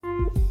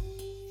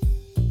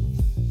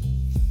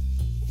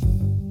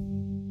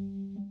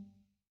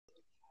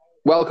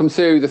Welcome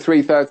to the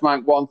 3/3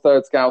 Mank,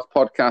 1/3 Scouts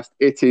podcast.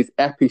 It is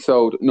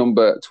episode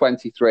number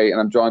 23, and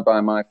I'm joined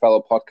by my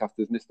fellow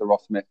podcasters, Mr.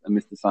 Ross Smith and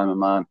Mr. Simon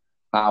Mann.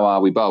 How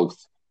are we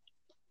both?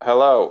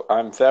 Hello,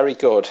 I'm very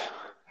good.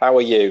 How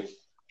are you?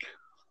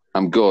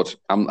 I'm good.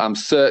 I'm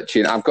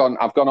searching. I've gone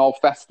all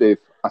festive.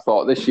 I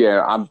thought this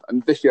year I'm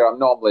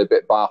normally a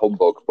bit bar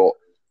humbug, but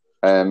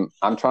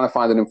I'm trying to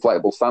find an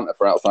inflatable Santa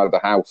for outside of the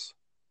house.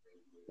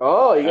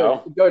 Oh,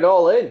 you're going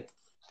all in.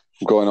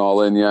 Going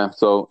all in, yeah.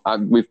 So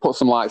we've put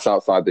some lights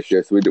outside this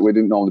year. So we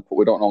don't normally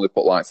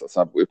put lights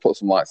outside. But we put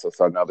some lights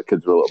outside now. The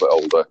kids are a little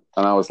bit older,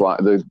 and I was like,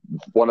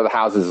 one of the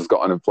houses has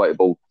got an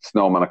inflatable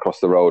snowman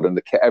across the road,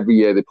 and every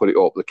year they put it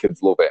up. The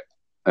kids love it,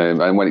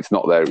 and when it's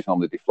not there, it's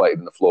normally deflated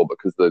in the floor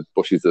because the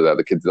bushes are there.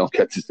 The kids don't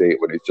get to see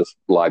it when it's just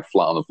lied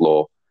flat on the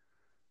floor.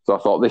 So I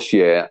thought this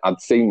year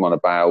I'd seen one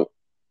about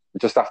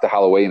just after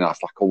Halloween. I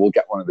was like, "Oh, we'll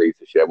get one of these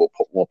this year. We'll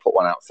put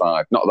one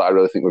outside." Not that I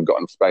really think we've got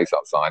enough space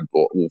outside,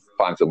 but we'll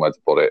find somewhere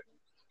to put it.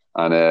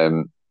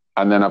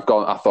 And then I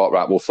thought,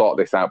 right, we'll sort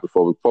this out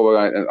before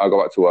I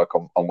go back to work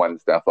on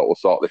Wednesday. I thought we'll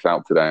sort this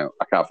out today.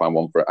 I can't find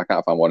one for it. I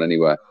can't find one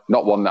anywhere.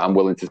 Not one that I'm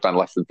willing to spend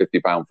less than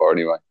 £50 for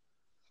anyway.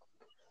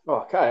 Oh,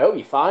 okay, I hope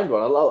you find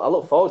one. I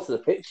look forward to the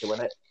picture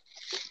when it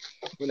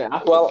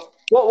happens. Well,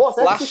 what's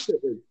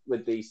the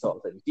with these sort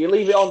of things? Do you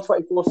leave it on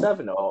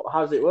 24/7 or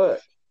how does it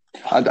work?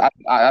 I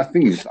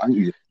think you just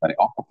turn it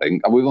off. I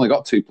think we've only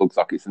got 2 plug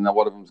sockets, and then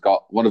one of them's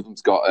got.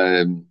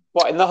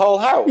 What, in the whole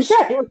house?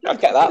 Yeah, I'd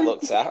get that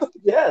looked at.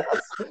 Yeah,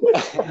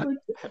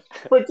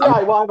 for a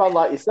DIY man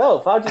like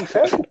yourself, how do you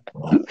trail?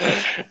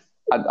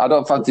 I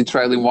don't fancy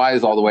trailing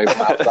wires all the way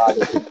from outside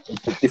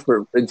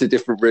into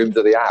different rooms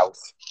of the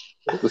house.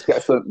 Just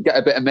get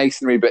a bit of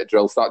masonry bit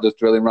drill, start just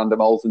drilling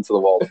random holes into the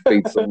wall to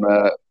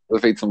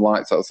feed some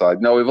lights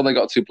outside. No, we've only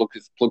got 2 plug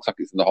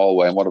sockets in the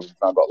hallway, and one of them's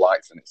now got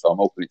lights in it, so I'm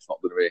hoping it's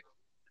not going to be.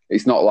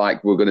 It's not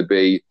like we're going to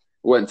be.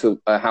 We went to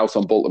a house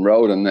on Bolton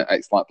Road, and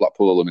it's like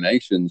Blackpool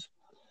Illuminations.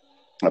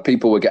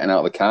 People were getting out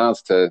of the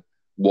cars to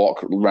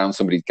walk around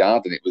somebody's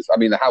garden.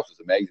 The house was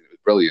amazing. It was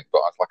brilliant, but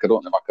I was like, I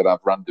don't know if I could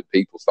have random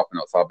people stopping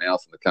outside my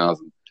house in the cars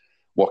and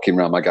walking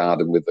around my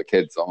garden with the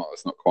kids.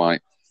 It's not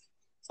quite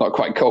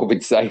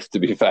COVID safe, to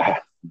be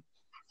fair.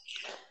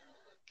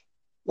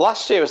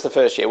 Last year was the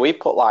first year we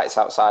put lights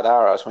outside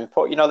our house. We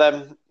put,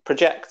 them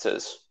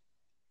projectors.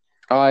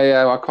 Oh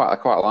yeah, I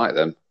quite like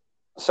them.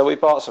 So we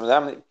bought some of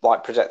them,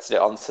 like projected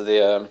it onto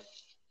the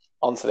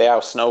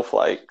house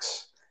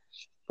snowflakes.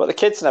 But the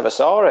kids never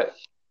saw it.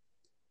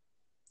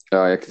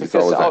 Oh yeah, because it's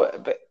always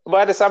but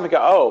by the time we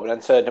got home and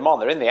then turned them on,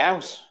 they're in the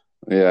house.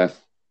 Yeah.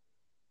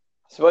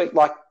 So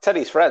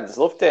Teddy's friends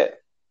loved it.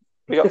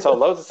 We got told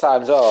loads of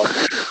times,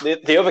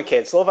 the other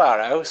kids love our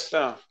house.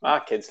 No,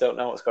 our kids don't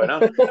know what's going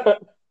on.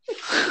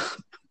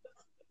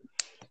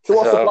 So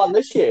what's the plan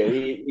this year? Are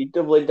you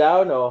doubling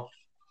down or?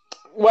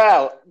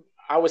 Well,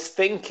 I was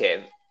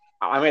thinking,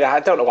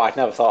 I don't know why I'd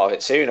never thought of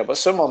it sooner, but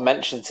someone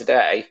mentioned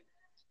today,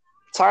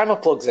 timer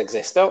plugs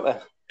exist, don't they?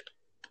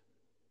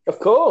 Of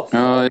course.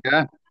 Oh,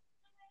 yeah.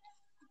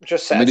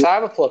 Just set a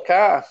timer plug,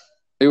 can't I?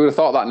 Who would have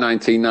thought that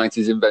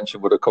 1990s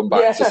invention would have come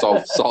back to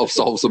solve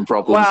some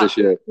problems this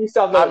year? You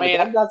sound like my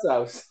granddad's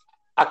house.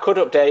 I could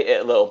update it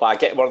a little by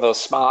getting one of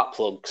those smart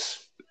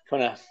plugs,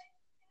 couldn't I?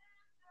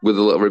 With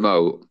a little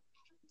remote.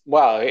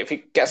 Well, if I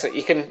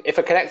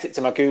connect it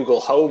to my Google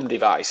Home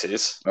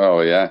devices. Oh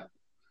yeah.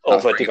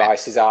 Other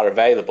devices are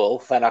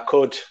available, then I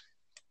could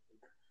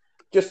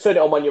just turn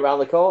it on when you're around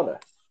the corner.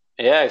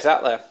 Yeah,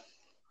 exactly.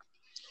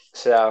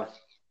 So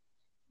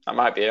that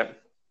might be it.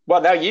 Well,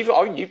 now you've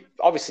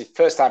obviously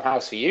first time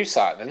house for you,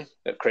 Simon,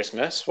 at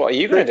Christmas. What are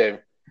you going to do?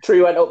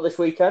 Tree went up this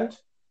weekend.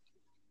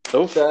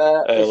 Oof,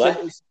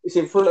 it's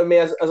in front of me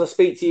as I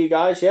speak to you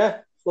guys. Yeah,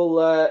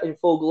 in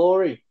full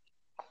glory.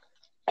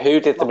 Who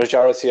did the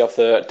majority of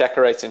the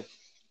decorating?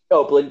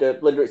 Oh, Belinda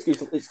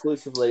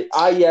exclusively.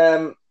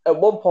 At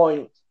one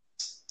point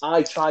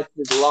I tried to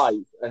do the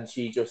light, and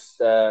she just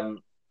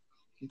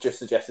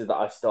suggested that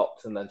I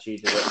stopped, and then she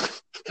did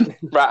it.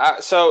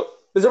 Right. So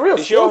there's a real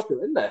skill to it,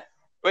 isn't there?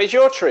 Is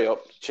your tree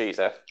up,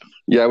 Cheeser?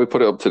 Yeah, we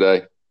put it up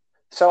today.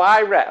 So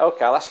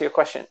I'll ask you a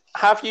question.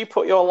 Have you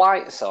put your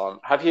lights on?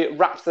 Have you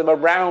wrapped them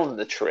around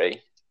the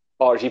tree?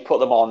 Or have you put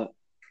them on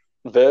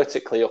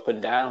vertically up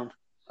and down?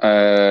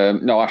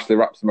 No, Ashley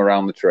wraps them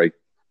around the tree.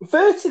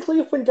 Vertically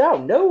up and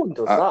down? No one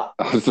does that.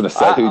 I was going to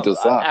say, who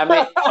does that?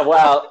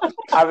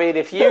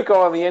 If you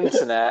go on the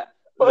internet,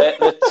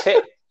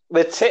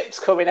 the tips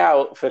coming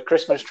out for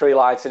Christmas tree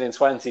lighting in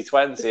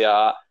 2020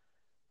 are...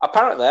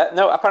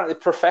 Apparently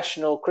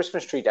professional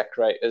Christmas tree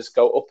decorators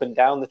go up and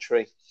down the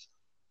tree.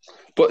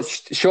 But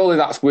surely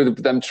that's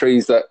with them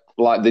trees that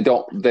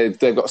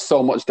they've got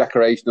so much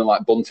decoration and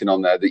like bunting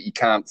on there that you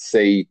can't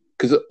see.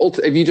 Because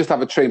if you just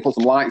have a tree and put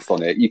some lights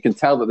on it, you can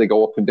tell that they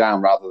go up and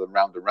down rather than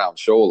round and round.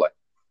 Surely.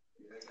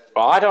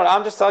 Well, I don't.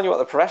 I'm just telling you what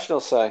the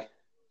professionals say.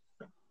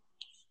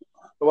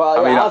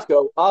 Well, ours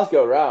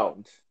go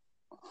round.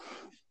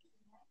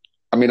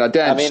 I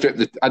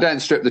don't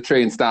strip the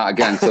tree and start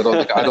again. So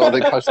I don't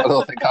think I should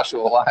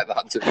like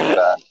that. To be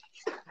fair.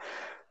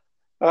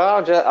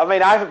 I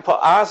mean, I haven't put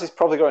ours is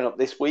probably going up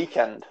this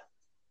weekend.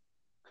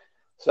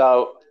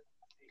 So,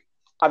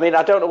 I mean,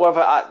 I don't know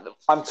whether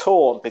I'm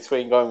torn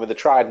between going with the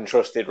tried and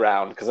trusted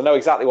round because I know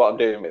exactly what I'm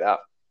doing with that.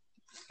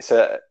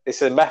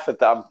 It's a method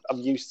that I'm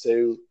used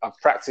to. I've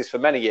practiced for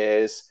many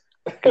years.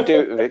 Can do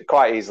it with it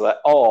quite easily,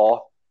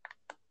 or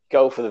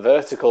go for the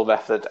vertical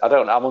method.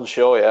 I'm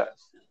unsure yet.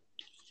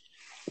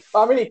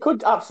 I mean, it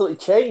could absolutely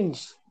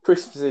change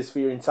Christmases for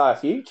your entire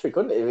future,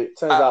 couldn't it? If it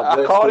turns out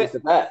vertical is the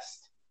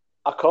best.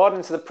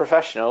 According to the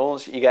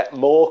professionals, you get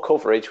more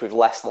coverage with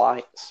less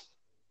lights.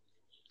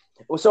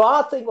 Well, so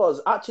our thing was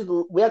actually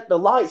the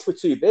lights were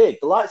too big.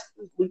 The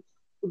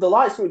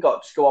lights we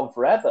got just go on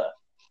forever.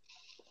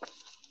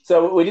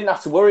 So we didn't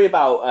have to worry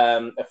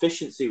about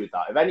efficiency with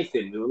that. If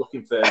anything, we were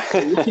looking to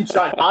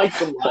try and hide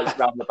some lights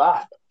around the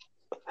back.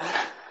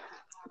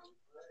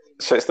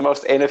 So it's the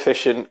most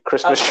inefficient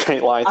Christmas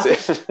tree lighting.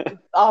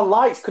 Our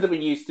lights could have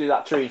been used to do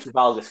that tree in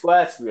Trafalgar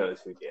Square, to be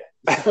honest with you.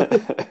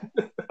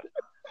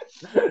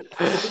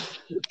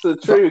 So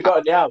the tree we've got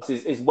in the house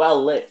is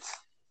well lit.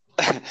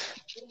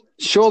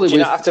 Surely do you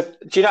not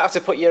have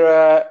to put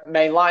your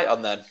main light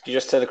on then? You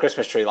just turn the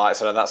Christmas tree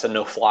lights on and that's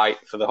enough light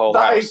for the whole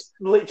house? That is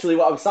literally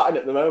what I'm sat in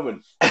at the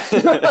moment.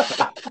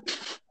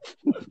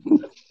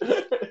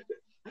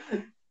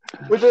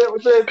 With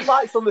the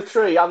lights on the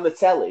tree and the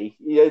telly,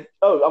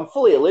 I'm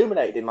fully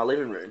illuminated in my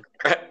living room.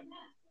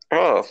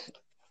 Oh,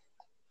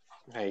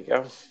 there you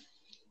go.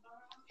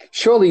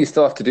 Surely you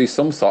still have to do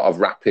some sort of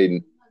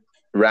wrapping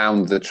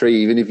around the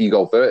tree, even if you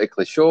go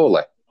vertically,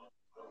 surely.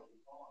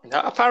 No,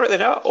 apparently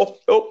not.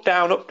 Up,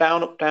 down, up,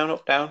 down, up, down,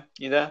 up, down.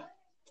 You there?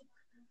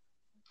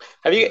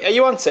 Are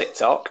you on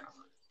TikTok?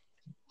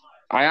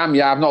 I am,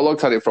 yeah. I've not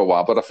looked at it for a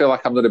while, but I feel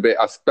like I'm going to be.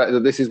 I expect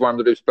that this is where I'm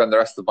going to spend the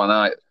rest of my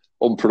night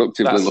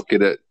unproductively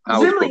looking at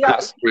how to put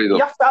that tree up. You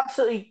have to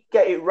absolutely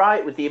get it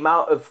right with the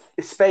amount of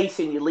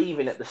spacing you're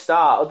leaving at the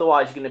start.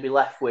 Otherwise, you're going to be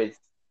left with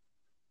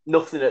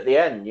nothing at the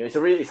end.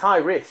 It's high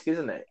risk,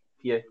 isn't it?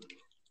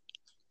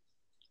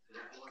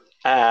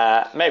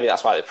 Maybe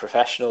that's why the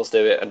professionals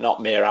do it and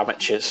not mere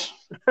amateurs.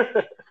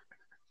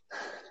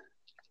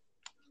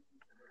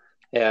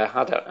 Yeah,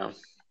 I don't know.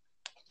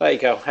 There you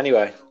go.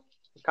 Anyway.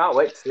 Can't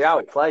wait to see how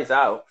it plays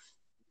out.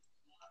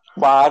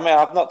 Well, I mean,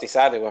 I've not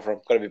decided whether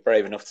I'm going to be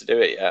brave enough to do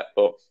it yet,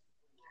 but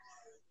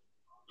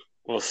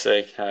we'll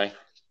see. Hey.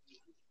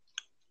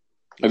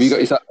 Have you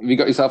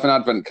got yourself an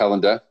advent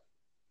calendar?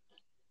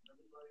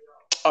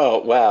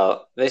 Oh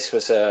well, this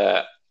was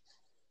an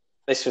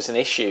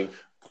issue.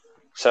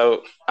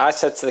 So I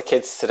said to the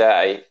kids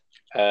today,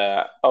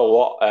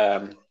 what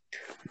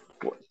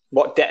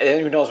day?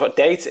 Anyone knows what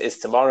date it is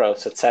tomorrow?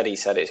 So Teddy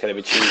said it's going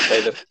to be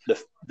Tuesday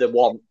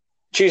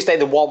Tuesday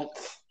the 1st.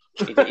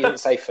 He didn't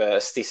say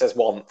first. He says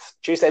 1st.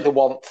 Tuesday the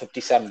 1st of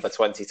December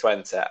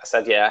 2020. I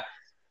said yeah.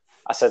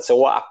 I said so.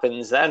 What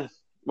happens then?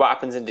 What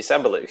happens in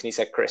December, Luke? And he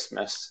said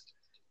Christmas.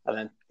 And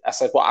then I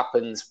said, what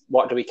happens?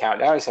 What do we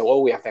count down? He said,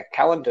 well, we have their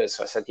calendars.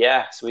 So I said,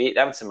 yeah. So we eat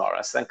them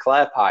tomorrow. So then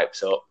Claire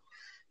pipes up.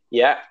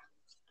 Yeah.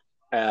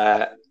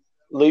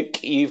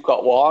 Luke, you've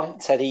got one.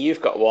 Teddy,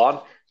 you've got one.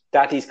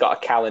 Daddy's got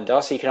a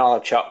calendar, so you can all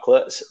have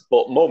chocolates.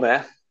 But Mummy,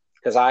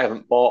 because I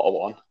haven't bought her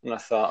one, and I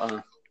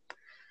thought,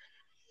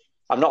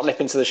 I'm not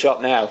nipping to the shop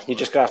now. You're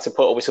just going to have to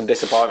put up with some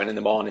disappointment in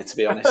the morning, to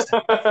be honest.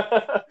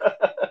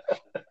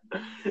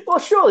 Well,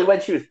 surely when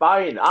she was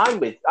buying, I'm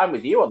with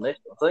you on this.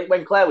 I think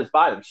when Claire was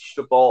buying them, she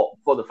should have bought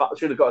for the fact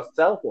she should have got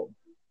herself one.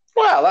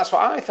 Well, that's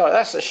what I thought.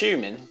 That's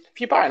assuming. If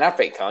you buy an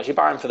advent calendar, you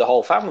buy them for the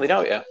whole family,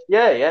 don't you?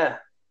 Yeah.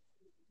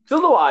 So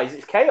otherwise,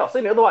 it's chaos,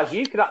 isn't it? Otherwise,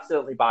 you could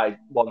accidentally buy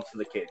one for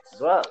the kids as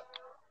well.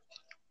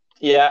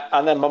 Yeah,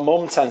 and then my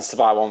mum tends to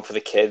buy one for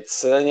the kids,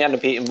 so then you end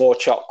up eating more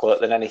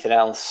chocolate than anything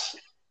else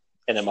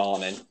in the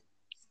morning.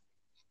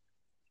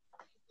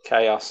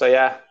 Chaos. So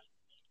yeah,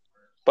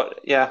 but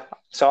yeah.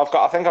 So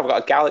I think I've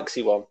got a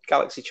Galaxy one,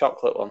 Galaxy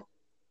chocolate one.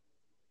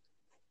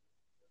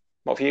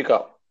 What have you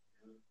got?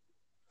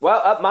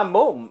 Well, my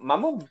mum,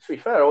 to be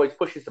fair, always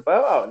pushes the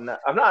boat out, and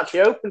I've not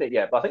actually opened it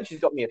yet, but I think she's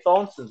got me a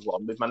Thornton's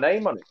one with my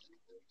name on it.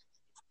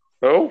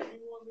 Oh,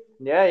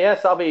 yeah.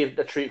 So that'll be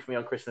a treat for me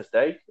on Christmas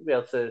Day to be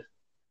able to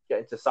get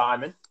into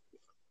Simon.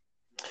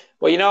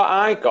 Well,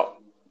 I got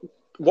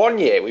one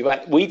year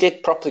we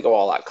did properly go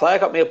all out. Claire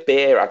got me a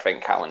beer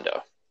advent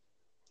calendar,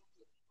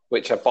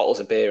 which had bottles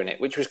of beer in it,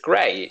 which was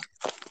great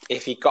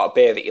if you got a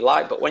beer that you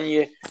like. But when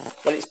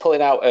it's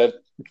pulling out a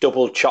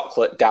double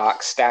chocolate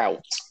dark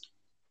stout,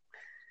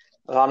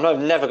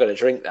 I'm never going to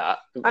drink that.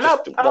 I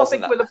don't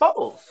think with the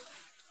bottles.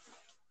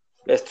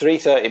 There's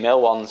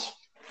 330ml ones.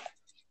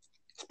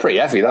 It's pretty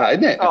heavy, that,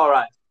 isn't it? All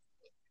right.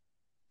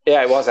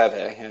 Yeah, it was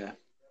heavy.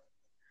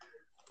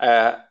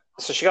 Yeah.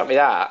 So she got me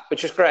that,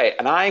 which was great,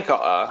 and I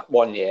got her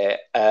one year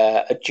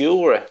a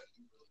jewellery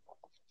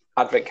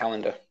advent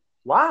calendar.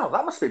 Wow,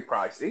 that must be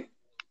pricey.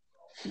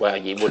 Well,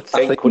 you would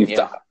think, wouldn't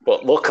you?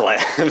 But luckily,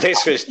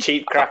 this was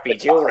cheap, crappy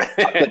jewellery.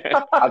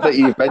 I think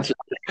you've mentioned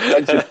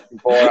it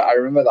before. I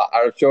remember that.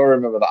 I sure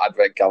remember that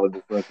advent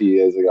calendar from a few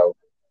years ago.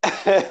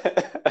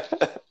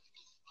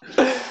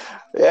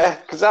 Yeah,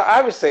 because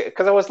I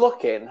was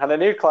looking, and I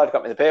knew Clyde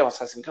got me the beer once.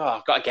 I was thinking,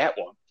 I've got to get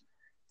one.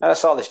 And I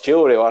saw this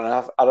jewellery one, and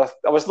I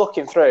was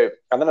looking through,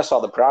 and then I saw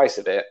the price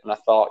of it, and I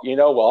thought, you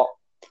know what?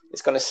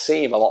 It's going to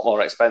seem a lot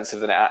more expensive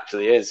than it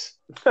actually is.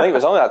 I think it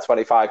was only like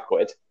 25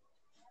 quid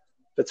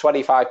for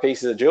 25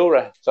 pieces of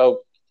jewellery.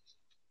 So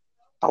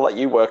I'll let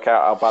you work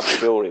out how bad the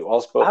jewellery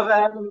was. But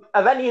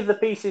have any of the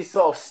pieces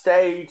sort of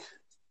stayed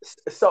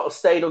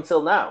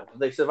until now? Have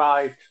they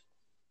survived?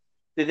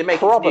 Did they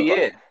make it to the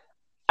year?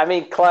 I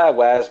mean, Claire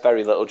wears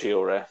very little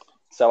jewellery,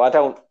 so I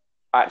don't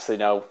actually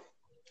know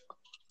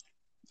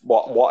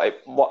what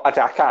I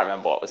can't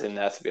remember what was in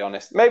there, to be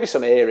honest. Maybe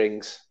some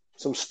earrings,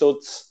 some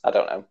studs. I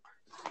don't know.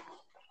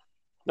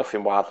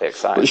 Nothing wildly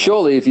exciting. But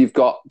surely, if you've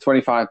got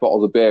 25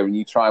 bottles of beer and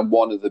you try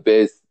one of the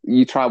beers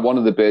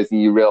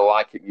and you really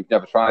like it, and you've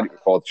never tried it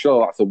before,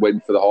 sure, that's a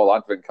win for the whole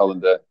advent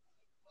calendar.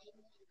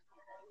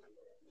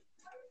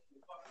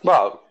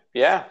 Well,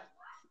 yeah.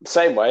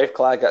 Same way, if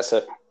Claire gets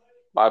a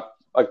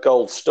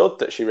gold stud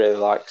that she really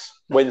likes,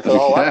 win for the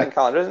whole advent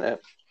calendar, isn't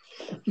it?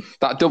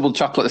 That double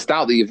chocolate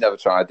stout that you've never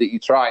tried, that you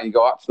try and you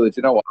go, actually, do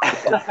you know what?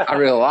 I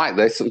really like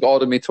this.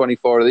 Order me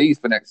 24 of these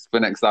for next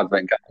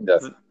advent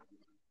calendar.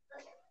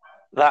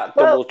 That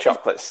double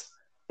chocolate.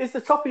 Is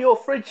the top of your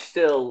fridge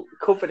still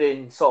covered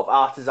in sort of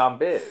artisan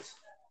beers?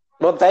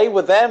 Well, they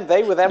were them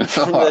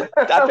from the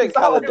advent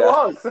calendar. It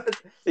was.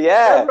 Yeah.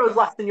 I remember it was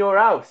last in your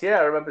house. Yeah,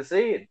 I remember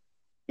seeing.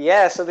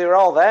 Yeah, so they were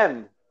all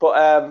them.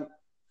 But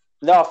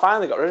no, I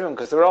finally got rid of them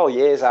because they were all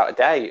years out of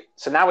date.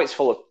 So now it's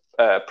full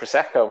of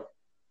Prosecco.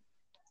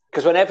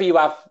 Because whenever you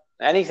have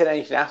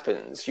anything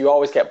happens, you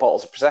always get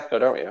bottles of Prosecco,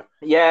 don't you?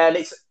 Yeah, and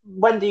it's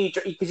when do you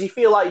drink? Because you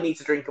feel like you need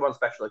to drink them on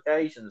special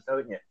occasions,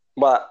 don't you?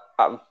 Well,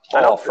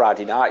 all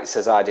Friday nights,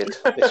 as I did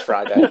this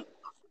Friday.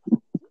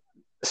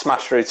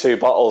 Smashed through 2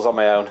 bottles on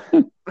my own.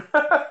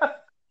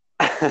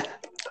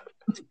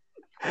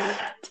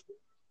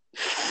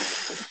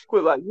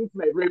 Well, like, you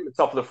make room at the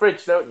top of the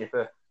fridge, don't you?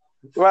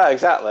 Well,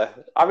 exactly.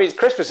 I mean,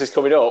 Christmas is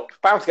coming up.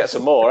 Bound to get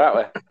some more,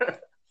 aren't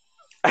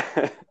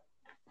we?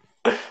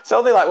 It's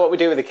only like what we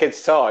do with the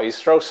kids' toys.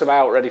 Throw some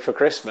out ready for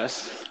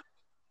Christmas.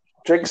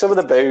 Drink some of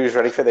the booze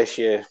ready for this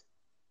year.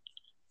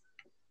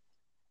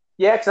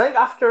 Yeah, because I think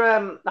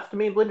after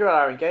me and Belinda had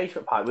our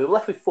engagement party, we were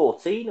left with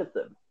 14 of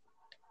them.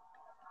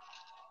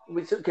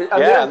 We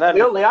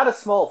only had a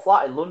small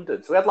flat in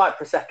London, so we had like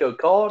Prosecco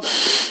corner.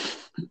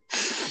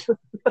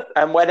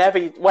 And whenever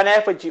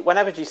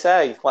you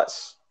say,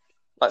 let's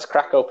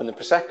crack open the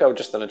Prosecco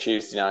just on a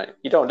Tuesday night,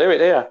 you don't do it,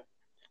 do you?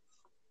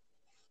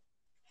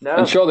 No.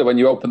 And surely when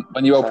you open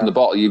the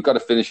bottle, you've got to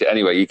finish it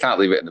anyway. You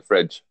can't leave it in the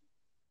fridge.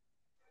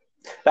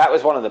 That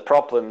was one of the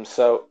problems.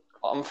 So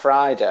on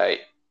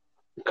Friday,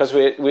 because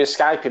we were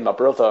Skyping my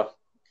brother,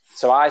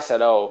 so I said,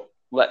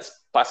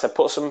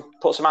 put some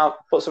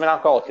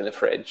alcoholic in the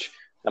fridge,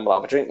 and we'll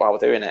have a drink while we're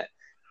doing it.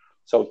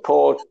 So we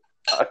poured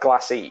a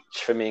glass each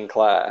for me and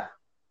Claire,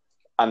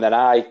 and then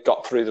I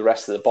got through the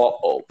rest of the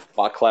bottle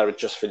while Claire had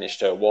just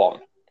finished her one.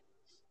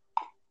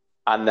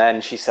 And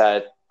then she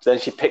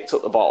picked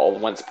up the bottle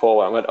and went to pour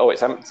one and went,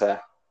 it's empty.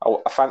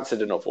 I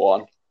fancied another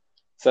one.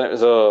 So then it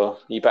was,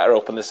 you better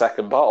open the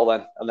second bottle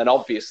then. And then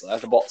obviously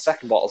the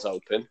second bottle's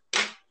open.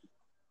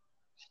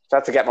 So I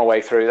had to get my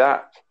way through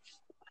that.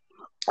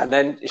 And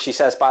then she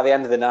says by the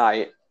end of the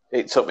night,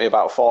 it took me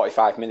about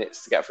 45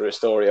 minutes to get through a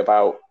story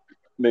about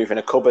moving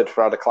a cupboard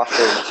around a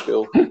classroom at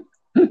school.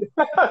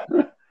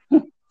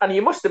 And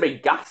you must have been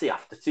gassy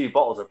after 2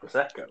 bottles of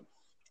Prosecco.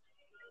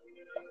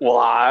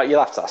 Well,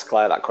 you'll have to ask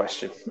Claire that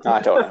question.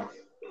 I don't know.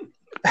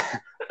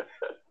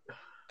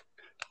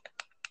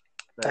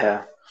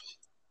 Yeah.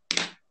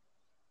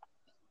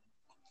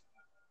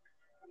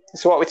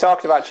 So what are we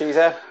talking about,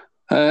 Cheeser?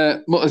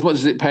 As much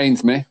as it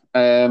pains me,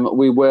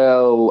 we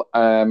will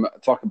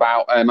talk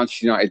about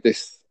Manchester United,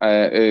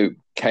 who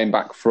came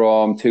back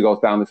from 2 goals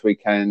down this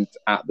weekend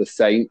at the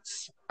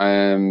Saints.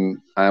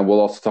 And we'll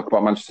also talk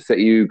about Manchester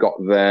City, who got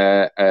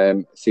their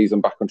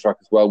season back on track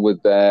as well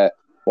with their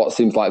what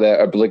seems like their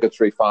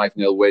obligatory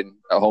 5-0 win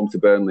at home to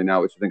Burnley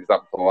now, which I think has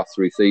happened for the last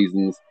 3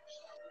 seasons.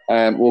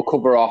 We'll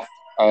cover off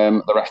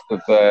the rest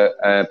of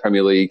the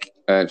Premier League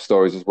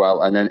stories as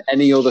well, and then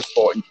any other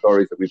sporting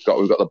stories that we've got.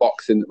 We've got the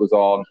boxing that was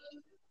on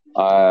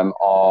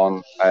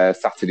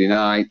Saturday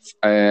night.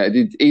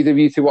 Did either of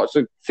you two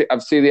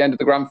see the end of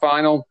the grand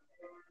final?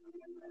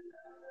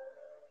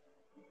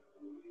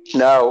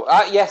 No.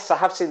 Yes, I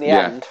have seen the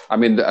end. I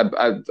mean,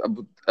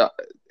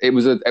 it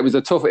was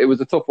a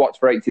tough watch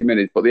for 80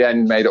 minutes, but the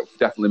end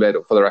definitely made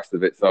up for the rest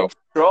of it. So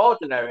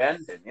extraordinary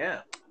ending,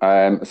 yeah.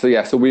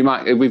 So we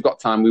might, if we've got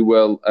time, we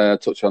will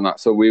touch on that.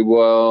 So we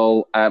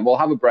will, we'll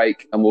have a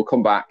break and we'll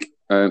come back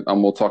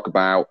and we'll talk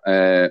about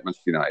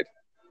Manchester United.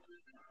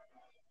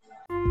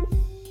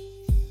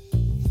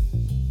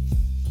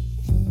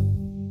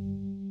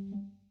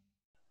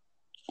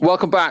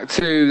 Welcome back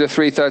to the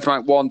 3/3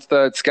 Rank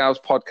 1/3 Scouts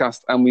podcast,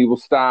 and we will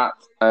start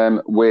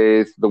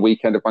with the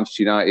weekend of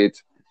Manchester United.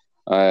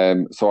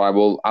 So I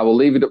will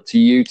leave it up to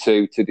you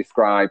two to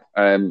describe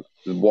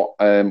what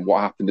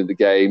happened in the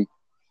game.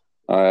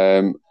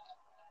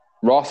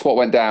 Ross, what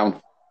went down?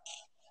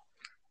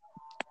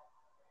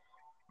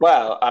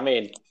 Well, I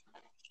mean,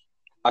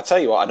 I'll tell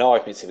you what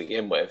annoyed me to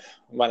begin with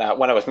when I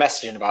was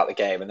messaging about the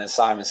game, and then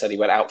Simon said he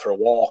went out for a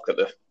walk for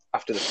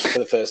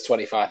the first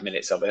 25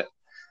 minutes of it.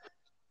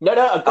 No,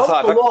 I've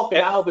gone for a walk an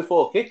hour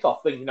before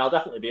kickoff, thinking I'll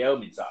definitely be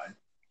home in time.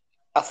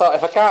 I thought,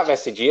 if I can't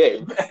message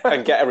you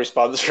and get a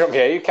response from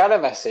you, you can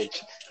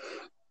message.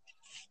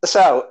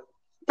 So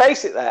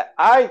basically,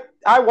 I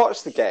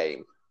watched the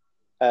game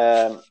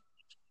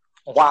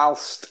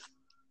whilst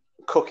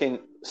cooking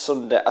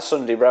a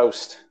Sunday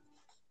roast.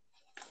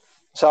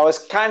 So I was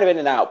kind of in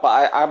and out,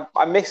 but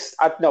I missed.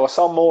 I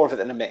saw more of it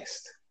than I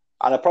missed,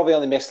 and I probably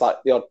only missed like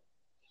the odd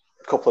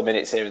couple of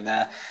minutes here and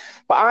there.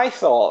 But I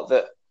thought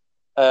that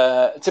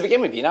to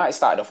begin with, United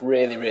started off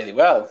really, really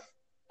well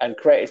and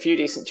created a few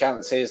decent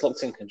chances,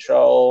 looked in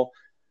control.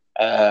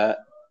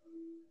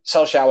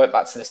 Solskjaer went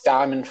back to this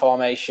diamond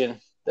formation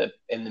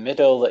in the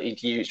middle that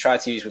he'd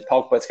tried to use with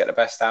Pogba to get the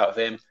best out of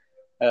him,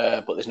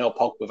 but there's no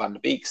Pogba. Van der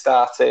Beek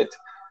started.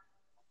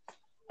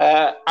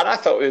 And I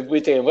thought we were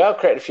doing well,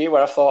 created a few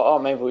where I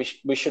thought, maybe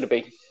we should have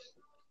been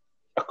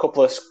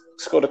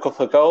scored a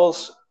couple of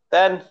goals.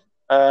 Then,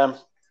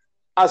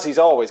 as is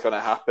always going to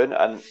happen,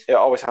 and it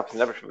always happens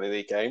in every Premier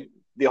League game,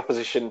 the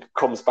opposition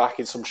comes back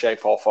in some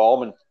shape or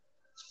form and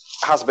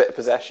has a bit of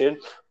possession,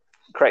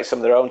 creates some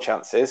of their own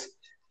chances.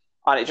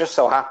 And it just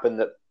so happened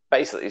that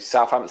basically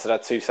Southampton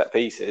had 2 set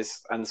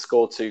pieces and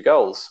scored 2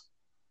 goals.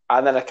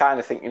 And then I kind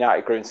of think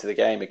United grew into the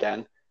game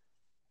again.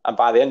 And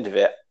by the end of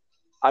it,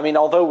 I mean,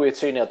 although we were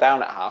 2-0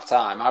 down at half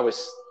time, I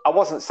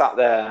wasn't sat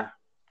there.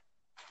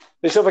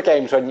 There's other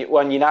games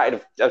when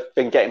United have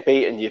been getting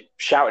beaten, you're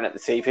shouting at the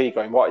TV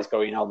going, what is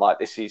going on? Like,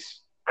 this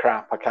is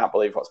crap. I can't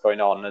believe what's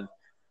going on. And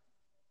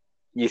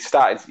you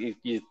started,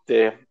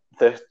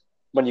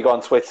 when you go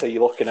on Twitter,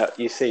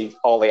 you see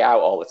Ollie out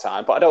all the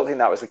time. But I don't think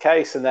that was the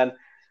case. And then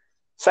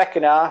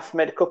second half,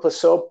 made a couple of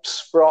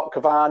subs, brought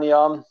Cavani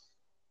on.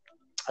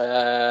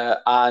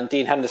 And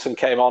Dean Henderson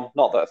came on.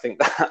 Not that I think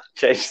that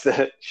changed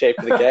the shape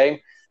of the game.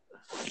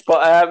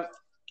 But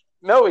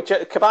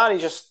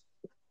Cavani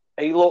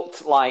he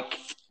looked like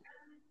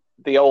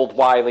the old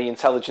wily,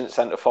 intelligent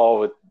centre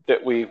forward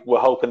that we were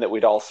hoping that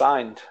we'd all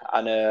signed,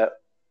 and had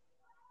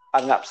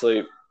an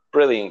absolute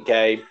brilliant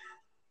game.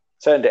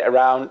 Turned it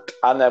around,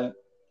 and then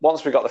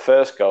once we got the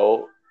first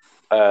goal,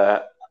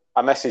 I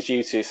messaged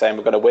you two saying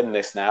we're going to win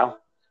this now,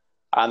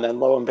 and then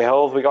lo and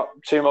behold, we got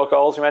 2 more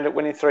goals. We ended up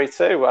winning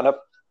 3-2, and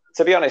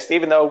to be honest,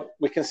 even though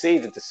we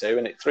conceded the 2,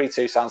 and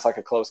 3-2 sounds like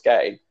a close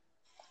game,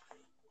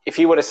 if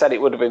you would have said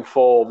it would have been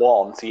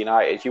 4-1 to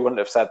United, you wouldn't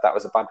have said that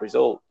was a bad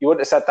result. You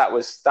wouldn't have said that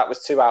was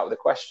 2 out of the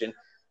question.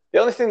 The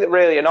only thing that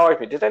really annoyed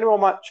me, did anyone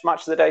watch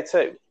Match of the Day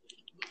too?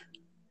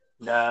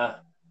 Nah.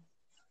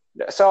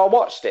 So I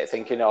watched it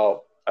thinking,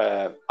 I'll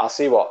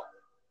see what...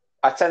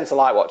 I tend to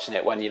like watching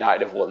it when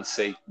United have won,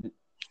 to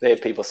hear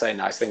people say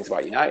nice things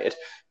about United.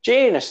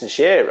 Genius and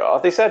Shearer,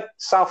 they said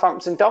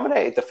Southampton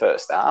dominated the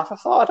first half. I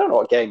thought, I don't know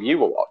what game you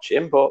were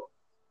watching, but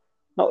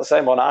not the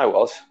same one I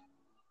was.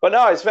 But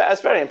no, it's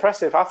very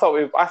impressive. I thought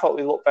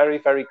we looked very,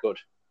 very good.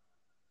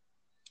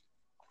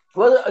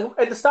 Well,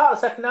 at the start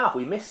of the second half,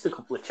 we missed a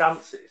couple of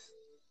chances.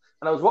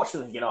 And I was watching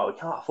them, we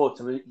can't afford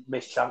to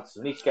miss chances.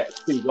 We need to get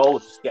 2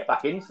 goals just to get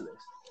back into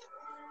this.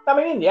 I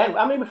mean, in the end,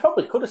 we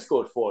probably could have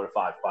scored 4 or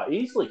 5 quite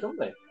easily, couldn't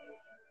we?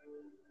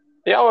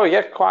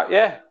 Yeah, quite,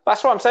 yeah.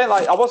 That's what I'm saying.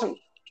 Like,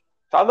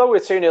 although we were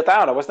 2-0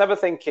 down, I was never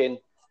thinking,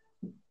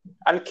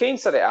 and Keane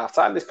said it at half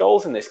time, there's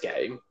goals in this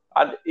game.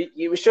 And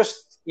it was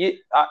just, you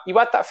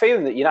had that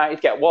feeling that United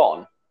get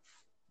 1,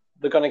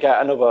 they're going to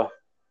get another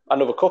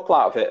couple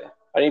out of it,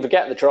 and either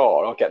get the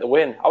draw or get the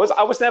win. I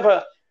was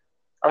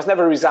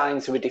never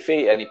resigned to a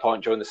defeat at any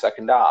point during the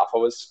second half. I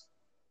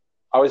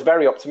was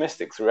very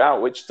optimistic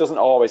throughout, which doesn't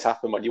always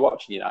happen when you're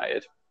watching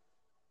United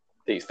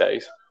these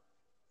days.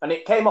 And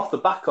it came off the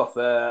back of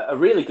a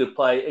really good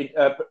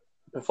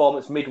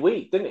performance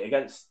midweek, didn't it,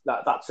 against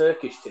that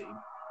Turkish team?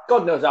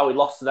 God knows how we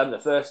lost to them the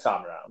first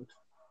time around.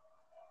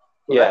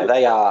 Yeah,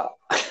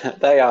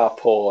 they are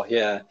poor.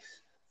 Yeah.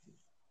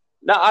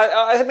 Now,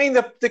 I mean,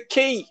 the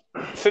key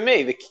for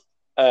me,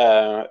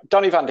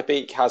 Donny van der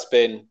Beek has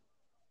been.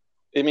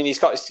 I mean, he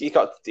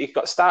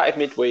got started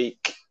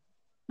midweek,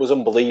 was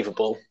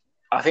unbelievable.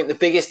 I think the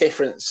biggest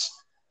difference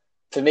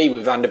for me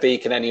with Van der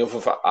Beek and any other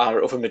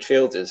our other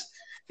midfielders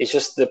is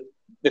just the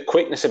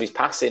quickness of his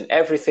passing.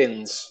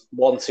 Everything's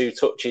 1-2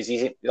 touches.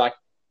 He's like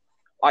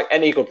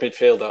any good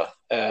midfielder.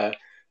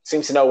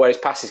 Seems to know where his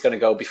pass is going to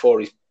go before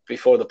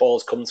the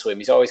ball's come to him.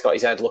 He's always got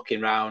his head looking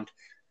round,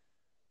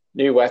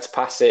 knew where to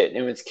pass it,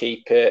 knew when to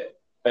keep it.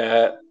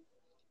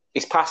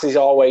 His passes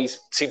always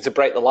seem to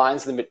break the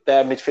lines of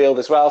their midfield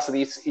as well. So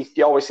he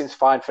always seems to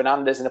find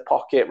Fernandes in a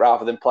pocket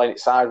rather than playing it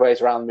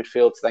sideways around the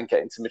midfield to then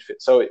get into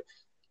midfield. So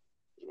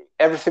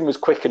everything was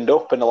quickened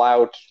up and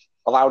allowed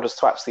us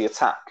to actually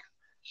attack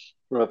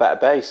from a better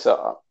base.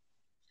 So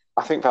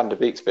I think Van der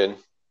Beek's been,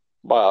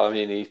 well, I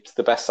mean, he's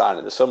the best sign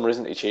of the summer,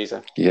 isn't he,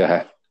 Cheeser?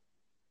 Yeah.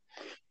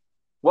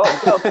 Well,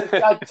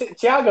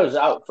 Thiago's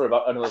out for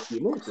about another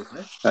few months, isn't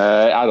he?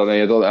 I don't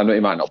know. I know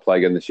he might not play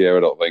again this year, I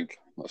don't think.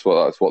 That's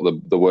what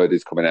the word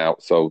is coming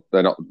out. So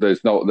they're not going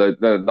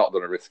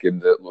to risk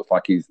him. It looks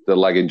like the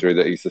leg injury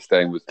that he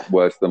sustained was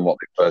worse than what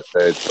they first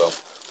said. So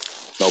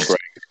no break.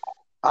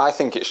 I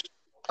think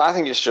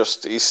it's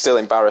just he's still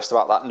embarrassed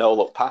about that no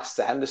look pass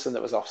to Henderson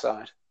that was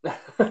offside.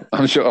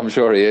 I'm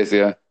sure he is.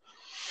 Yeah,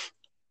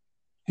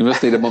 he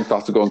must need a month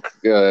off to go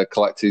and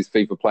collect his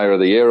FIFA Player of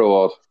the Year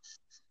award.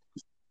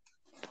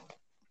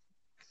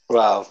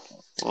 Well,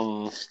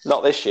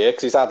 not this year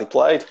because he's hardly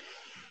played.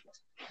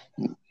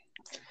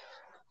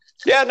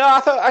 Yeah, no,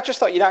 I just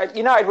thought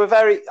United were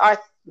very. I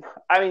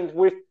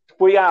mean,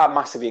 we are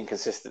massively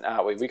inconsistent,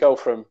 aren't we? We go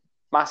from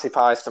massive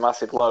highs to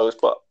massive lows,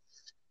 but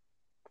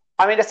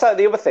I mean, that's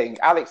the other thing.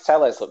 Alex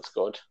Telles looks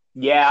good.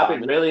 Yeah, I've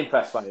been really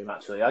impressed by him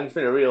actually. I think it's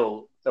been a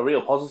real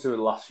positive in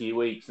the last few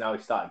weeks. Now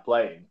he started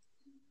playing,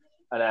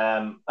 and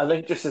I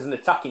think just as an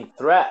attacking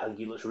threat, I think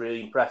he looks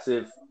really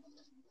impressive.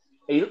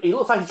 He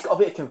looks like he's got a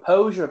bit of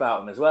composure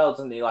about him as well,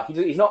 doesn't he? Like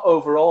he's not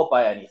overawed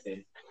by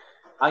anything.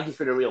 I think he's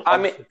been a real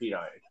positive for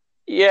United.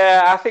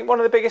 Yeah, I think one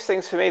of the biggest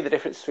things for me, the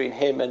difference between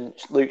him and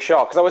Luke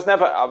Shaw, because I was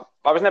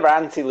never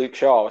anti Luke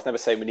Shaw. I was never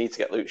saying we need to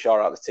get Luke Shaw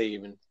out of the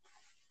team and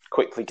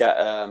quickly get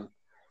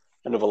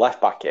another left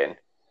back in.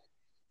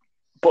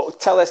 But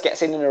Telles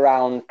gets in and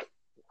around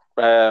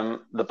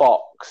the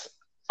box,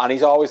 and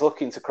he's always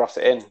looking to cross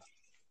it in.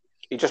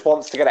 He just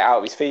wants to get it out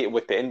of his feet and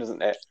whip it in,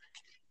 doesn't it?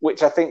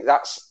 Which I think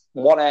that's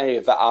one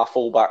area that our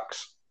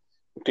fullbacks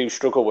do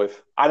struggle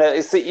with. And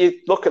it's that you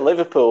look at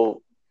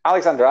Liverpool,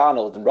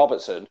 Alexander-Arnold and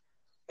Robertson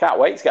can't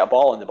wait to get a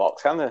ball in the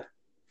box, can they?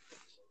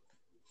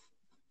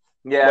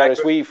 Yeah. Whereas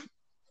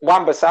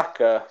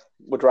Wan-Bissaka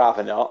would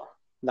rather not,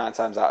 9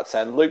 times out of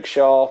 10. Luke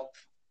Shaw,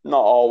 not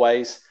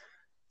always.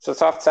 So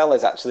to have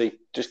Telles actually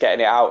just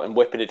getting it out and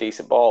whipping a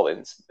decent ball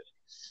in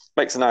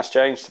makes a nice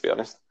change, to be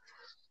honest.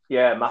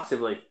 Yeah,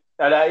 massively.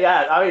 And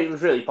I mean, it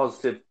was really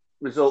positive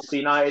result for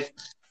United.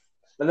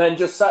 And then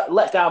just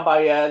let down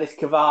by this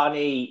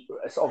Cavani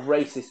sort of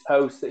racist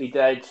post that he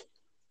did.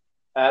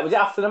 Was it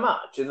after the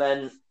match? And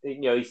then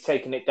he's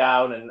taken it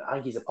down, and I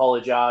think he's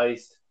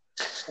apologised.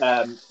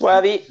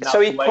 Someone had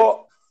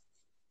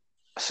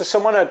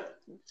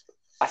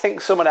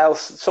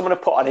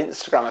put on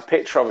Instagram a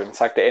picture of him,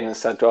 tagged it in, and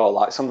said, "Oh,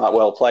 like something like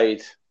well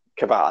played,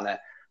 Cavani."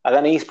 And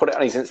then he's put it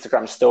on his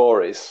Instagram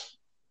stories,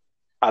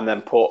 and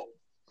then put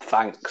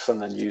thanks,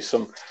 and then used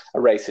a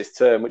racist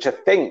term, which I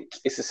think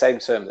is the same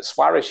term that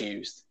Suarez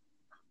used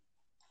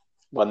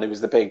when there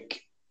was the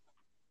big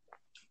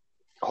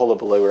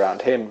hullabaloo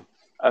around him.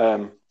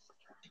 I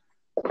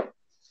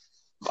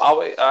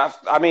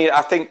mean,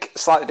 I think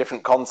slightly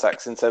different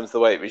context in terms of the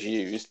way it was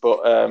used, but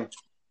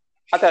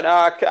I don't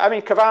know. I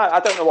mean, Cavani, I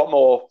don't know what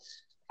more.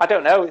 I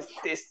don't know.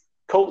 It's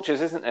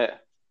cultures, isn't it?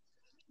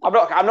 I'm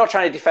not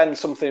trying to defend a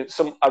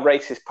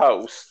racist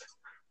post,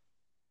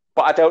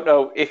 but I don't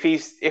know if he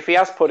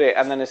has put it,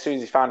 and then as soon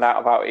as he's found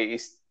out about it,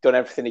 he's done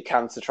everything he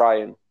can to try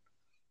and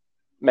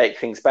make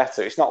things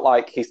better. It's not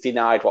like he's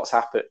denied what's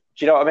happened.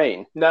 Do you know what I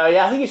mean? No,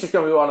 yeah, I think it's just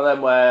going to be one of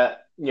them where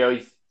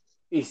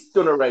he's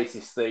done a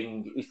racist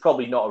thing. He's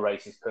probably not a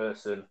racist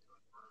person.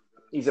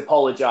 He's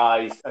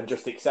apologised and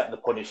just accept the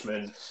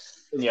punishment.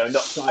 And,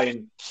 not try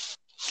and,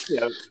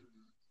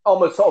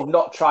 almost sort of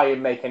not try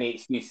and make any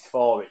excuses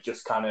for it.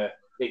 Just kind of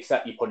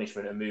accept your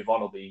punishment and move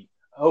on.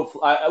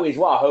 Is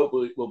what I hope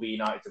will be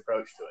United's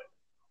approach to it.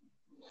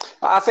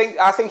 I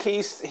think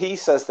he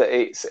says that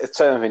it's a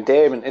term of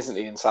endearment, isn't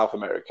he, in South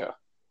America?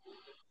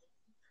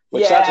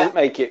 Which that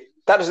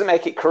doesn't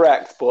make it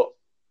correct, but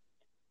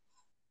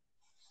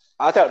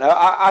I don't know.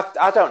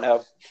 I don't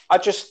know. I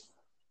just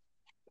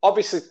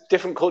obviously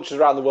different cultures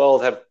around the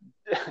world have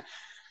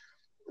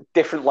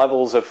different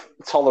levels of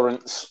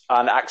tolerance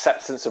and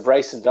acceptance of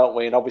racism, don't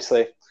we? And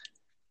obviously,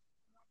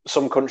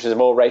 some countries are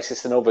more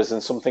racist than others,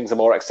 and some things are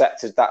more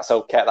accepted. That's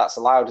okay. That's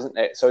allowed, isn't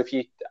it? So if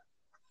you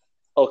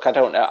look, I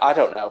don't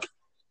know.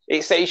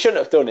 He shouldn't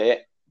have done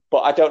it,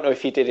 but I don't know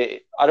if he did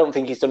it. I don't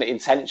think he's done it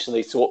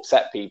intentionally to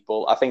upset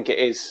people. I think it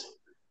is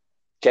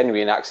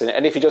genuine accident,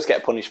 and if he does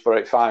get punished for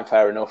it, fine,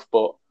 fair enough.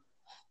 But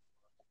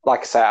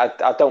like I say,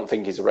 I don't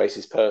think he's a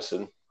racist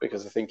person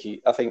because I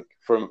think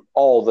from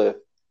all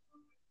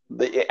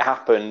it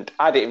happened,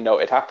 I didn't even know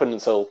it happened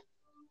until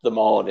the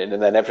morning,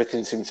 and then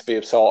everything seemed to be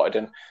sorted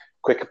and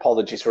quick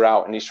apologies were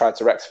out, and he's tried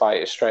to rectify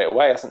it straight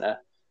away, hasn't he?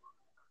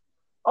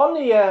 On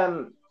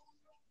the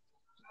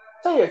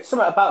tell you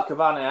something about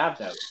Cavani I've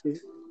noticed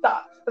is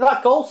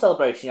that goal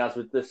celebration he has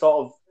with the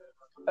sort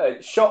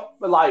of shot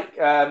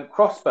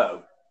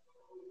crossbow.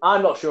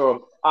 I'm not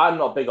sure. I'm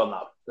not big on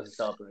that as a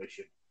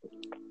celebration.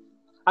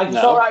 I think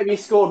it's all right if he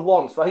scored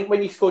once, but I think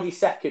when you scored your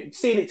second,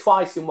 seeing it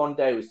twice in one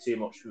day was too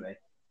much for me.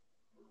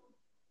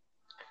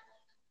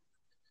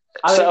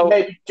 I think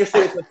maybe just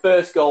do it for the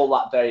first goal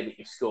that day that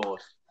you've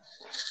scored.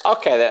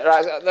 Okay, then,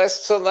 right.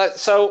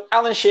 So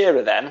Alan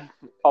Shearer, then,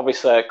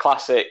 obviously a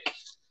classic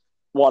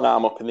one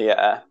arm up in the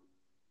air.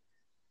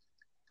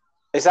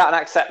 Is that an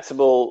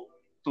acceptable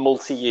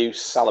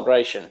multi-use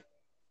celebration?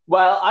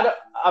 Well,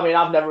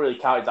 I've never really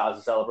counted that as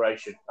a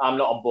celebration. I'm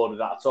not on board with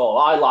that at all.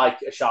 I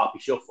like a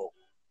Sharpie shuffle.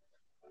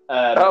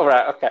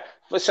 Right, okay.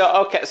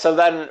 So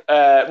then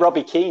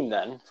Robbie Keane,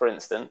 then, for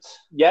instance.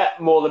 Yeah,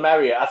 more the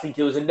merrier. I think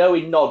it was a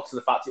knowing nod to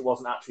the fact it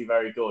wasn't actually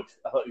very good.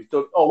 I thought it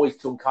was always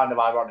done kind of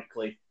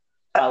ironically.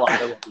 I like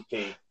the Robbie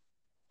Keane.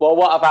 Well,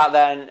 what about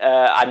then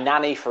a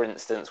Nanny, for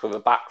instance, with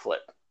a backflip?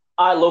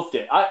 I loved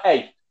it.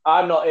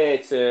 I'm not here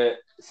to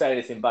say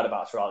anything bad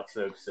about Sir Alex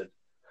Ferguson.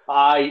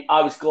 I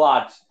was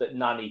glad that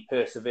Nanny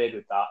persevered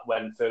with that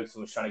when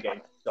Ferguson was trying to get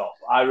him to stop.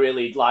 I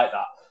really like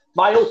that.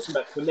 My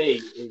ultimate for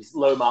me is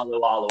Loma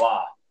Lua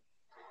Lua.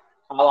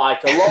 I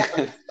like a lot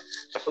of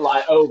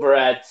like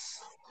overheads.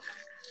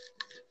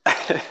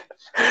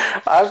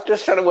 I'm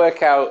just trying to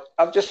work out.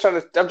 I'm just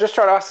trying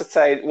to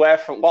ascertain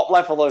from what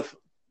level of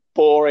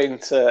boring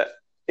to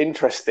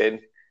interesting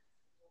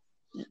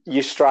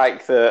you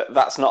strike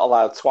that's not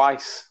allowed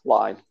twice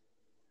line.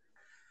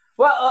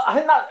 Well, I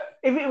think that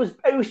if it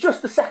was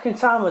just the second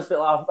time I was a bit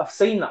like, I've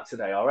seen that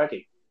today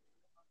already,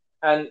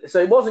 and so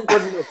it wasn't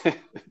good enough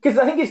because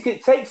I think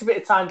it takes a bit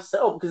of time to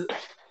set up because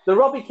the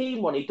Robbie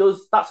Keane one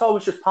that's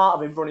always just part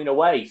of him running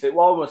away, so it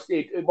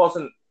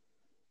wasn't.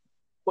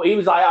 But he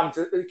was like,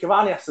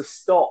 Cavani has to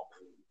stop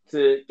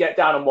to get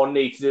down on one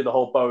knee to do the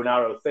whole bow and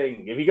arrow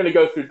thing. If you're going to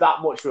go through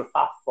that much of a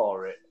path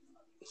for it,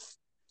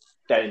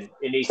 then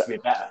it needs to be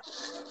better.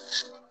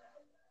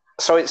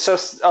 So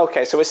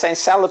we're saying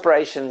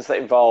celebrations that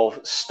involve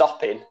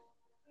stopping,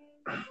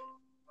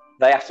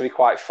 they have to be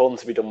quite fun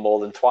to be done more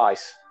than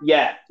twice.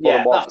 Yeah,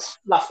 that's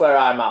where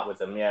I'm at with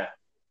them. Yeah.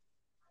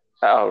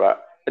 Oh right.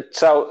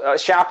 So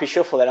Sharpie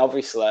Shuffle then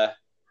obviously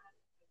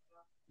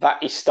that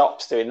he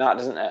stops doing that,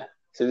 doesn't he?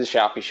 To the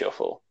Sharpie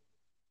Shuffle.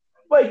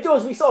 Well, he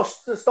does. He sort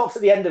of stops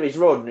at the end of his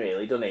run,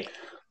 really, doesn't he?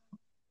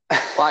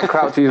 Like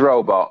Crouchy's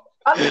robot.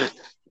 I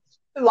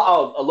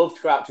loved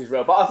Crouchy's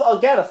robot. I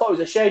thought it was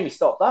a shame he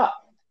stopped that.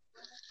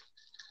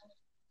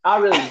 I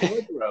really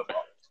enjoyed the robot.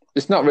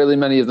 There's not really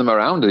many of them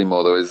around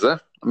anymore, though, is there?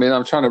 I mean,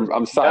 I'm trying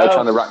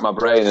to rack my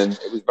brain, and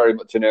it was very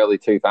much an early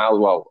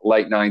 2000s,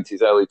 late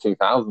 90s, early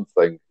 2000s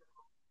thing.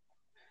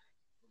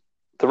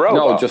 The robot?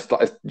 No,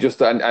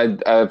 just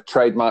a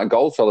trademark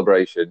goal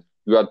celebration.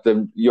 You had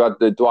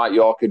the Dwight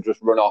Yorker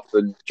just run off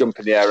and jump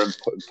in the air and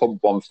pump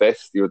one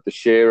fist. You had the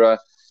Shearer,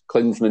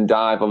 Klinsmann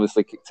dive,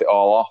 obviously kicked it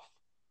all off.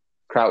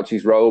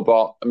 Crouchy's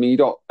robot. I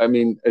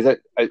mean, is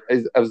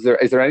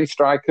there any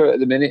striker at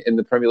the minute in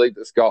the Premier League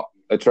that's got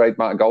a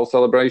trademark goal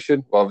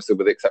celebration? Well, obviously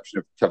with the exception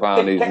of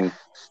Cavani's and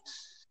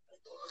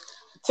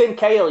Tim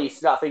Cahill used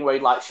to do that thing where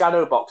he'd like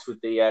shadow box with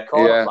the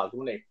corner flag,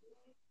 wouldn't he?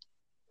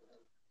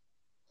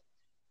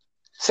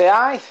 See,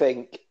 I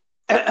think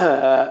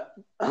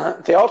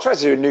they all try to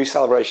do a new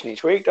celebration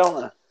each week,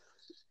 don't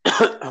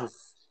they?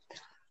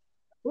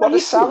 What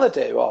does Salah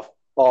do?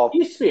 Or it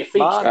used to be a feature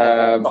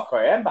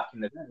back in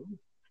the day.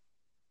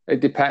 It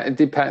depends.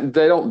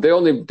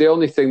 The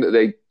only thing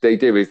that they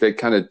do is they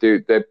kind of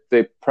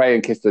they pray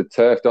and kiss the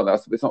turf, don't they?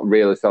 It's not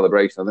really a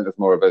celebration. I think it's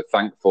more of a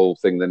thankful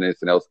thing than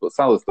anything else. But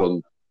Salah's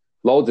done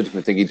loads of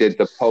different things. He did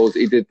the pose.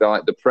 He did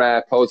the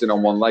prayer, posing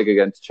on one leg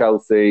against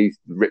Chelsea.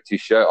 Ripped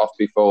his shirt off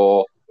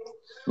before.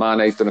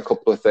 Mane's done a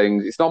couple of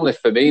things. It's normally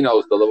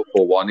Firmino's the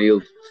Liverpool one.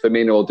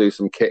 Firmino will do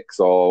some kicks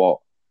or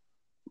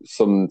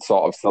some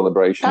sort of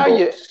celebration.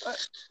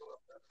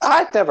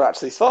 I'd never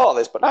actually thought of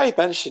this, but now you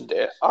mentioned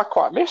it, I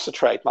quite miss a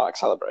trademark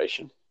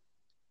celebration.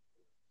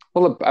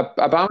 Well,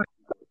 about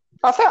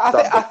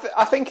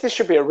I think this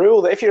should be a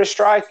rule that if you're a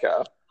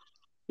striker,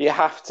 you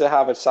have to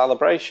have a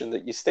celebration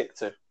that you stick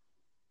to.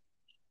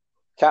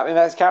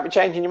 Can't be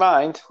changing your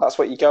mind. That's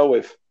what you go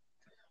with.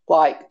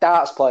 Like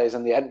darts players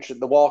and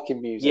the walking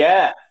music.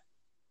 Yeah.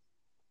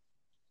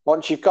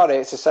 Once you've got it,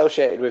 it's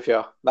associated with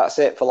you. That's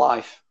it for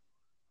life.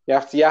 You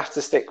have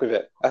to stick with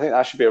it. I think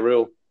that should be a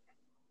rule.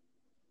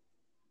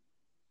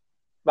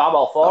 I'm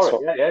all for it.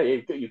 Yeah.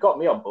 You got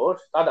me on board.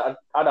 I'd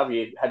have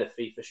you head of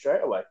FIFA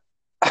straight away.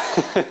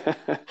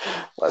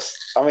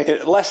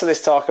 Less of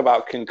this talk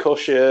about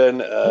concussion,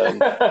 TV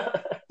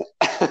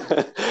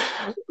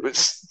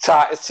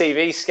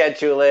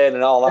scheduling,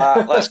 and all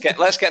that. Let's get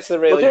to the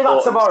really.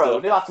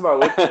 We'll do that tomorrow.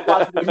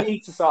 We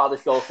need to start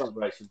this goal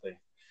celebration thing.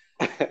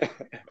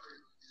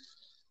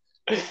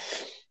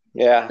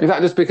 Yeah. Is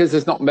that just because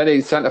there's not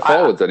many centre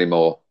forwards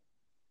anymore?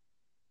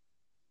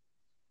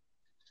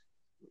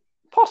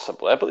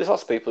 Possibly, but there's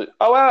lots of people.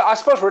 Oh well, I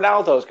suppose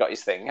Ronaldo's got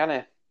his thing,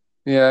 hasn't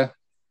he? Yeah.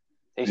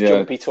 His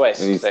jumpy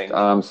twist thing.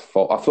 Arms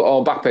full. I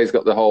thought, Mbappe's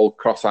got the whole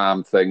cross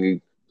arm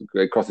thing.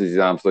 He crosses his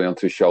arms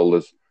onto his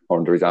shoulders or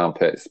under his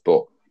armpits.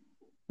 But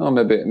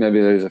maybe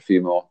there's a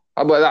few more.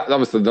 But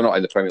obviously they're not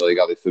in the Premier League,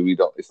 are they? So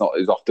it's not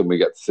as often we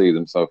get to see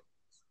them. So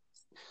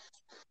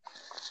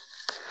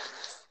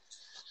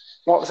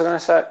what was I going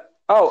to say?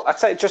 Oh, I'd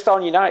say just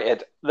on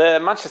United,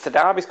 the Manchester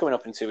Derby's coming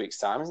up in 2 weeks'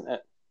 time, isn't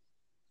it?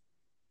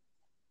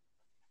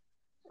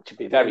 Which would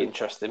be very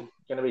interesting.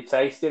 Going to be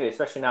tasty,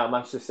 especially now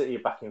Manchester City are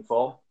back in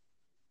form.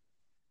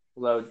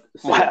 Although,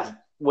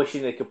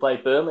 wishing they could play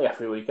Burnley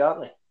every week,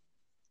 aren't they?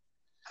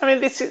 I mean,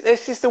 this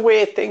is the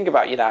weird thing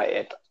about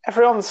United.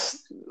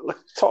 Everyone's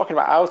talking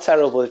about how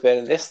terrible they've been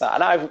and this, that,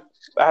 and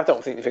I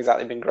don't think they've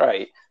exactly been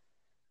great.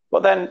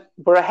 But then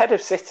we're ahead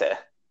of City,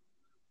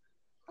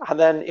 And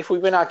then if we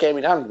win our game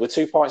in hand, we're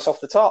 2 points off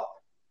the top.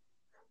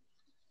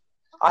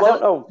 I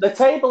don't know. The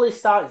table is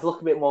starting to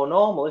look a bit more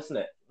normal, isn't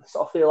it? I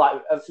sort of feel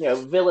like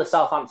Villa,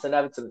 Southampton,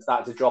 Everton are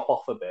starting to drop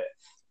off a bit.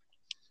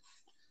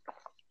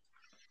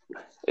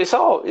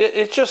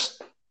 It's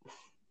just,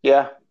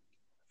 yeah.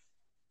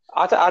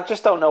 I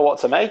just don't know what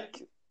to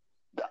make.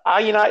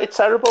 Are United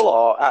terrible,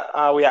 or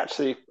are we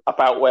actually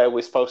about where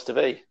we're supposed to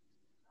be?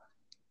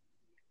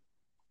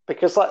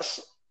 Because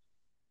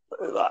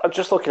I'm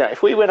just looking at it.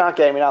 If we win our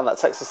game in hand, that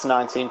takes us to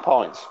 19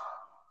 points.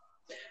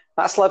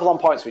 That's level on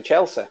points with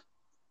Chelsea.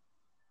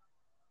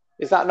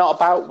 Is that not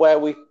about where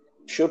we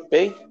should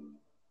be?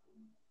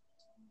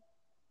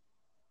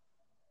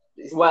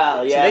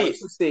 Well, yeah, it's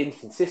just the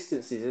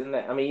inconsistencies, isn't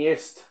it? I mean, you're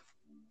just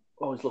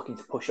always looking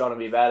to push on and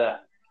be better.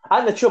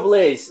 And the trouble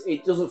is,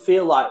 it doesn't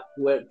feel like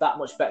we're that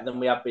much better than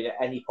we have been at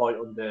any point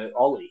under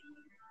Ollie.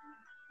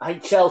 I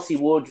think Chelsea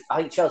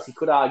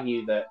could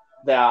argue that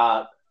they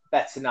are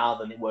better now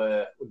than they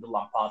were under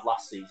Lampard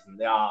last season.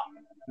 They are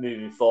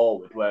moving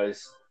forward,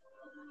 whereas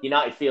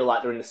United feel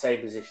like they're in the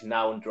same position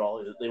now under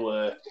Ollie that they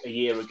were a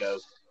year ago.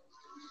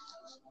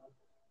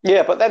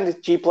 Yeah, but then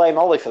do you blame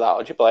Ollie for that,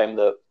 or do you blame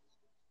the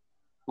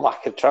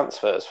lack of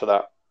transfers for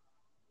that?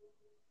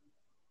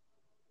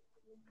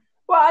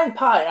 Well, in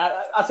part,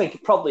 I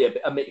think probably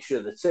a mixture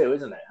of the two,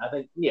 isn't it? I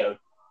think,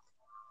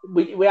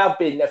 we have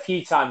been, a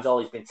few times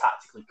Ollie's been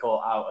tactically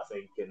caught out, I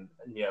think, and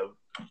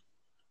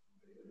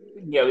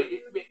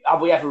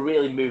have we ever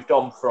really moved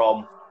on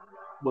from,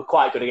 we're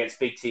quite good against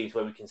big teams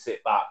where we can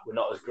sit back, we're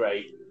not as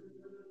great.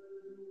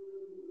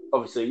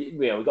 Obviously,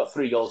 we got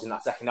 3 goals in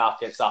that second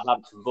half against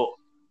Southampton, but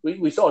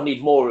we sort of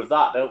need more of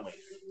that, don't we?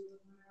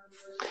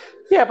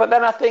 Yeah, but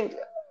then I think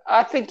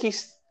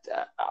he's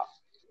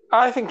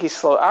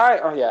slow.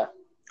 Yeah.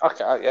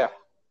 Okay, yeah.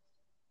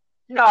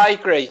 No, I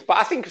agree, but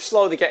I think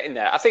slowly getting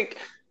there. I think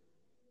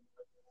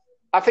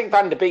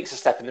Van der Beek's a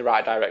step in the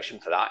right direction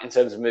for that in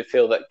terms of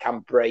midfield that can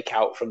break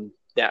out from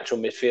the actual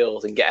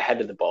midfield and get ahead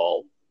of the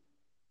ball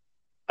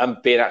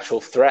and be an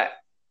actual threat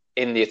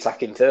in the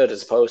attacking third,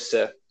 as opposed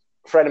to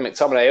Fred and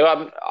McTominay. Who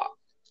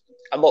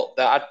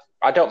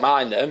I don't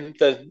mind them.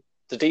 They're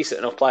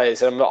decent enough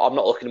players, and I'm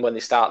not looking when they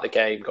start the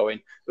game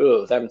going,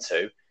 "Oh, them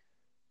two,"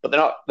 but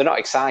they're not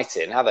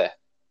exciting, are they?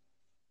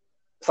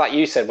 It's like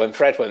you said when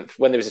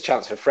there was a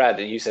chance for Fred,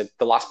 and you said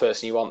the last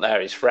person you want there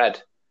is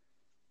Fred.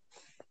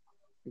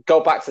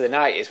 Go back to the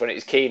 90s when it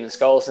was Keane and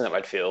Scholes in that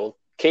midfield.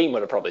 Keane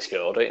would have probably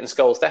scored it, and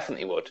Scholes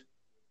definitely would.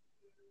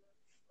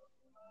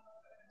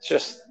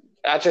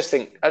 I just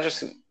think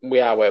we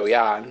are where we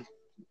are, and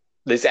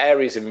there's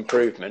areas of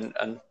improvement.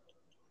 And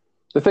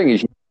the thing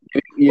is,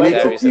 you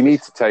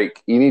need to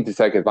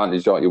take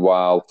advantage, don't you?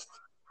 While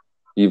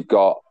you've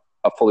got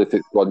a fully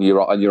fit squad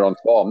and you're on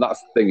form.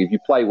 That's the thing. If you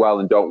play well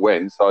and don't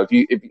win, so if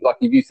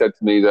you said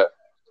to me that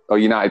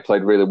United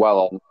played really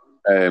well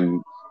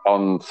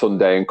on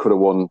Sunday and could have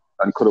won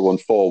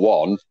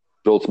 4-1,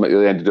 but ultimately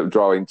they ended up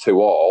drawing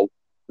 2-2,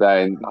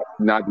 then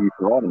neither you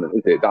can ornament,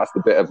 is it? That's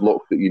the bit of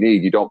luck that you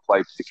need. You don't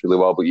play particularly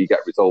well, but you get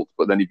results.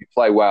 But then if you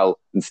play well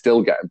and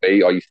still get a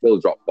beat, or you still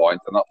drop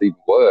points, then that's even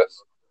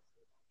worse.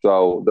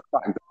 So the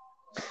fact.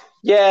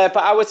 Yeah,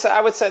 but I would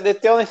say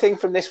that the only thing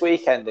from this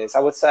weekend is I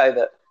would say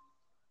that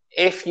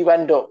if you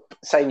end up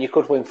saying you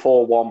could win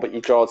 4-1, but you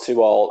draw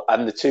 2-2,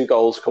 and the 2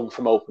 goals come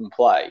from open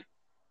play,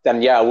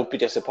 then yeah, I would be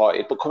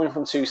disappointed. But coming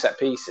from 2 set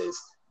pieces,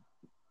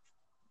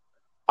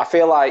 I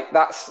feel like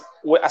that's,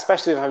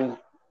 especially with having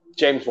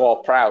James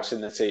Ward-Prowse in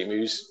the team,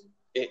 who's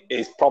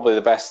is probably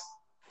the best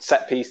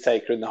set piece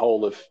taker in the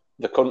whole of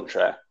the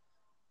country.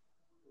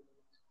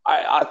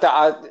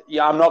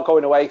 I'm not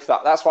going away for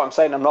that. That's what I'm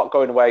saying. I'm not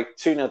going away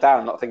 2-0 down.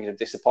 I'm not thinking of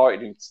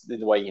disappointed in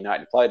the way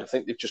United played. I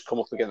think they've just come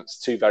up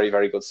against 2 very,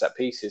 very good set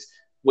pieces,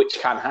 which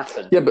can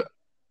happen. Yeah, but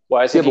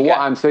what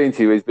I'm saying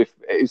to you is,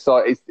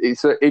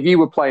 if you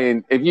were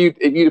playing, if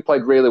you'd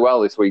played really well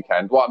this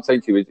weekend, what I'm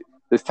saying to you is,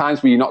 there's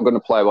times where you're not going to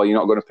play well, you're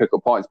not going to pick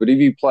up points. But if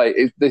you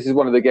play, this is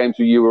one of the games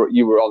where you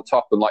were on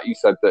top, and like you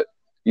said that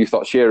you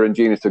thought Shearer and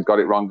Genius had got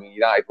it wrong, and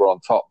United were on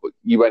top, but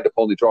you end up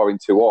only drawing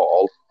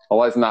 2-2.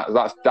 Well,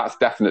 that's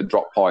definite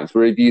drop points.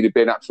 Where if you'd have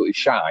been absolutely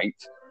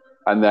shite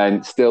and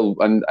then still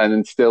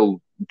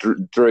drew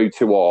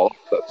 2-2,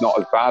 that's not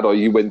as bad. Or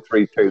you win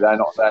 3-2, they're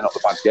not the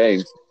bad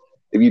games.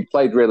 If you'd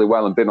played really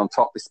well and been on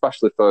top,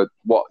 especially for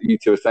what you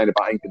two are saying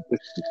about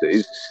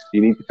inconsistencies, you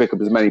need to pick up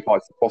as many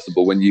points as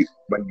possible when you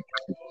can.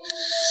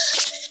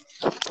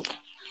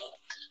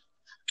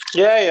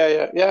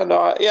 Yeah. No,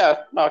 I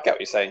get what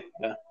you're saying.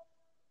 Yeah.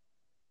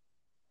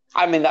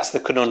 I mean, that's the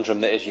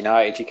conundrum that is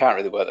United. You can't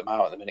really work them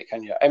out at the minute,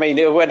 can you? I mean,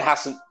 when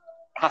Hassan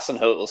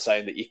Hurtel's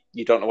saying that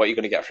you don't know what you're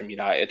going to get from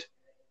United,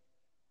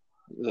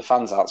 the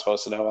fans aren't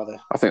supposed to know, are they?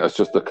 I think that's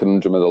just the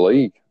conundrum of the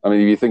league. I mean,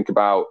 if you think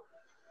about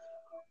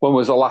when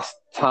was the last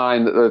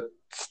time that the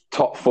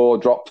top 4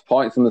 dropped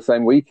points in the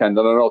same weekend?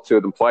 I don't know, 2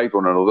 of them played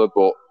one another,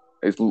 but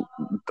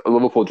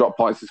Liverpool dropped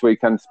points this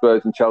weekend.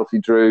 Spurs and Chelsea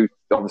drew.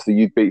 Obviously,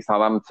 you'd beat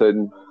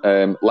Southampton.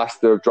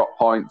 Leicester have dropped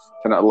points.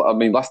 I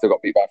mean, Leicester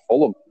got beat by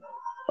Fulham.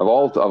 Of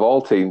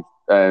all teams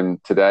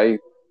today,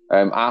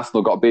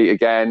 Arsenal got beat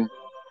again.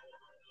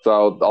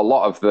 So a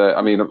lot of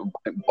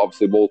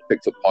obviously Wolves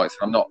picked up points.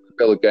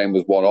 Villa game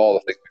was 1-1,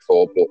 I think,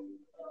 before, but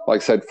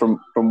like I said, from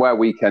where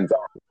weekends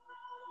are.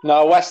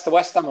 No, West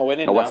Ham are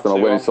winning. West Ham are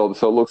winning, so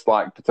it looks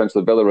like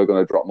potentially Villa are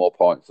going to drop more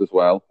points as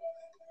well.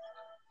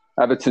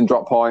 Everton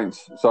dropped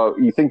points. So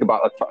you think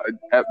about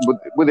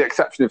with the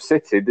exception of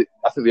City,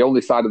 I think the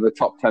only side of the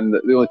top 10,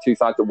 the only two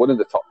sides that won in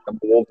the top 10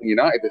 were Wolves and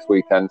United this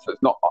weekend. So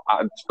it's not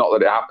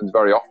that it happens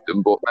very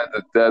often, but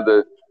they're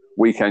the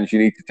weekends you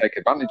need to take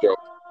advantage of.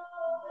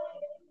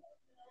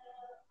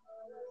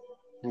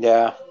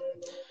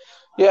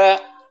 Yeah.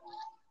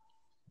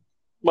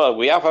 Well,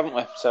 we have, haven't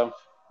we? So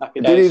happy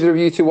days. Did either of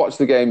you two watch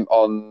the game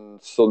on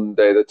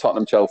Sunday, the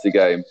Tottenham-Chelsea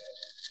game?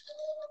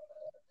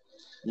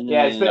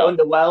 Yeah, it's a bit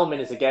underwhelming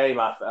as a game,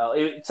 I felt.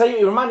 It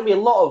reminded me a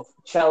lot of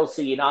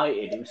Chelsea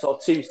United. It was sort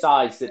of two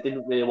sides that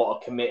didn't really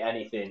want to commit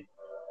anything.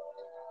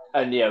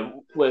 And,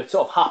 we're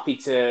sort of happy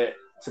to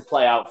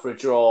play out for a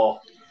draw,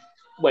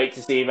 wait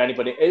to see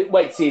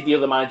if the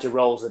other manager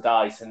rolls the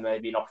dice and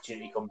maybe an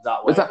opportunity comes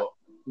that way.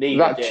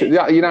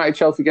 That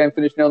United-Chelsea game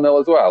finished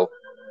 0-0 as well?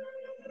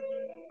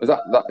 Was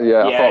that?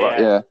 Yeah, I thought that,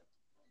 yeah.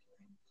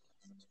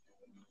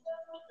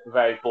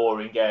 Very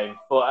boring game.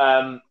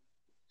 But,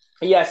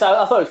 so I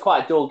thought it was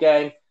quite a dull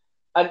game.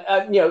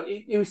 And,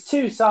 it was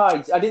two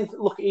sides. I didn't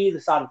look at either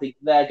side and think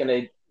they're going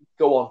to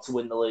go on to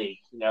win the league.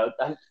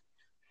 And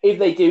if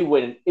they do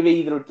win, if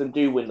either of them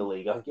do win the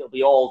league, I think it'll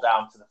be all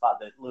down to the fact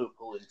that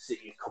Liverpool and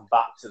City have come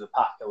back to the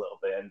pack a little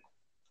bit. And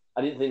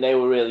I didn't think they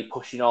were really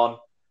pushing on.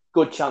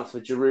 Good chance for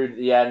Giroud at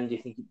the end. You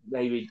think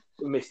maybe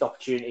a missed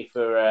opportunity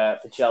for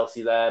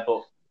Chelsea there.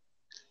 But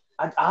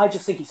I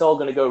just think it's all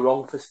going to go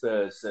wrong for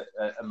Spurs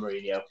at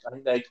Mourinho. I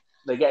think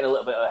they're getting a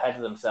little bit ahead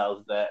of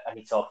themselves there.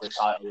 Any talk of the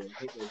title, I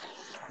think they're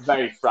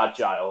very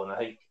fragile, and I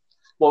think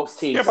once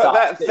teams. Yeah,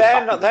 but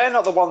they're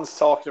not the ones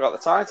talking about the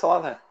title,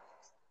 are they?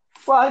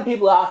 Well, I think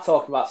people are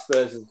talking about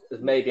Spurs as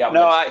maybe.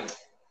 I'm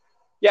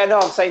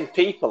saying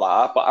people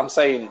are, but I'm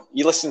saying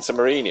you listen to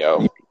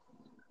Mourinho.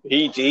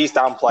 He's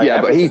downplaying.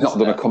 Yeah, but he's not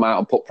going to come out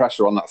and put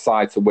pressure on that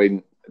side to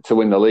win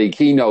the league.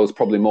 He knows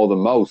probably more than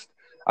most.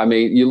 I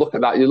mean, you look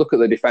at that. You look at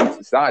the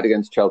defensive side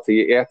against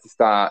Chelsea. He had to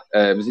start.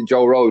 Was it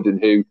Joe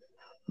Rodon who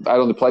had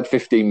only played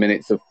 15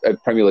 minutes of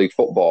Premier League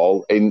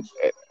football and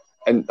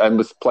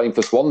was playing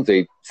for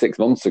Swansea 6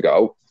 months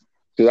ago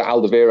because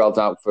Alderweireld's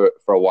out for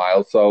a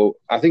while. So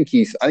I think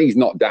he's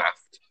not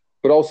daft,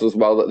 but also as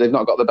well that they've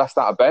not got the best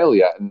out of Bale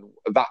yet, and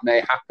that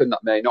may happen,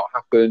 that may not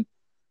happen.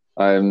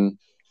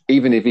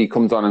 Even if he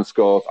comes on and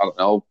scores, I don't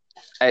know,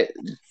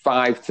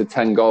 5 to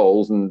 10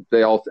 goals, and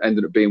they all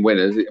ended up being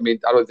winners. I mean,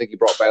 I don't think he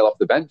brought Bale off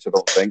the bench. I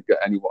don't think at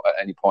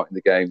any point in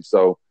the game.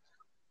 So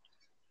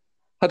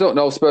I don't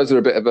know. Spurs are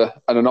a bit of an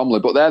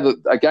anomaly, but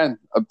again,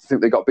 I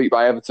think they got beat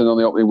by Everton on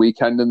the opening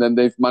weekend, and then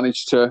they've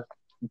managed to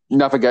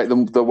navigate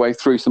the way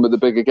through some of the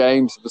bigger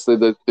games. Obviously,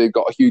 they've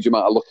got a huge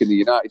amount of luck in the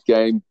United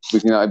game,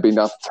 with United being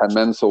down to 10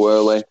 men so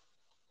early.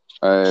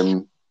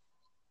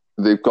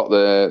 They've got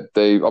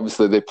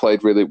they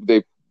played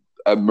really.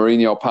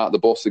 Mourinho parked the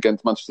bus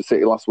against Manchester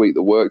City last week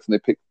that worked, and they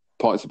picked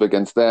points up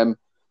against them.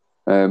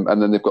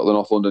 And then they've got the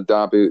North London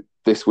derby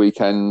this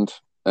weekend.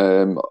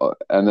 And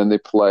then they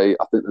play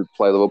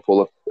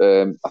Liverpool,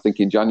 I think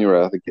in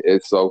January, I think it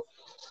is. So,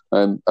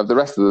 of the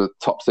rest of the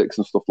top six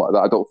and stuff like that,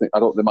 I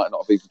don't. They might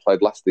not have even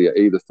played Leicester yet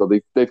either. So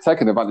they've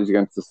taken advantage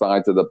against the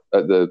sides at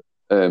the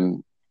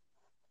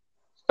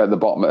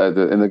bottom,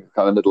 in the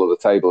kind of middle of the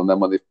table. And then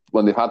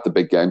when they've had the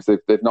big games,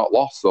 they've not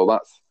lost. So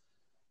that's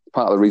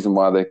part of the reason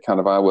why they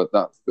kind of are where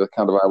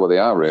they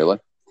are, really.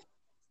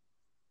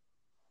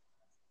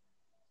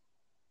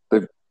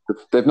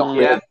 They've not.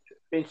 Yeah,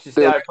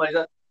 interesting how it plays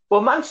out.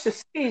 Well, Manchester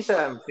City's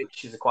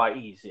fixtures are quite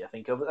easy, I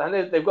think.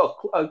 And they've got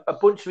a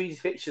bunch of easy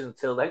fixtures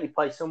until then. They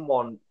play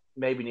someone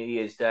maybe New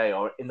Year's Day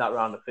or in that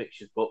round of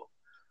fixtures. But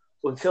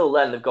until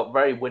then, they've got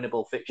very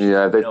winnable fixtures.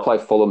 Yeah, they play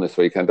Fulham this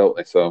weekend, don't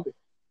they? So, I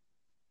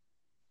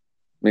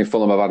mean,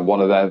 Fulham have had one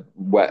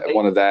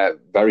of their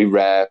very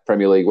rare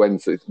Premier League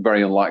wins. So it's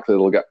very unlikely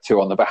they'll get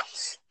two on the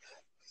bounce.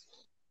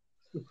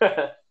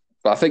 But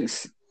I think.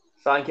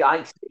 So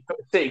I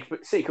think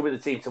City could be the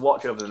team to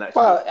watch over the next.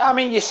 Well, I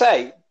mean, you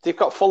say they've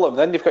got Fulham,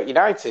 then they've got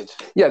United.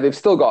 Yeah, they've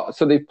still got.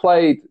 So they've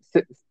played.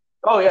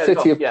 Oh yeah,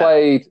 City have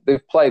played.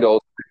 They've played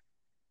all.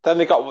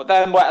 Then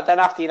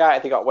after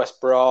United they got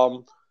West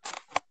Brom,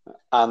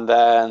 and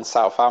then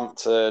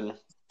Southampton,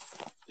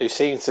 who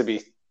seem to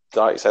be,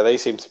 like I say, they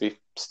seem to be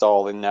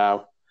stalling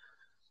now,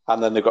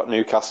 and then they've got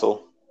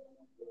Newcastle,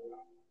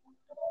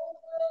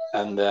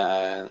 and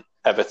then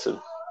Everton.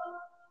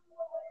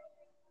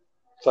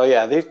 So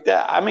yeah,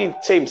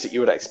 teams that you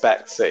would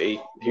expect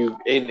City, who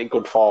in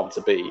good form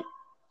to beat.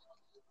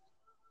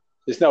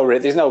 There's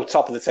no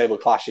top of the table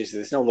clashes.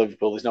 There's no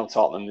Liverpool. There's no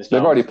Tottenham. They've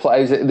already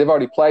played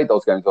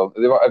those games.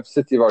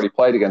 City have already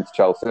played against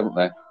Chelsea, haven't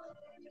they?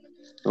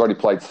 They've already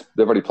played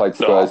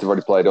Spurs. No. They've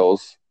already played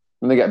us.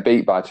 And they get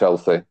beat by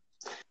Chelsea.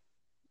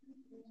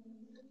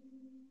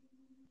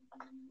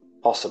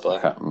 Possibly. I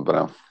can't remember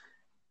now.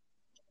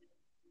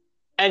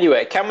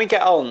 Anyway, can we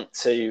get on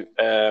to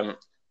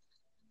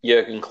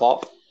Jurgen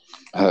Klopp?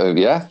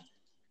 Yeah.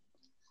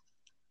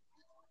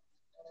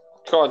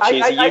 Go on,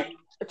 Cheesy.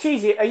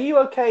 Cheesy, are you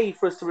okay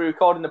for us to be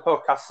recording the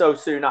podcast so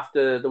soon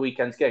after the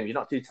weekend's game? You're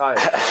not too tired?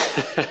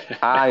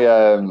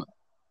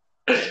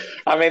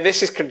 I mean,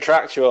 this is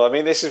contractual. I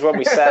mean, this is what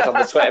we said on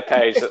the Twitter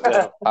page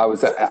that I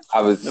was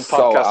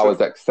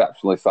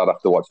exceptionally sad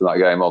after watching that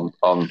game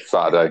on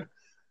Saturday.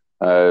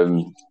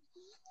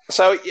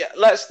 So yeah,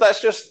 let's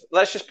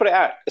just put it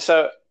out.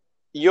 So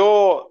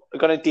you're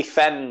going to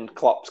defend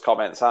Klopp's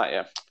comments, aren't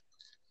you?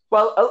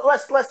 Well,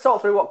 let's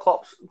talk through what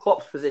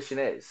Klopp's position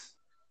is.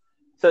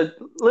 So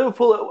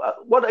Liverpool,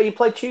 what are you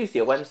played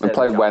Tuesday or Wednesday? We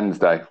played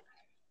Wednesday.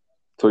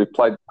 So we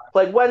played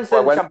Wednesday,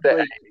 in the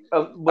Champions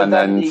League, and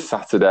then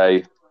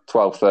Saturday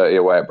 12:30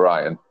 away at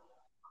Brighton.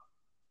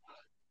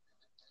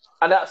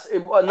 And that's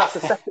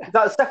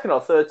the second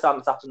or third time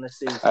it's happened this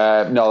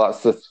season. No,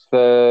 that's the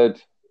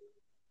third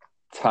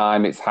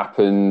time it's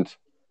happened.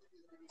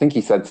 I think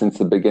he said since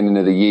the beginning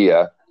of the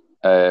year,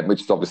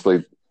 which is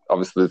obviously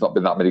there's not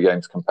been that many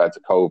games compared to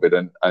COVID,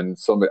 and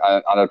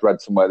I'd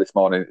read somewhere this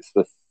morning it's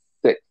the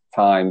sixth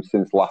time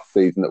since last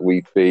season that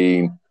we've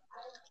been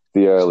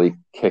the early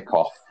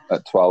kickoff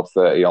at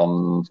 12:30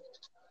 on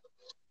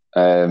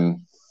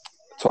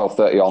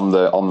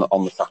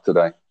the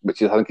Saturday,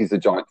 which I think is the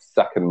joint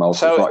second most.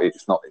 So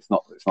it's not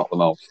the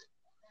most.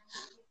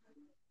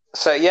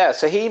 So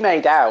he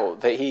made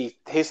out that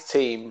his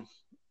team,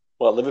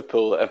 well,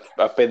 Liverpool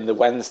have been the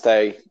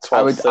Wednesday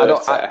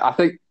 12:30. I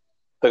think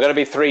they're going to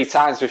be 3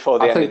 times before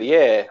the end of the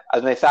year,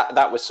 and they thought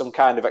that was some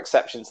kind of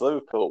exception to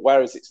Liverpool,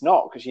 whereas it's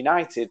not, because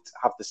United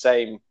have the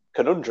same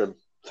conundrum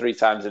 3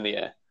 times in the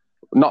year.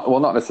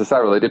 Not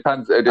necessarily. It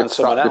depends.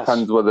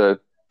 Depends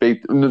whether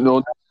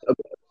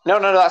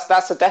no,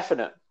 that's a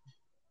definite.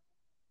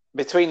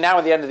 Between now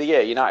and the end of the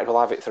year, United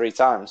will have it 3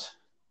 times.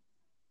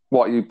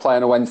 What, you play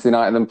on a Wednesday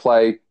night and then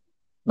play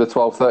the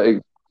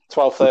 12:30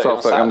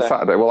 on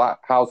Saturday? Well,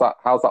 how's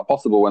that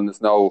possible when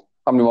there's no?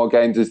 How many more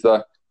games is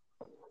there?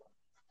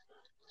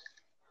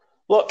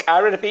 Look, I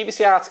read a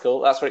BBC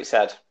article. That's what it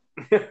said.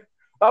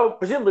 Oh,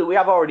 presumably we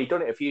have already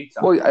done it a few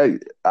times. Well,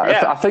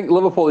 I think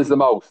Liverpool is the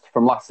most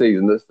from last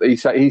season. He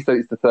said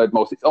it's the third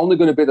most. It's only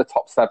going to be the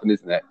top 7,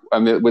 isn't it? I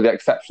mean, with the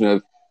exception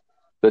of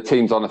the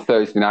teams on a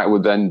Thursday night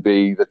would then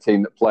be the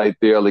team that played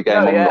the early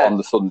game on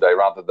the Sunday,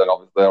 rather than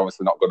they're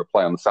obviously not going to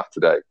play on the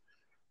Saturday.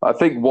 I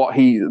think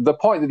the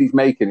point that he's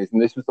making is,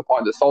 and this was the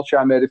point that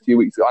Solskjaer made a few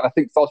weeks ago, and I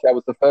think Solskjaer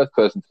was the first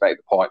person to make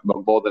the point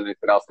more than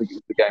anything else. I think it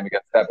was the game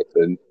against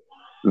Everton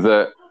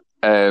that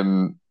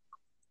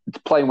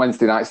playing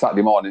Wednesday night,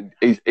 Saturday morning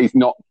is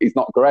not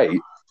great.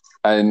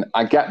 And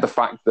I get the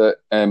fact that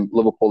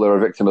Liverpool are a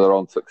victim of their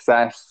own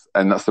success,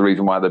 and that's the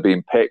reason why they're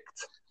being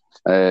picked.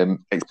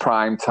 It's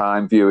prime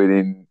time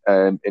viewing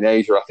in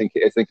Asia. I think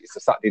it's a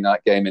Saturday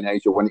night game in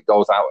Asia when it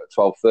goes out at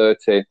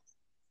 12:30.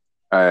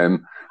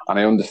 And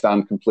I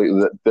understand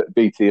completely that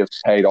BT have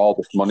paid all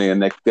this money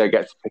and they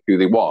get to pick who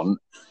they want.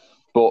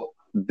 But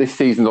this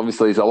season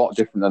obviously is a lot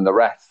different than the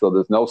rest. So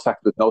there's no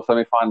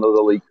semi-final of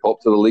the League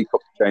Cup. So the League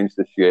Cup changed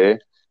this year.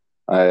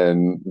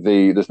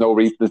 There's no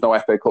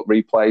FA Cup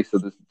replay. So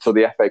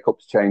the FA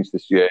Cup's changed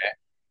this year.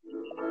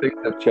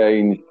 Things have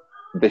changed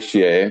this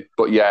year,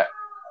 but yet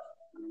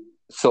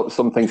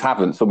some things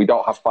haven't. So we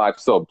don't have 5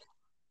 subs.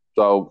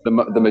 So the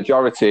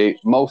majority,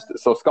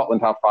 so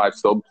Scotland have 5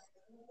 subs,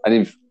 and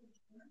if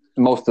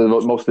most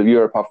of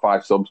Europe have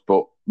 5 subs,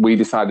 but we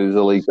decided as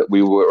a league that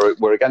we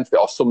were against it,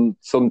 or some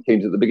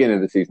teams at the beginning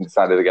of the season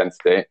decided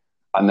against it,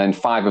 and then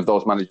 5 of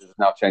those managers have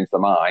now changed their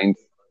mind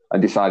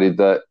and decided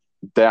that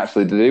they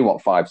actually do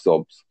want 5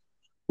 subs.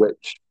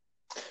 Which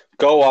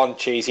go on,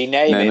 Cheesy,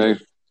 name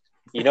it.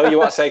 You know you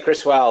want to say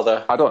Chris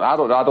Wilder. I don't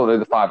know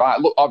the 5.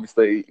 Look,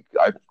 obviously,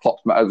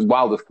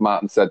 Wilder's come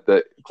out and said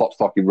that Klopp's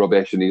talking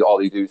rubbish and all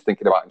he do is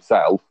thinking about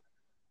himself,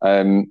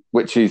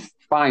 which is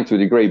fine to a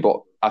degree.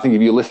 But I think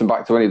if you listen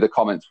back to any of the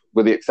comments,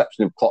 with the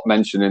exception of Klopp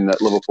mentioning that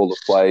Liverpool have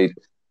played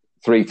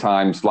 3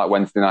 times, like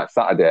Wednesday night,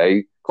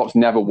 Saturday, Klopp's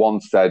never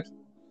once said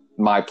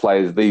my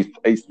players.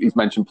 He's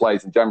mentioned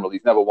players in general.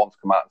 He's never once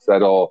come out and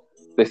said, "Oh,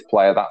 this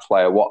player, that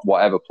player,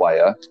 whatever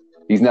player."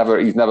 He's never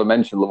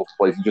mentioned Liverpool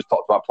players. He just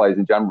talked about players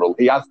in general.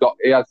 He has. No,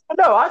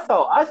 I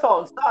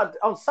thought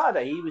on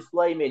Saturday he was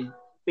blaming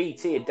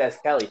BT and Des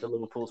Kelly for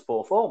Liverpool's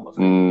poor form.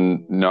 Wasn't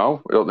he?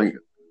 No, I don't think.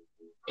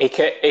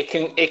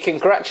 He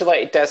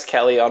congratulated Des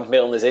Kelly on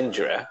Milner's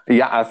injury.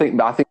 Yeah, I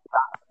think.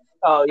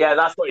 Oh yeah,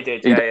 that's what he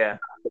did. Yeah.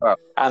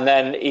 And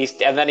then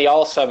he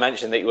also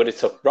mentioned that he would have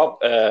took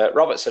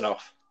Robertson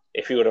off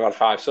if he would have had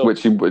 5 subs.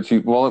 Which I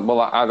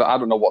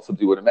don't know what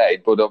subs he would have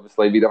made, but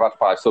obviously if he'd have had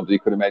 5 subs, he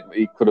could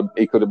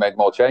have made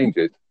more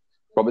changes.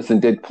 Robertson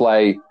did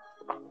play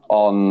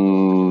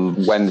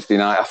on Wednesday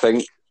night, I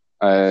think,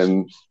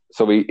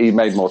 so he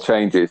made more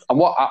changes. And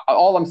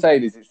all I'm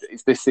saying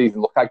is this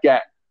season. Look, I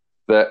get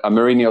that. And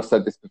Mourinho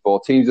said this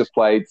before. Teams have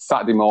played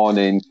Saturday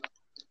morning,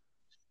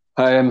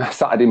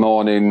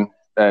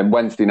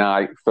 Wednesday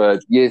night for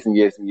years and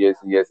years and years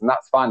and years, and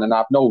that's fine, and I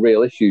have no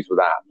real issues with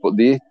that. But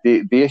the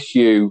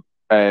issue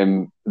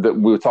that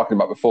we were talking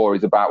about before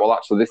is about, well,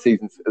 actually this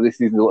season's a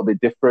little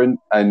bit different,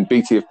 and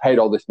BT have paid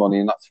all this money,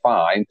 and that's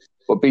fine.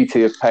 But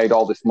BT have paid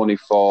all this money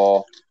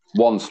for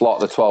one slot,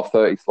 the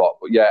 12:30 slot.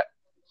 But yet,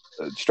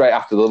 straight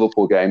after the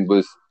Liverpool game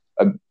was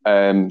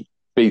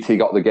BT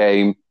got the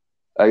game.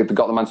 They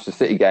got the Manchester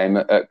City game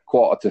at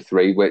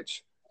 2:45,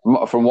 which,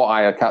 from what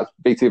I heard,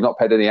 BT have not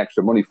paid any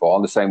extra money for.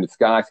 And the same with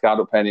Sky. Sky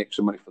don't pay any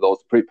extra money for those.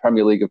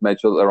 Premier League have made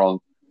sure that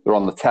they're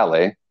on the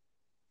telly.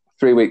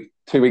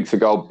 2 weeks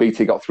ago,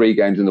 BT got 3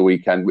 games in the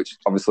weekend, which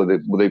obviously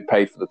they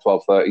paid for the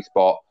 12:30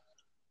 spot,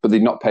 but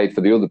they've not paid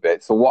for the other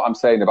bit. So what I'm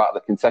saying about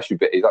the concession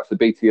bit is actually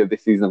BT of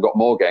this season have got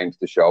more games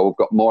to show, have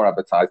got more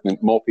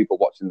advertisement, more people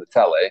watching the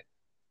telly,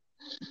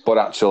 but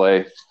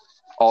actually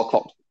all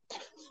clubs.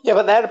 Yeah,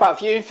 but they're about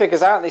viewing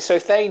figures, aren't they? So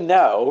if they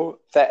know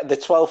that the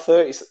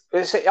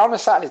 12:30 on a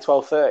Saturday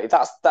 12:30,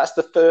 that's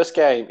the first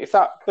game. If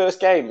that first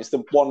game is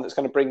the one that's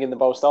going to bring in the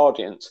most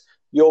audience,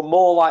 you're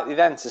more likely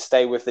then to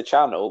stay with the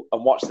channel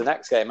and watch the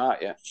next game,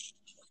 aren't you?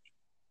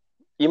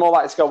 You're more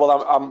likely to go,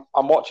 well,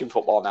 I'm watching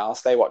football now. I'll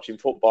stay watching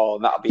football,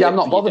 and that'll be. Yeah, I'm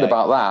not bothered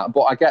about that,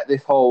 but I get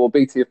this whole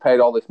BT have paid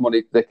all this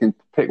money; they can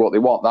pick what they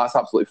want. That's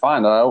absolutely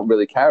fine, and I don't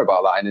really care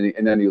about that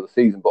in any other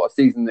season. But a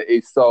season that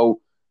is so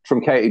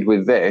truncated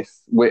with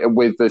this,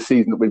 with the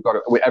season that we've got,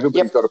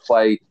 everybody's got to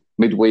play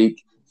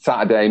midweek,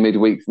 Saturday,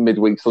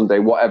 midweek, Sunday,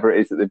 whatever it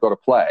is that they've got to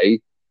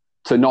play.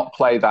 To not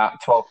play that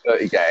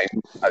 12:30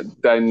 game,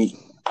 then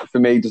for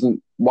me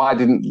why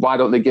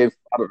don't they give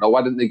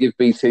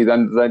BT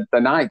then the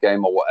night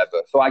game or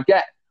whatever? So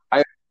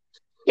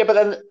yeah, but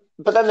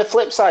then the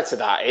flip side to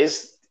that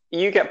is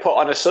you get put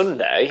on a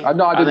Sunday. I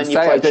didn't say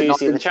I did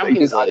Tuesday in the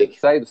Champions League. I didn't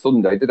say the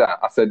Sunday, did I?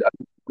 I said.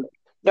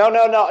 No,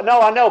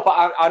 I know,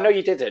 but I know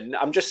you didn't.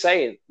 I'm just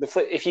saying,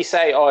 if you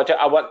say,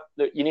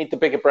 you need the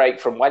bigger break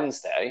from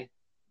Wednesday,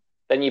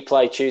 then you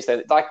play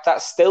Tuesday. Like,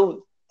 that's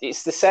still,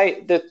 it's the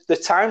same, the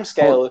time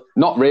scale. Well,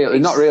 not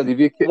really.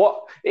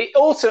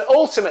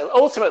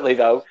 Ultimately,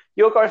 though,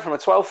 you're going from a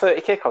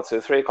 12:30 kickoff to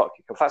a 3 o'clock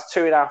kickoff. That's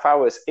 2.5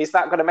 hours. Is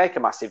that going to make a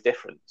massive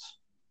difference?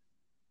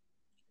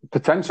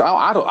 Potentially,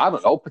 I don't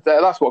know.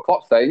 That's what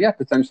Klopp's saying. Yeah,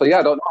 potentially. Yeah,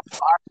 I don't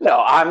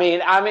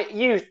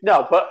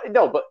know.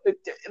 But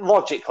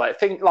logically, I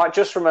think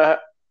just from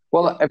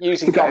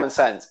using common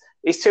sense,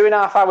 is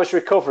 2.5 hours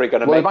recovery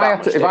going to make that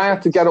much difference? If I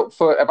had to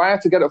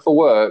get up for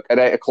work at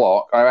 8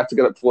 o'clock, or I had to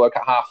get up for work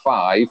at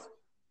 5:30,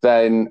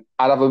 then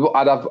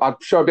I'd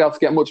sure be able to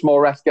get much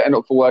more rest getting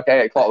up for work at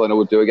 8 o'clock than I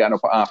would do getting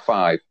up at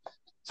 5:30.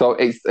 So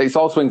it's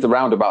all swings and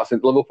roundabouts.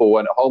 Since Liverpool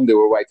went at home, they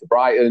were away to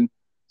Brighton.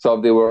 So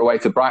they were away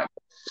to Brighton.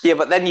 Yeah,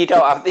 but then you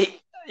don't have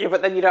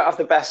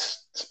the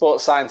best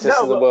sports scientists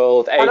in the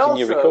world aiding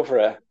your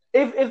recovery.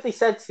 If they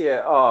said to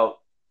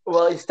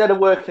you, instead of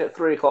working at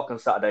 3 o'clock on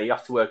Saturday, you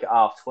have to work at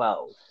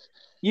 12:30,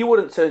 you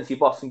wouldn't turn to your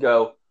boss and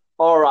go,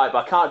 all right,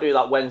 but I can't do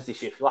that Wednesday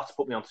shift. You'll have to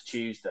put me on to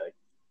Tuesday.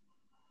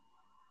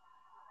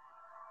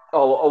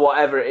 Or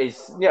whatever it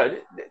is. You know,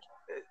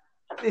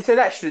 it's an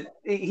extra.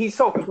 He's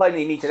sort of complaining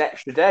he needs an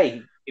extra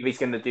day if he's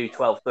going to do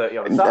 12:30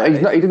 on a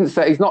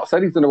Saturday. He's not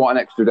said he's going to want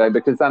an extra day,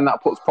 because then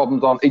that puts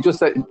problems on. He just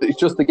said it's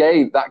just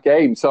that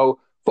game. So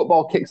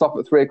football kicks off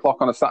at 3 o'clock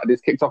on a Saturday.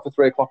 It's kicked off at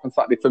 3 o'clock on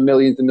Saturday for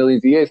millions and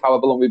millions of years,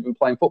 however long we've been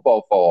playing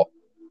football for.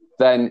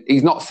 Then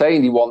he's not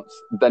saying he wants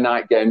the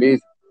night game.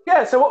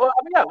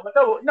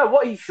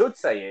 What he should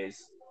say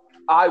is,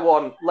 I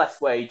want less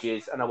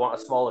wages and I want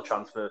a smaller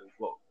transfer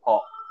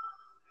pot.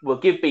 We'll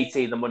give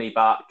BT the money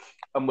back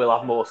and we'll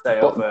have more say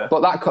over.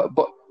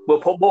 But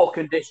we'll put more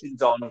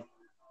conditions on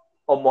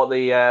what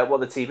the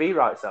TV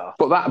rights are.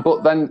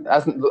 But then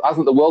hasn't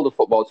the world of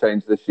football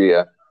changed this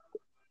year?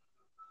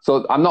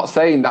 So I'm not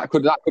saying that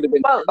could have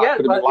been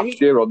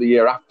last year or the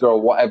year after or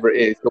whatever it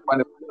is.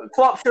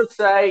 Klopp should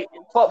say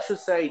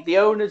the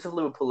owners of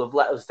Liverpool have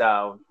let us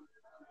down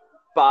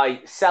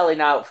by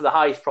selling out for the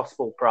highest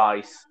possible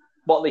price.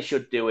 What they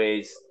should do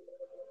is,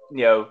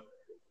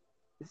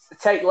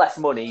 take less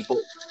money, but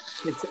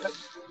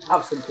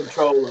have some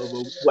control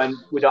over when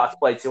we don't have to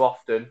play too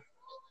often.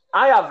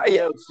 I have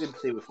no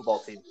sympathy with football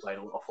teams playing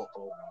a lot of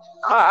football.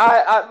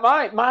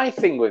 My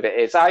thing with it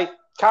is, I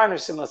kind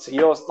of similar to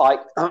yours. Like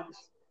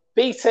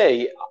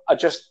BT are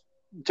just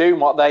doing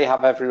what they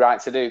have every right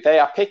to do. They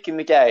are picking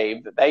the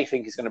game that they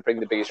think is going to bring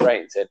the biggest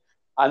ratings in,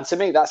 and to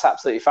me, that's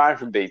absolutely fine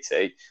from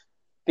BT.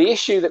 The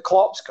issue that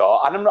Klopp's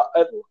got, and I'm not.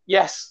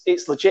 Yes,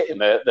 it's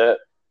legitimate that,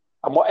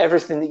 and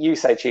everything that you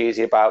say,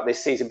 Cheesy, about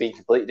this season being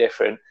completely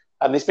different.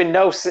 And there's been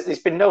no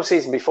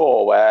season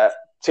before where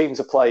teams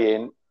are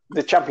playing.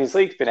 The Champions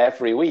League's been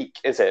every week,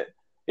 is it?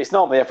 It's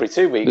normally every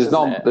 2 weeks.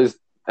 There's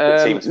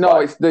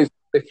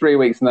 3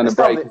 weeks and then a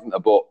break, isn't there?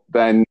 But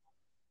then,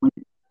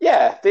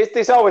 yeah,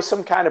 there's always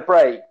some kind of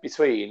break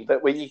between.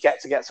 But when you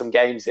get some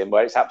games in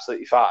where it's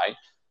absolutely fine.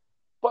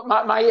 But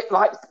my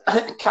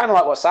kind of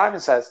like what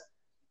Simon says,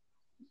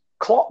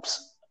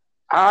 Klopp's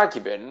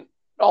argument,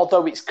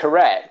 although it's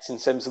correct in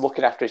terms of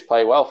looking after his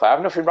player welfare, I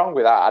have nothing wrong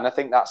with that, and I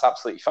think that's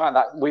absolutely fine.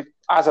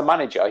 As a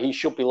manager, he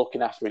should be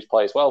looking after his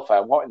players' welfare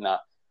and wanting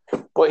that.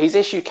 But his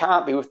issue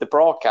can't be with the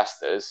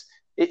broadcasters.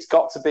 it's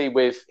got to be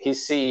with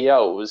his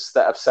CEOs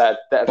that have said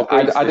that have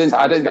agreed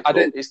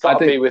It's got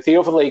to be with the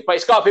other league, but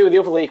it's got to be with the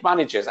other league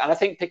managers. And I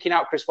think picking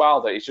out Chris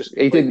Wilder is just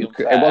completely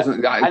unfair. It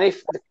wasn't. And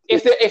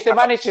if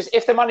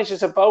the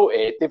managers have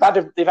voted, they've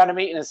had a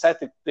meeting and said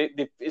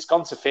that it's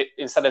gone to fit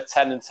instead of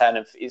 10 and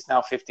 10, it's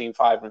now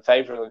 15-5 in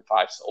favour of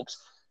 5 subs.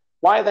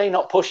 Why are they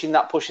not pushing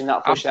that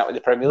with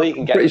the Premier League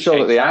and getting? Pretty sure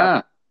that they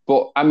are.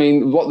 But I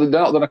mean, they're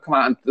not going to come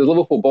out, and the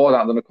Liverpool board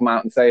aren't going to come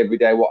out and say every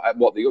day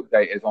what the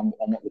update is on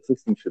what the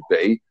system should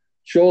be.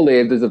 Surely,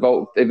 if there's a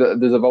vote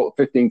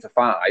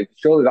 15-5,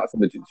 surely that's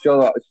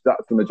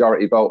the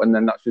majority vote, and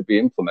then that should be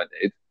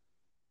implemented.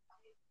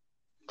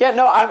 Yeah,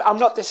 no, I'm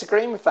not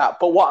disagreeing with that.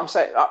 But what I'm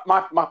saying,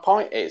 my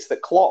point is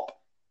that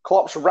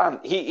Klopp's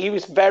rant, he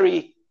was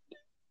very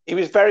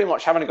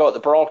much having a go at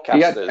the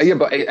broadcasters.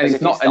 But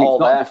it's not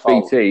just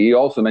BT. He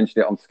also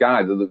mentioned it on Sky.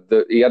 I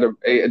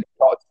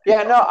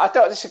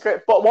don't disagree.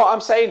 But what I'm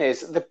saying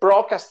is the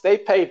broadcast, they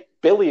pay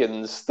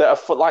billions that are,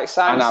 like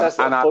Simon says,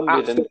 that are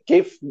funded and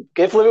give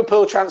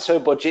Liverpool transfer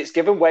budgets,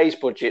 give them wage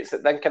budgets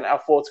that then can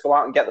afford to go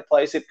out and get the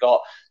players they've got,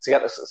 to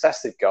get the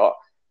success they've got.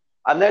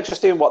 And they're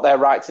just doing what they're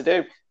right to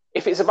do.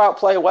 If it's about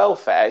player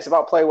welfare, it's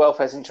about player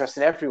welfare's interest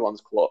in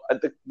everyone's club.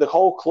 The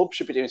whole club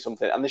should be doing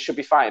something, and they should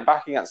be fighting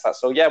back against that.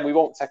 So, yeah, we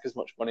won't take as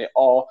much money.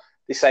 Or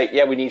they say,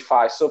 yeah, we need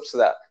 5 subs for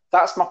that.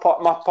 That's my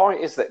point. My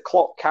point is that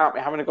Klopp can't be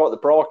having a go at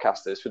the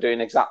broadcasters for doing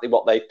exactly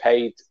what they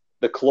paid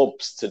the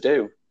clubs to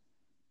do.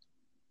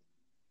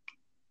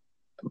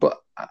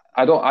 But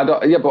I'm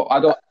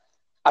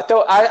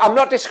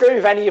not disagreeing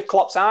with any of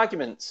Klopp's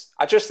arguments.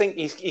 I just think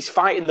he's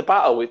fighting the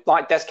battle with,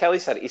 like Des Kelly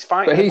said, he's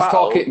fighting the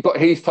battle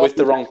with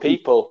the wrong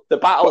people. The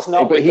battle's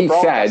not with the broadcasters. But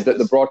he said that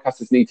the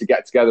broadcasters need to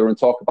get together and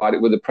talk about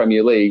it with the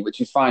Premier League, which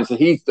is fine. So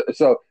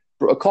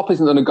Klopp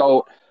isn't going to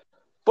go.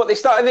 But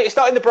it's not in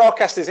the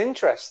broadcasters'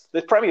 interest.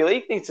 The Premier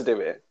League need to do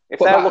it. If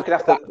they're looking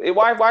after,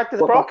 why do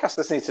the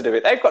broadcasters need to do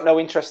it? They've got no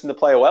interest in the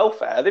player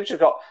welfare. They've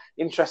just got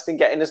interest in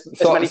getting as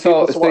many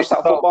people to watch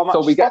that football match.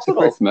 So we get to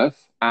Christmas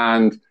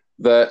and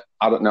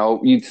I don't know,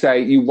 you'd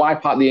say you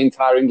wipe out the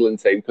entire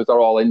England team because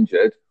they're all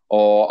injured,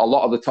 or a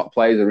lot of the top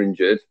players are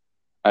injured.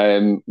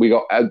 We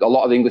got a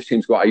lot of the English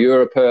teams go out of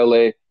Europe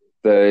early.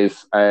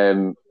 There's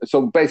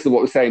so basically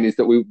what we're saying is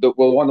that we'll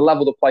want to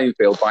level the playing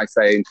field by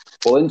saying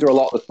we'll injure a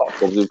lot of the top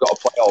clubs who've got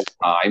to play all the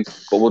time,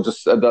 but we'll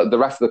just the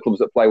rest of the clubs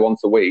that play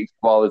once a week,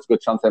 well, there's a good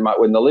chance they might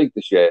win the league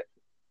this year.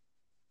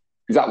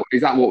 Is that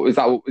what we're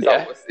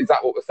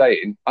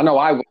saying? I know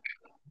I would.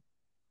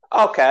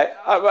 Okay,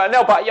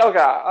 no, but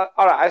Yoga,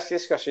 all right, I ask you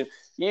this question.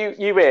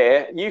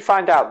 You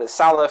find out that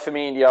Salah,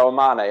 Firmino, and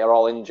Mane are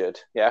all injured,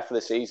 for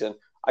the season.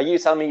 Are you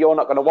telling me you're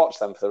not going to watch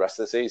them for the rest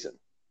of the season?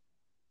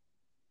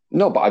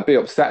 No, but I'd be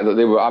upset that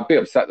they were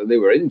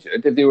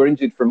injured if they were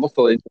injured from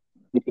muscle injury.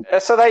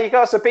 So there you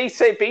go. So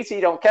BT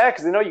don't care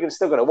because they know you're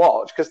still going to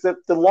watch, because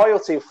the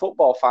loyalty of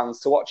football fans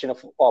to watching a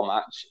football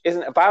match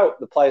isn't about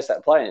the players that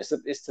are playing.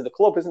 It's to the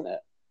club, isn't it?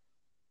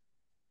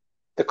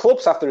 The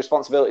clubs have the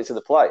responsibility to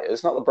the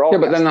players, not the broadcasters. Yeah,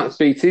 but then that's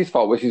BT's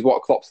fault, which is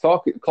what Klopp's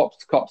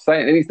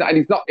saying, and he's not.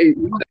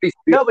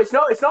 No, but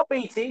it's not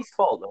BT's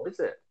fault though, is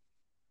it?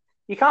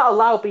 You can't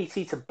allow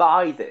BT to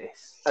buy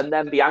this and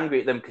then be angry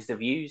at them because they've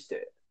used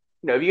it.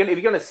 You know, if you're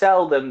going to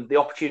sell them the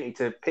opportunity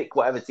to pick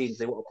whatever teams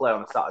they want to play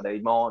on a Saturday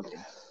morning,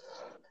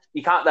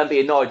 you can't then be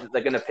annoyed that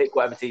they're going to pick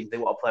whatever teams they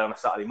want to play on a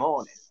Saturday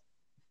morning.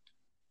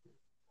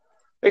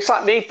 It's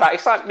like me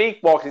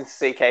walking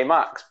to CK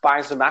Maxx,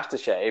 buying some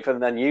aftershave and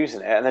then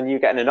using it, and then you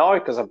getting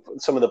annoyed because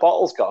some of the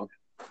bottle's gone.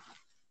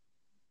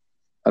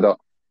 I don't.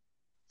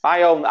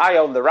 I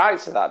own the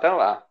rights to that,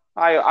 don't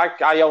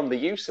I own the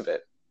use of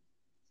it.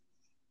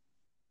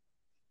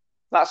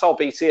 That's all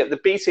BT. The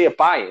BT are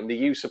buying the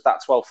use of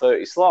that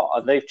 12:30 slot,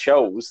 and they've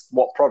chose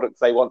what product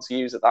they want to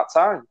use at that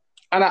time.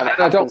 And it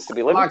happens to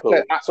be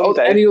Liverpool.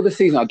 Any other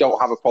season, I don't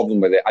have a problem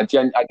with it. I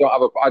don't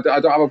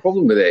have a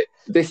problem with it.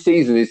 This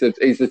season is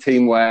the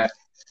team where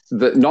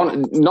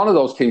none of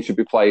those teams should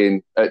be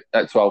playing at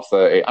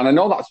 12:30, and I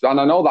know that's the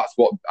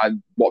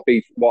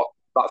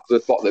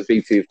spot that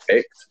BT have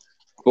picked.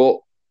 But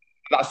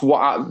that's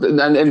what.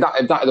 And if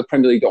the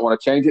Premier League don't want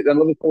to change it, then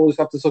Liverpool just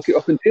have to suck it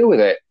up and deal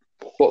with it.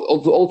 But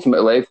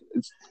ultimately,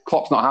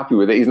 Klopp's not happy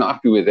with it. He's not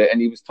happy with it,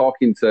 and he was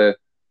talking to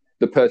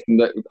the person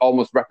that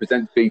almost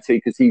represents BT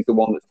because he's the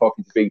one that's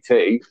talking to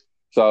BT.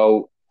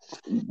 So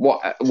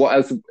what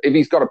else? If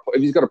he's got a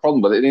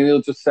problem with it, then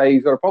he'll just say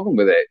he's got a problem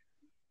with it.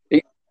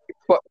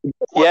 But he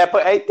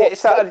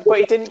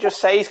didn't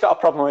just say he's got a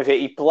problem with it.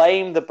 He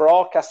blamed the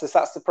broadcasters.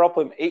 That's the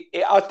problem.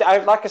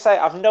 Like I say,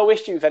 I've no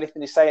issue with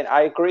anything he's saying.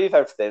 I agree with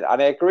everything,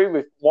 and I agree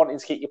with wanting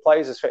to keep your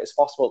players as fit as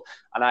possible.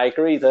 And I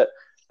agree that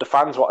the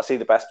fans want to see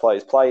the best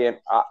players playing.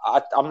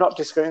 I'm not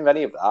disagreeing with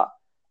any of that.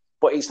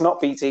 But it's not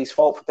BT's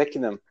fault for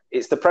picking them.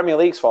 It's the Premier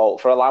League's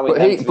fault for allowing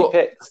them to be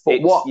picked.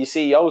 It's your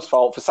CEO's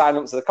fault for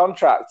signing up to the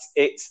contract.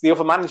 It's the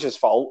other manager's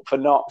fault for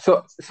not.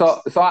 So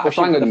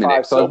hang on a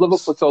minute. So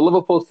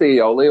Liverpool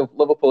CEO,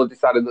 Liverpool have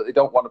decided that they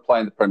don't want to play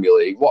in the Premier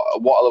League. What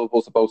are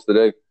Liverpool supposed to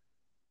do?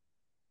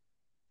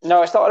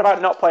 No, it's not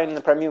about not playing in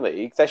the Premier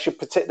League. They should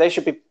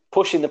be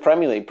pushing the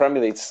Premier League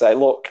to say,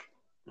 look,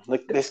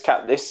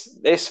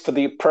 This for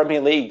the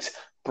Premier League's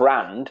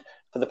brand,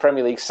 for the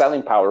Premier League's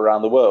selling power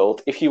around the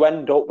world. If you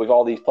end up with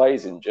all these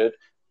players injured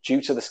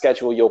due to the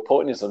schedule you're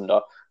putting us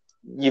under,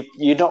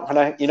 you're not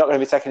gonna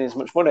be taking as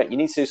much money. You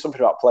need to do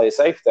something about player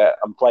safety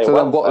and player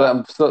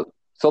welfare.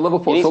 So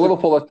Liverpool.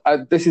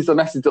 This is the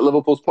message that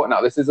Liverpool's putting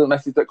out. This is the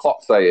message that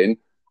Klopp's saying,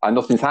 and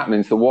nothing's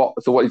happening. So what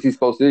is he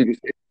supposed to do?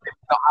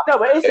 No,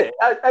 but is it?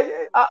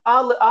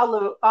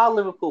 Are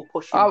Liverpool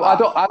pushing I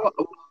don't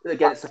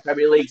against the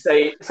Premier League,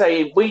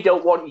 saying we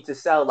don't want you to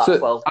sell that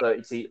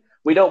 12:30.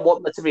 We don't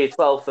want there to be a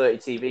 12:30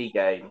 TV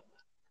game.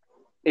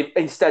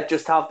 Instead,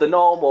 just have the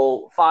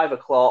normal 5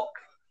 o'clock,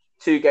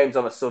 2 games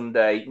on a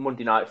Sunday,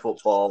 Monday Night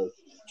Football.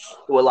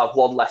 We'll have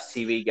one less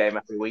TV game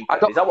every week.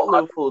 Is that what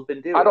Liverpool have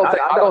been doing? I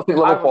don't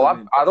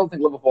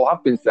think Liverpool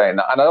have been saying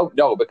that, and I don't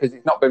know because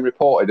it's not been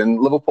reported. And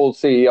Liverpool's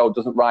CEO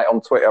doesn't write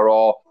on Twitter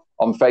or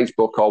on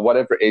Facebook or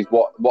whatever it is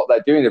what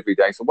they're doing every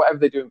day. So whatever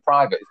they do in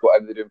private is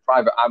whatever they do in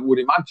private. I would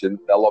imagine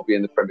they'll lobby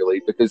in the Premier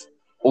League because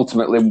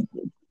ultimately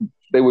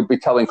they would be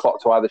telling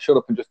Klopp to either shut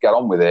up and just get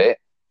on with it,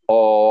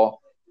 or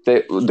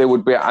they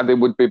would be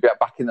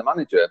backing the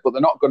manager. But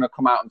they're not going to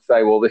come out and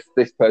say, well, this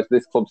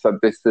club said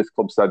this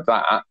club said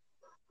that.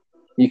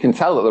 You can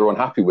tell that they're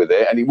unhappy with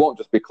it, and it won't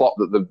just be Klopp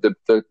that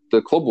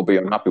the club will be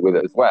unhappy with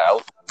it as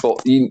well.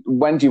 But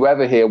when do you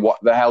ever hear what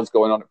the hell's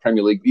going on at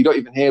Premier League? You don't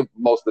even hear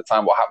most of the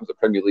time what happens at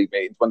Premier League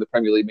meetings when the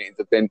Premier League meetings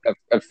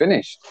have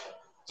finished.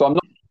 So I'm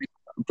not.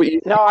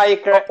 I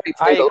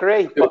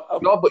agree. But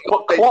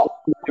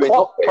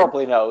Klopp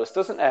probably knows,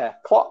 doesn't he?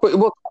 Klopp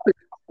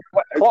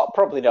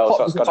probably knows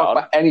what's going on.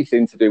 About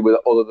anything to do with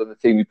it other than the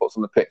team he puts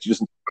on the pitch. He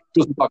doesn't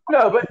talk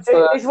but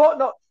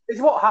it's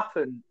what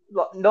happened.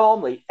 Like,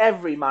 normally,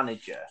 every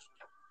manager,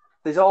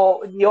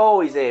 you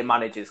always hear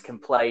managers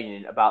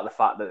complaining about the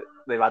fact that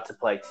they've had to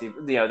play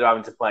they're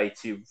having to play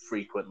too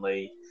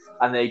frequently,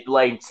 and they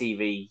blame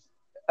TV,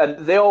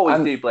 and they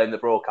always do blame the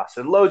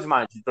broadcaster. And loads of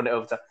managers have done it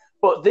over time.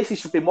 But this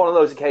has been one of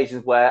those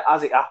occasions where,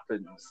 as it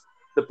happens,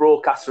 the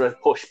broadcaster has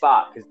pushed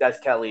back because Des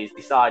Kelly has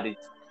decided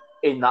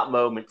in that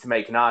moment to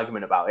make an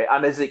argument about it,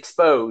 and has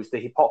exposed the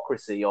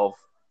hypocrisy of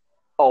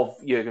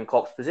Jurgen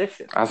Klopp's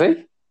position. Has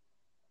he?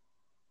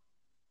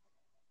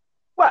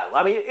 Well,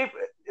 I mean,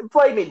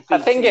 blaming the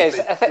thing is,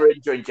 for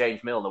injuring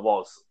James Milner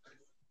was.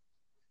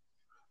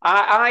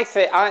 I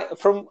think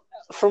from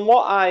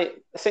what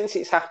since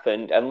it's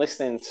happened and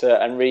listening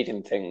to and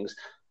reading things,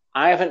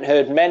 I haven't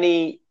heard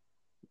many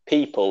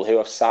people who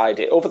have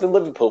sided, other than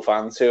Liverpool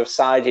fans, who have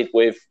sided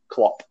with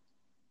Klopp.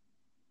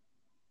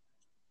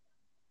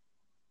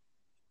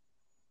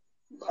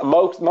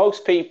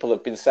 Most people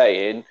have been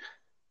saying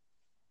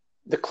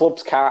the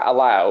clubs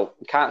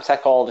can't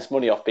take all this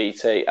money off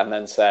BT and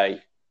then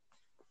say,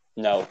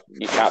 no,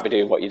 you can't be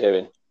doing what you're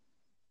doing.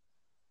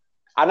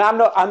 And I'm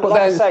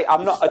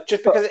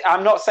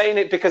not saying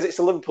it because it's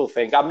a Liverpool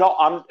thing.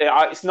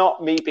 It's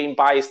not me being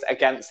biased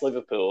against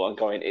Liverpool and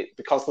going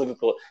because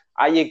Liverpool.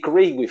 I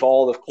agree with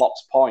all of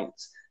Klopp's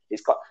points.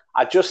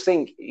 I just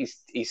think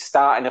he's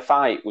starting a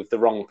fight with the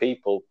wrong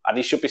people, and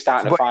he should be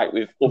starting a fight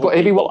with other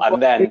people,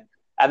 and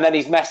then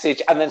his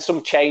message, and then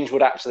some change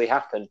would actually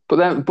happen. But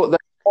then.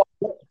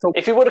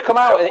 If he would have come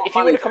out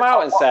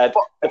and said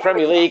the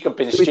Premier League have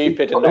been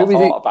stupid and not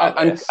thought about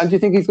this, and do you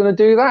think he's going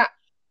to do that?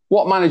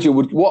 What manager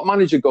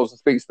goes and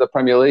speaks to the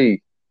Premier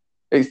League?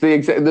 It's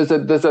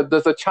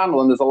there's a channel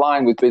and there's a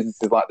line with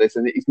businesses like this,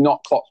 and it's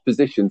not Klopp's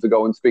position to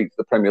go and speak to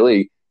the Premier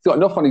League. He's got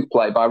enough on his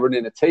plate by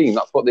running a team.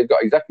 That's what they've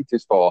got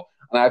executives for,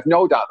 and I have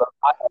no doubt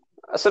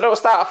that. So don't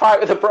start a fight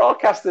with the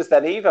broadcasters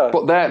then either.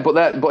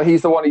 But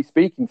he's the one he's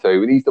speaking to,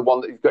 and he's the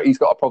one that he's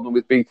got a problem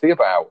with BT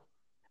about.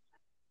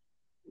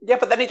 Yeah,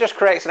 but then he just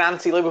creates an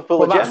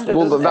anti-Liverpool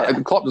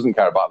agenda. Klopp doesn't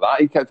care about that.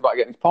 He cares about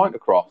getting his point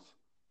across.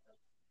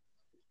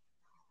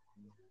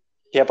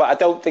 Yeah, but I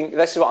don't think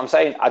this is what I'm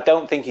saying. I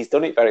don't think he's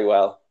done it very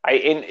well.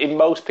 In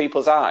most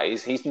people's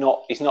eyes, he's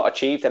not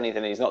achieved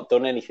anything. He's not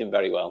done anything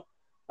very well.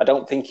 I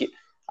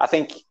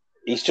think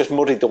he's just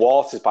muddied the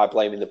waters by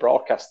blaming the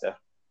broadcaster.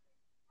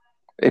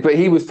 But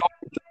he was.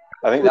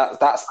 I think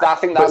that's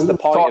the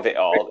point of it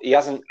all. He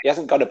hasn't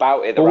gone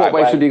about it the right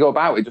way. What way should he go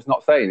about it? Just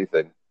not say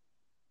anything.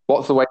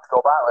 What's the way to go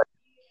about it?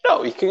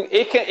 No,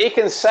 he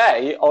can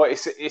say, or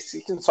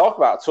he can talk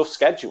about tough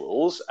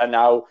schedules and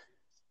now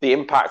the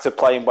impact of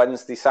playing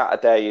Wednesday,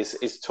 Saturday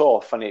is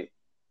tough,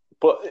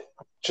 but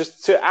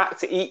just to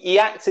act, he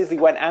actively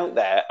went out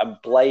there and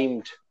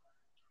blamed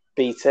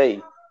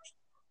BT.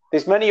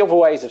 There's many other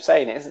ways of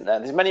saying it, isn't there?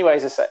 There's many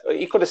ways of saying.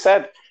 He could have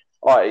said,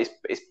 "Oh,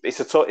 it's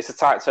a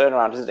tight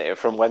turnaround, isn't it,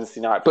 from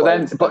Wednesday night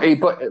play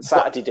to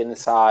Saturday dinner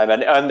time,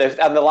 and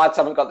the lads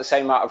haven't got the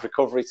same amount of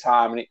recovery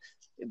time, and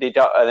they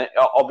don't. And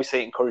obviously,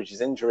 it encourages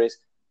injuries.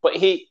 But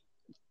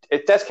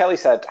Des Kelly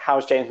said,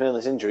 "How's James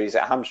Milner's injury? Is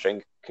it a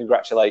hamstring?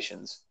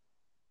 Congratulations."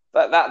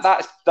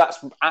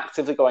 That's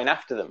actively going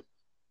after them.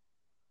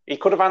 He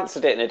could have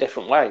answered it in a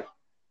different way.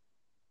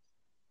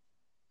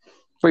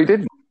 But he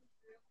didn't.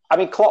 I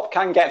mean, Klopp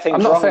can get things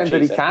wrong. I'm not saying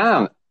that he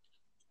can.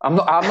 I'm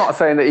not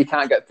saying that he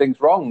can't get things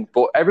wrong,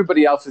 but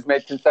everybody else has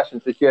made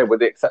concessions this year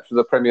with the exception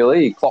of the Premier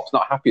League. Klopp's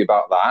not happy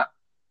about that.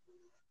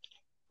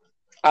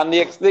 And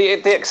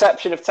the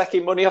exception of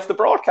taking money off the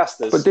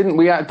broadcasters. But didn't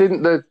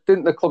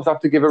the clubs have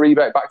to give a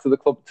rebate back to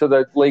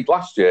the league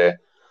last year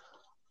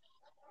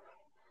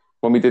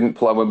when we didn't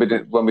play?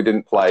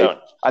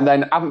 And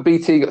then haven't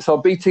BT? So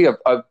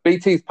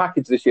BT's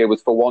package this year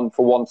was for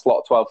one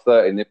slot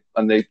 12:30,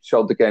 and they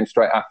showed the game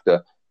straight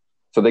after.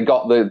 So they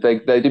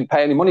didn't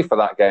pay any money for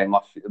that game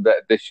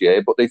this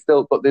year, but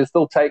they'll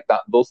still take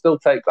that. They'll still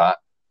take that.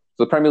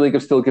 So the Premier League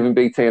have still given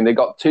BT, and they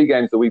got 2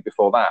 games the week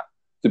before that.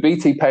 So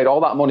BT paid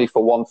all that money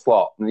for 1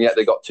 slot, and yet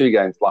they got 2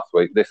 games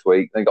this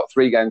week. They got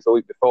 3 games the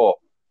week before.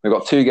 They've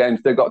got 2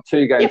 games. They've got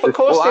 2 games. Yeah, of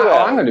course they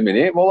will. Hang on a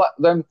minute. Well,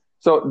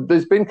 so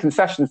there's been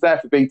concessions there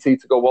for BT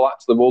to go. Well,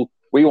 actually,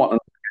 we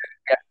want.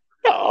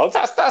 No,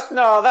 that's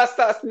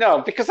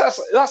because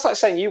that's like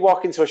saying you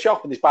walk into a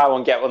shop and there's buy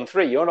one get one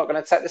free. You're not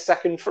going to take the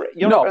second free.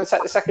 You're not going to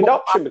take the second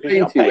option because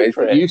you're not paying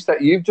for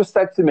it. You've just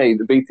said to me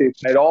that BT has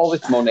paid all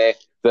this money.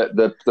 That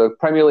the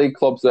Premier League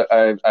clubs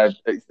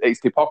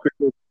it's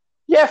hypocrisy.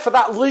 Yeah, for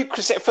the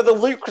lucrative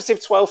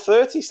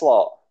 12:30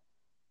 slot.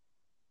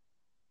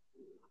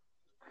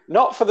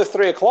 Not for the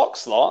 3 o'clock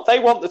slot. They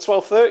want the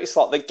 12:30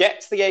 slot that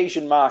gets the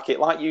Asian market,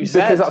 like you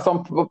said. Because that's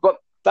on. But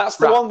that's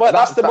the one.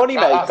 That's the money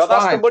maker.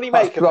 That's the money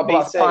maker.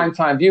 That's prime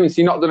time viewing.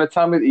 So you're not going to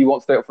tell me that you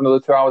won't stay up for another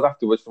 2 hours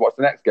afterwards to watch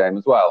the next game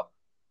as well.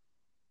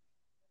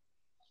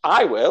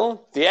 I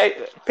will.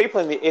 The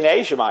people in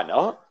Asia might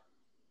not.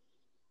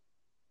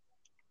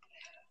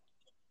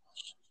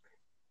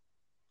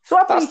 So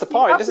that's the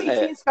point, isn't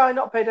it? Have Sky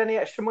not paid any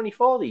extra money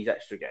for these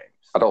extra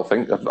games? I don't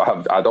think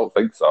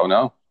so.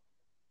 No.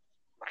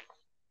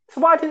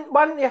 So why didn't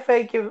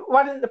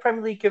the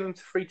Premier League give them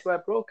to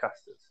free-to-air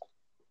broadcasters?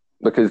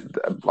 Because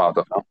I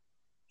don't know.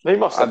 They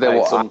must have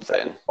paid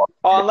something.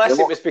 Unless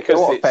it was because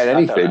they won't pay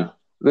anything.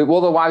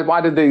 Well,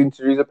 why did they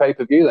introduce a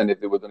pay-per-view then? If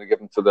they were going to give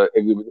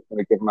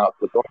them out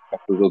to the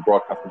broadcasters, those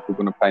broadcasters were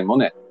going to pay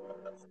money.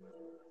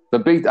 I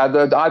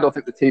don't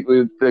think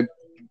the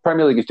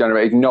Premier League has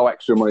generated no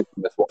extra money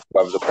from this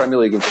whatsoever. The Premier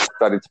League have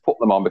decided to put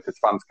them on because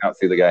fans can't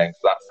see the games.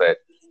 So that's it.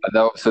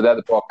 And so they're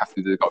the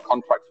broadcasters who've got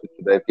contracts with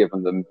them.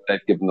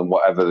 They've given them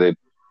whatever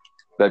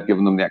they've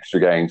given them the extra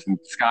games. And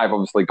Sky have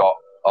obviously got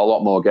a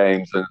lot more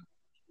games, and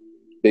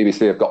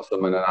BBC have got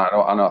some, and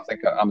I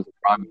think Amazon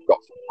Prime have got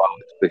some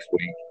this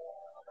week.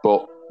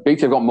 But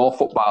BT have got more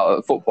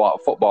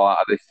football out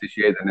of this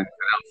year than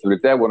anything else. So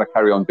if they want to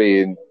carry on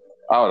being,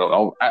 I don't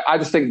know. I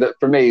just think that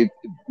for me,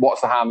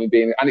 what's the harm in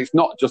being? And it's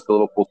not just the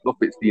Liverpool stuff.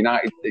 It's the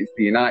United.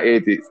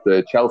 It's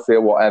the Chelsea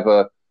or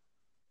whatever.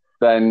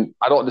 Then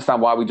I don't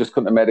understand why we just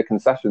couldn't have made a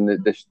concession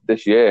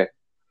this year.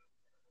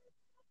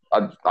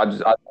 No,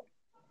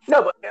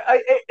 but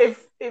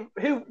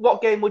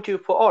what game would you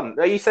put on?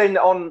 Are you saying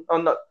that on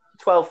the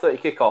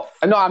 12:30 kickoff?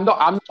 No, I'm not.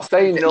 I'm not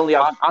saying.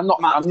 I'm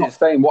not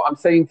saying. What I'm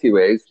saying to you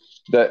is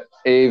that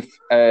if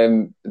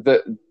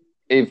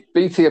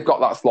BT have got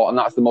that slot and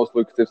that's the most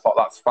lucrative slot,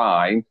 that's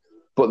fine.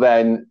 But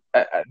then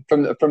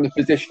from the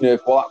position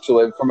of, well,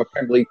 actually, from a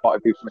Premier League point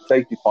of view, from a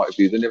safety point of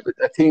view, then if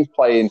a team's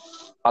playing,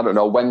 I don't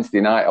know, Wednesday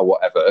night or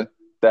whatever,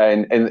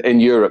 then in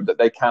Europe that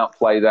they can't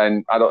play,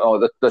 then I don't know,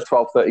 the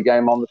 12:30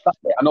 game on the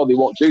Saturday. I know they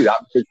won't do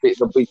that because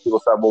the BT will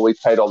say, well, we've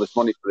paid all this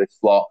money for this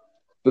slot.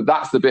 But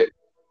that's the bit.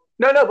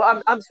 No,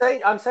 but I'm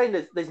saying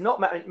there's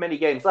not many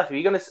games left.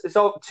 You're going to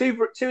so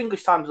two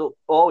English times will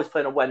always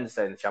play on a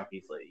Wednesday in the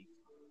Champions League.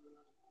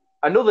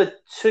 Another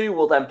 2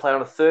 will then play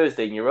on a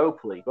Thursday in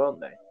Europa League, won't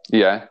they?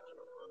 Yeah. Is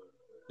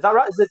that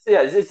right?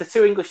 Is the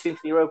 2 English teams in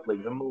the Europa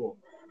League or more?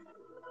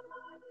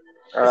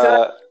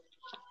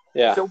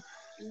 Yeah. So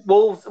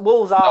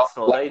Wolves,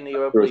 Arsenal, they in the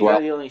Europa League. Well.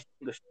 They're the only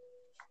English.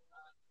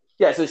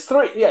 Yeah, so it's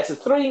 3. Yeah, so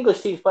 3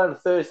 English teams play on a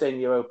Thursday in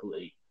the Europa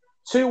League.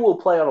 2 will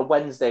play on a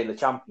Wednesday in the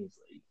Champions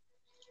League.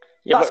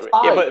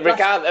 But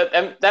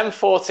regardless, them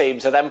 4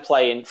 teams are then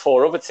playing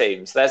 4 other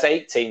teams. There's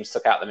 8 teams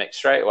took out the mix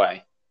straight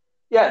away.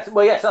 Yeah,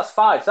 well, yes, that's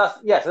 5. So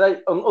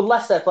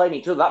unless they're playing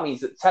each other, that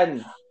means that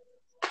 10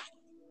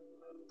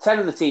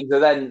 of the teams are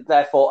then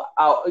therefore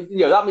out.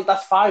 That means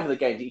that's 5 of the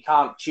games that you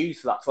can't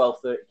choose for that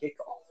 12:30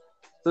 kickoff.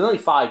 So there's only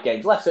 5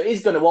 games left, so it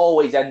is going to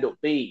always end up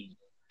being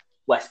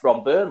West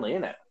Brom Burnley,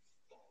 isn't it?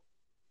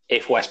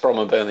 If West Brom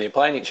and Burnley are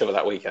playing each other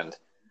that weekend.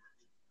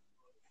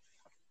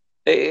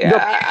 Look,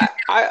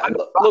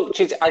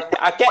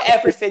 I get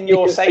everything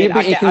you're saying.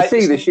 But you can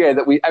see this year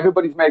that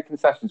everybody's made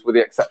concessions with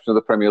the exception of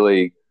the Premier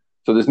League.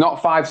 So there's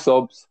not 5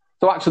 subs.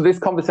 So actually, this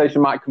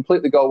conversation might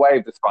completely go away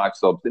if there's 5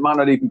 subs. It might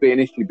not even be an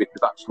issue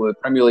because actually the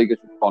Premier League has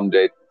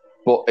responded.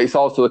 But it's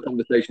also a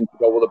conversation to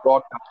go, well, the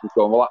broadcasters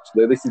going, well,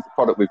 actually, this is the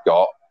product we've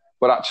got.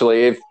 But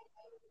actually, if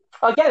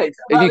I get it,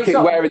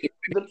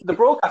 the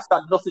broadcast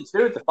had nothing to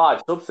do with the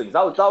 5 sub things.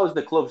 That was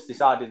the clubs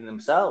deciding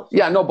themselves.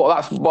 Yeah, no, but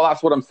that's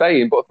what I'm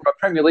saying. But from a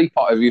Premier League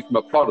point of view, from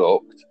a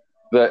product,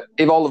 that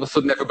if all of a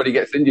sudden everybody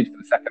gets injured for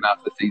the second half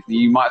of the season,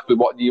 you might be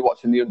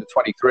watching the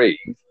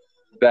under-23s,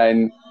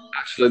 then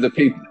actually the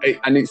people,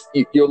 and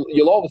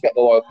you'll always get the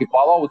loyal people.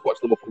 I'll always watch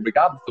Liverpool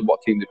regardless of what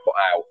team they put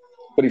out.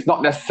 But it's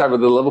not necessarily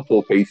the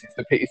Liverpool piece.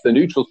 It's the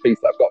neutrals piece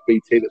that I've got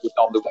BT that would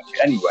normally watch it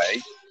anyway.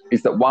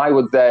 Is that why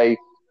would they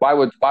Why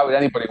would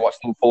anybody watch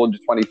some full under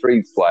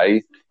 23s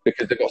play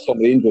because they've got so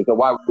many injuries? Or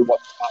why would we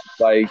watch that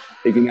play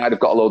if United have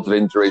got loads of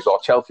injuries or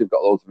Chelsea have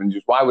got loads of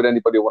injuries? Why would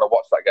anybody want to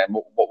watch that game?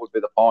 What would be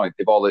the point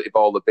if all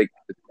the big?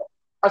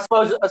 I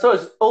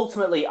suppose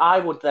ultimately I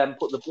would then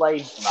put the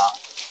blame for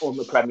that on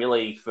the Premier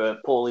League for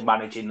poorly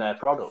managing their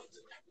product.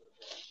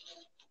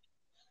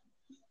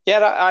 Yeah,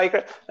 I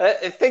agree.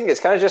 The thing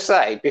is, can I just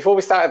say, before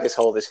we started this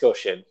whole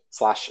discussion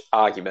 /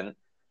 argument,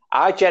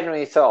 I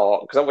genuinely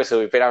thought, because obviously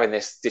we've been having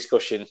this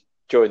discussion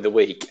during the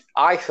week,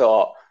 I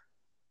thought,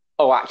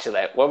 oh,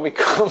 actually, when we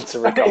come to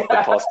record the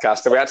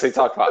podcast and we actually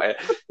talk about it,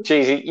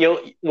 geez,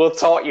 we'll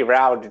talk you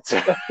round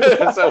into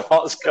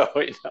what's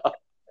going on.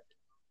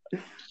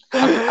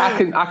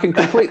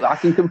 I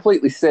can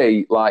completely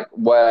see like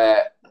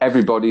where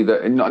everybody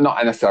that not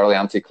necessarily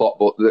anti-Klopp,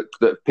 but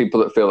that people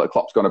that feel that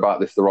Klopp's gone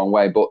about this the wrong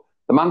way. But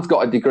the man's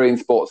got a degree in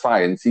sports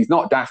science. He's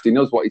not daft. He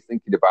knows what he's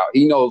thinking about.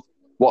 He knows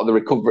what the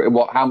recovery,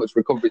 how much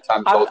recovery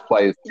time those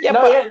players.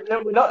 Yeah,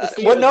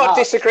 we're not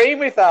disagreeing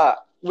with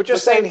that. We're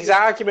just saying his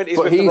argument is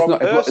with the wrong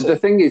person. The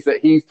thing is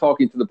that he's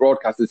talking to the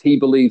broadcasters. He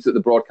believes that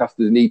the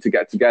broadcasters need to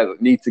get together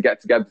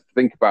to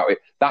think about it.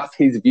 That's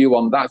his view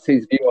on. That's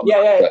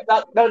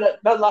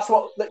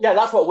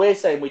what we're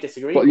saying. We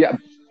disagree. But yeah,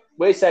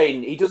 we're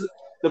saying he doesn't.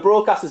 The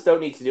broadcasters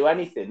don't need to do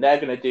anything. They're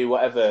going to do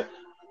whatever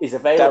is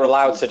available. They're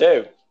allowed to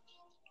do.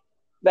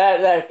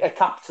 They're a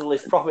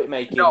capitalist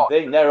profit-making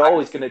thing. They're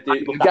always going to do.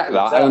 I get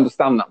that. I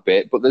understand that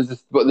bit, but there's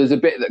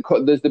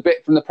the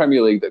bit from the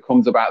Premier League that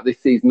comes about this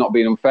season not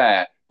being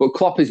unfair. But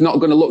Klopp is not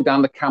going to look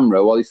down the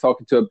camera while he's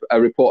talking to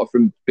a reporter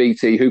from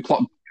BT who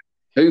Klopp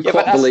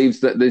believes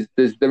that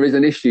there is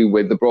an issue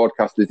with the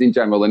broadcasters in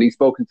general, and he's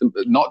spoken to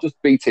not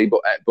just BT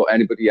but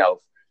anybody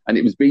else. And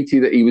it was BT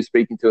that he was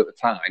speaking to at the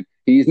time.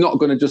 He's not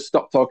going to just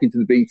stop talking to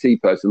the BT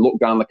person, look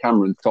down the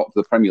camera, and talk to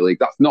the Premier League.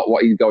 That's not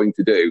what he's going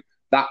to do.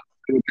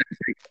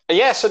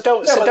 So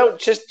don't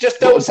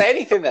say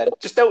anything then.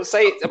 Just don't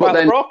say it about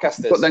the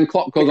broadcasters. But then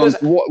Klopp goes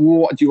on.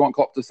 What do you want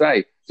Klopp to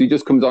say? So he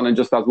just comes on and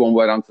just has one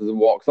word answers and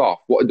walks off.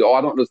 I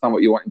don't understand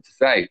what you want him to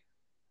say.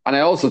 And I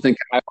also think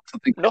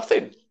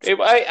nothing.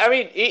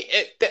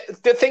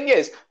 The thing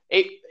is,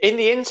 in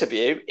the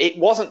interview, it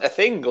wasn't a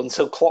thing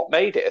until Klopp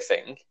made it a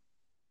thing.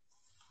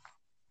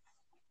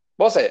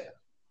 Was it?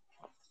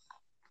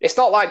 It's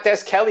not like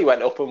Des Kelly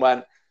went up and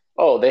went,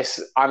 oh, what do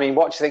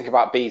you think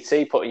about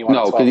BT putting you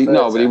on? But he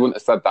wouldn't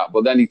have said that.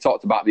 But then he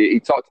talked about the.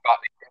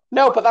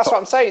 No, but that's what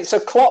I'm saying. So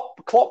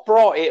Klopp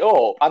brought it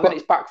up, and then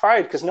it's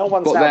backfired because no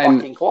one's now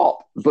backing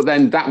Klopp. But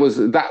then that was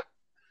an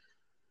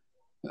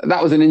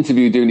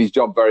interview doing his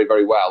job very,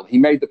 very well. He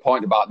made the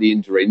point about the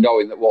injury,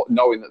 knowing that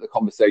the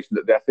conversation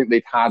that I think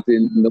they'd had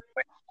in the.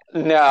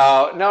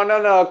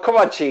 No. Come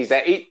on, Cheese.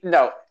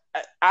 No.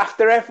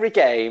 After every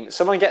game,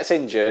 someone gets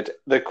injured.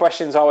 The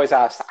question's always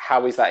asked,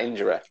 "How is that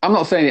injury?" I'm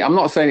not saying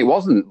it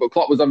wasn't, but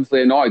Klopp was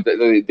obviously annoyed that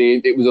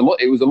it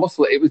was a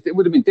muscle. It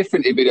would have been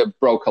different if he'd have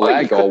broke a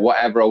leg or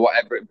whatever.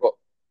 But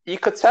you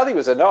could tell he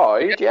was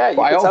annoyed. Yeah, you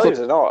could tell he was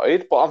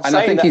annoyed. But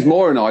I think he's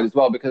more annoyed as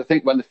well because I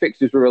think when the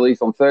fixtures were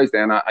released on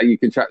Thursday, and you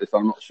can check this,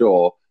 I'm not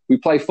sure. We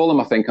play Fulham,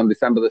 I think, on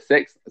December the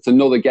 6th. It's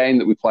another game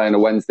that we play on a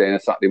Wednesday and a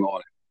Saturday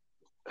morning.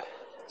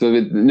 So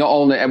not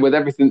only with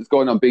everything that's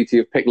going on, BT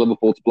have picked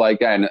Liverpool to play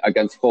again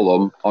against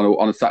Fulham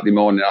on a Saturday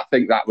morning. I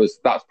think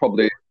that's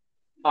probably.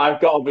 I've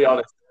got to be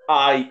honest.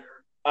 I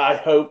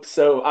hope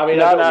so. I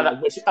mean,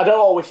 I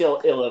don't wish ill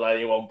on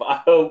anyone, but I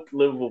hope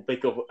Liverpool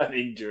pick up an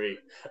injury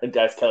and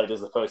Des Kelly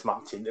does the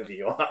post-match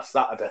interview on that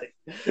Saturday.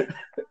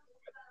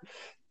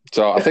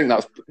 So I think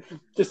that's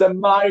just a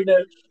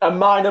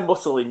minor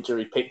muscle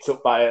injury picked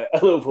up by a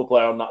Liverpool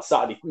player on that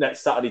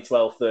next Saturday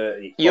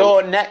 12:30.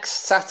 Your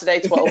next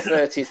Saturday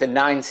 12:30 is the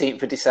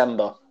 19th of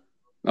December.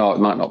 Oh, it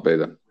might not be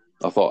then.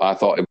 I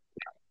thought.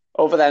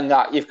 Other than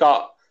that, you've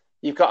got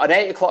an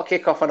 8:00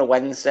 kickoff on a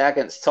Wednesday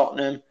against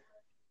Tottenham.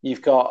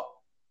 You've got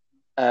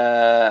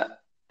a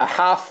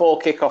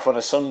 4:30 kickoff on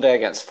a Sunday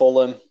against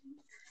Fulham.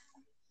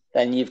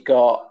 Then you've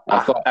got a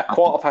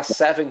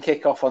 7:15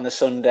 kickoff on the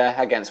Sunday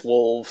against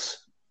Wolves.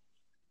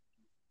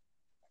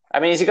 I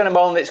mean, is he going to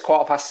moan that it's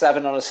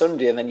 7:15 on a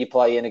Sunday and then you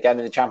play in again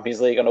in the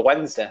Champions League on a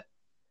Wednesday?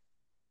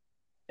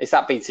 Is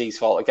that BT's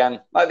fault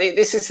again? Like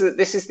this is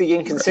the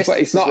inconsistency. But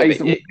it's not.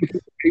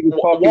 He was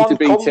talking to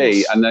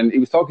BT, and then he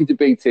was talking to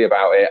BT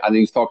about it, and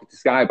he was talking to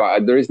Sky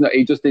about it. There is no.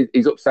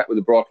 He's upset with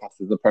the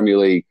broadcasters of the Premier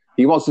League.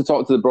 He wants to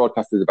talk to the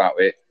broadcasters about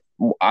it.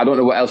 I don't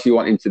know what else you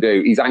want him to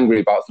do. He's angry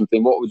about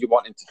something. What would you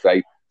want him to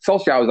say?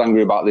 Solskjaer was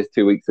angry about this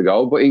 2 weeks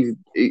ago, but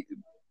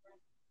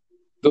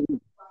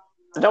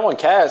no one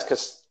cares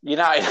because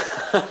United.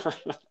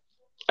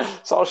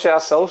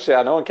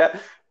 Solskjaer. No one cares.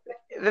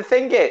 The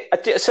thing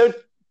is, so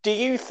do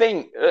you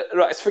think?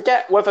 Right,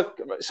 forget whether.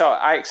 So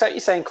I accept you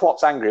saying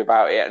Klopp's angry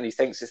about it and he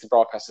thinks it's the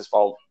broadcaster's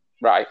fault.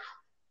 Right?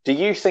 Do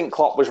you think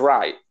Klopp was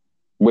right?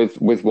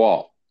 With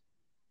what?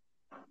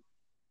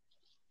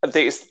 But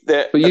you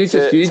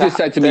just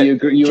said to me you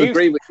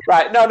agree with.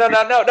 Right? No.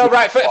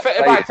 Right.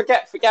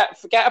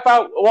 Forget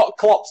about what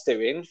Klopp's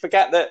doing.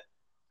 Forget that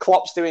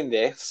Klopp's doing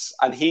this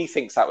and he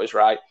thinks that was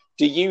right.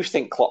 do you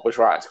think Klopp was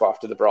right to go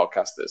after the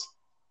broadcasters?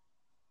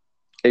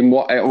 In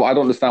what? I don't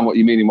understand what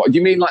you mean. In what? Do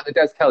you mean like the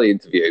Des Kelly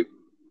interview?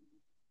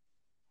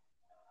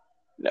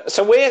 No,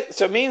 so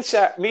me and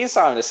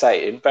Simon are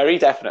saying very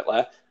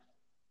definitely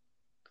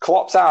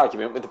Klopp's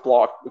argument with the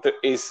block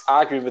is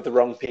arguing with the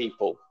wrong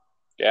people.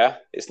 Yeah,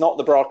 it's not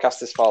the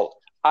broadcaster's fault.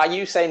 Are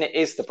you saying it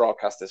is the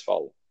broadcaster's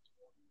fault,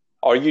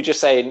 or are you just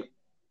saying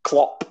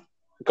Klopp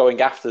going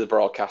after the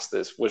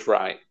broadcasters was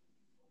right?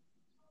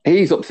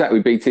 He's upset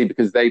with BT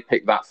because they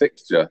picked that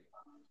fixture.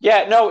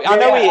 Yeah, no, I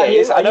know he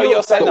is. I know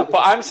you're saying that,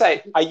 but I'm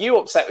saying, are you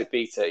upset with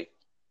BT?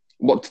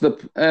 What to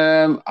the?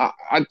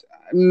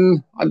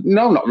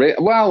 No, not really.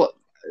 Well,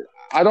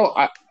 I don't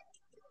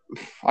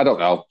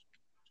know.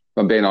 If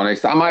I'm being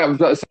honest, I might have.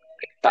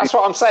 That's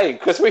what I'm saying,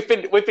 because we've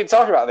been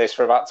talking about this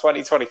for about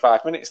 20,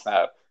 25 minutes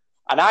now,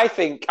 and I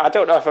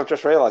don't know if I've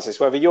just realised this,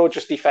 whether you're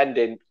just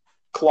defending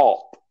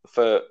Klopp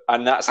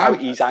and that's how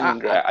he's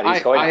angry and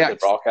he's going after the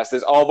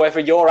broadcasters, or whether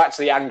you're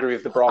actually angry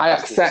with the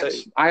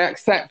broadcasters I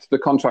accept the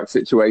contract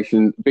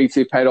situation.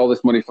 BT paid all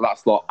this money for that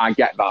slot. I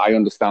get that. I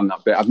understand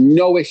that bit. I've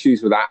no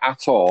issues with that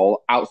at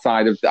all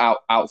outside of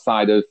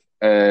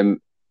the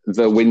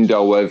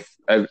window of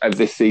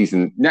this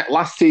season.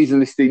 Last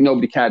season,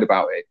 nobody cared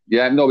about it.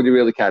 Yeah, nobody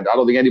really cared. I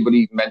don't think anybody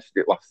even mentioned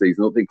it last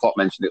season. I don't think Klopp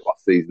mentioned it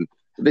last season.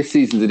 This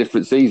season's a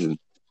different season.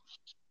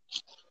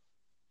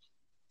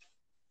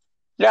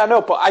 Yeah,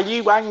 no, but are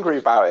you angry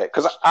about it?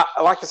 Because,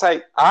 like I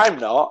say, I'm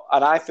not,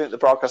 and I think the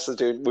broadcasters are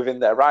doing within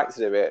their right to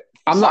do it.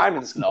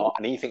 Simon's not,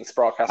 and he thinks the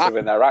broadcasters are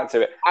within their right to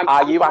do it.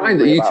 Are you angry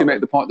that you two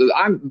make the point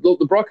that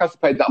the broadcaster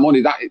paid that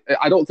money?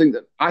 I think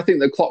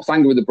that Klopp's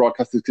angry with the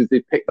broadcasters because they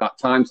picked that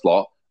time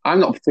slot. I'm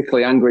not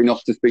particularly angry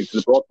enough to speak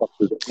to the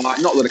broadcasters.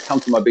 Not that I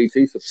cancel my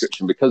BT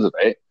subscription because of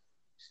it.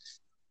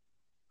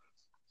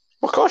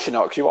 Well, of course you're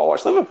not, because you want to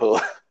watch Liverpool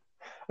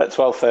at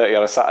 12:30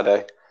 on a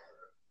Saturday.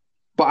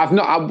 But I've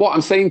not. What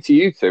I'm saying to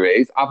you two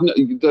is,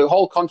 the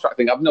whole contract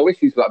thing. I've no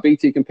issues with that.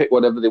 BT can pick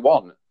whatever they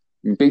want.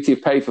 BT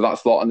have paid for that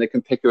slot, and they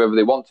can pick whoever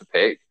they want to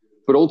pick.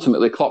 But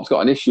ultimately, Klopp's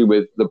got an issue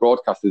with the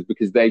broadcasters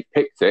because they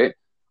picked it,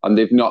 and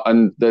they've not.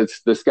 And the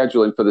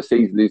scheduling for the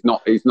season is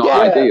not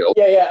ideal.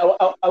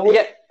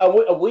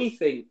 We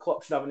think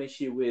Klopp should have an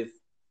issue with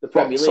the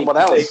Premier League someone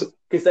else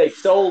because they've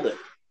sold it.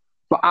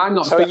 But I'm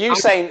not. So are you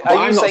saying?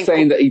 I'm not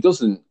saying that he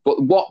doesn't.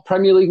 But what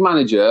Premier League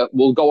manager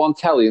will go on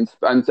telly and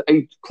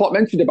Klopp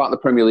mentioned about the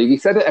Premier League? He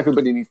said that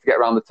everybody needs to get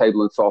around the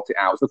table and sort it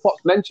out. So Klopp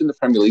mentioned the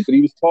Premier League, but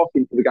he was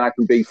talking to the guy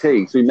from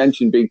BT. So he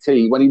mentioned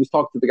BT when he was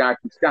talking to the guy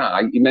from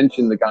Sky. He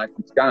mentioned the guy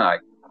from Sky.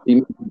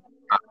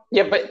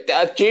 Yeah, but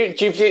do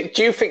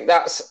you think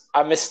that's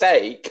a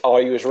mistake,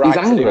 or he was right?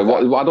 He's angry. I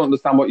don't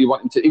understand what you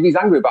want him to. If he's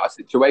angry about a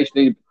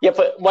situation, yeah,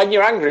 but when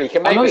you're angry, you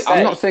can make mistakes.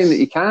 I'm not saying that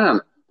you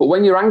can't. But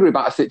when you're angry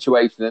about a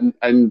situation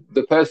and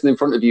the person in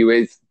front of you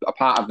is a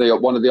part of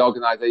one of the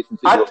organisations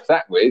that you're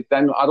upset with,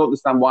 then I don't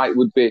understand why it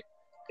would be.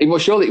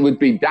 Surely it would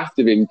be daft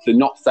of him to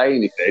not say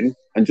anything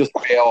and just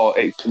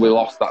say, we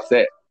lost, that's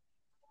it.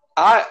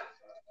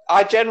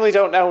 I generally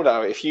don't know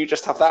now. If you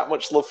just have that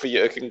much love for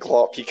Jurgen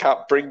Klopp, you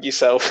can't bring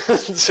yourself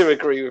to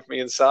agree with me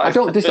and Simon. I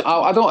don't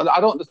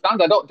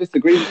understand. I don't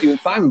disagree with you and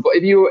Simon. But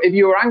if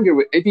you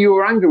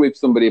were angry with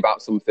somebody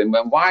about something,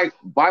 then why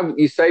wouldn't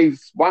you say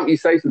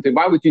something?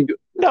 Why would you do?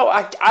 No,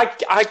 I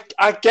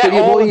get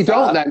all of that.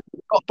 Don't then.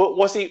 But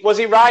was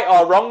he right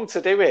or wrong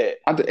to do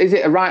it? Is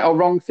it a right or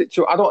wrong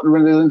situation? I don't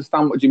really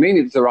understand what you mean.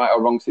 If it's a right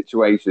or wrong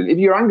situation, if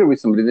you're angry with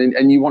somebody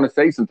and you want to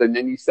say something,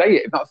 then you say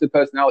it. If that's the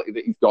personality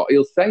that he's got,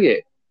 he'll say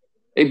it.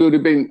 It would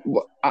have been.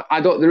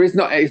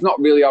 It's not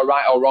really a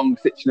right or wrong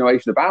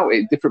situation about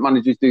it. Different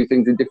managers do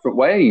things in different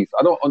ways.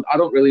 I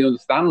don't really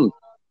understand.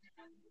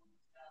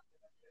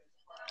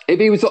 If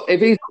he's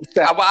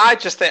upset, I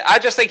just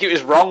think it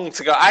was wrong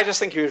to go. I just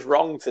think he was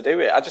wrong to do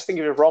it. I just think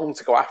he was wrong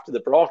to go after the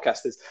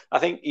broadcasters. I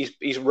think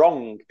he's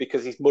wrong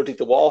because he's muddied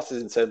the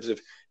waters in terms of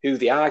who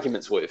the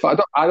argument's with.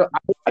 But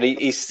and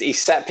he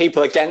set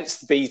people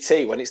against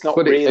BT when it's not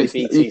really BT's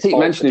fault. You keep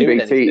mentioning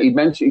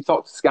BT. He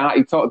talked to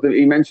Sky.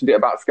 He mentioned it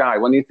about Sky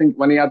when he.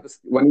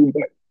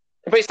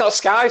 But it's not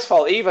Sky's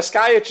fault either.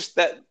 Sky are just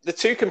the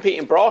two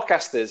competing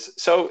broadcasters.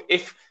 So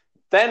if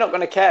they're not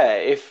going to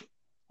care if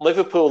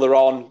Liverpool are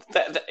on,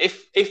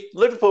 if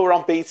Liverpool were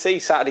on BT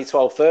Saturday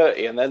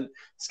 12:30 and then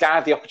Sky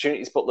had the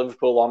opportunity to put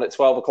Liverpool on at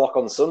 12 o'clock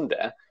on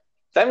Sunday,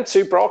 them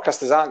two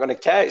broadcasters aren't going to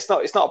care. It's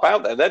not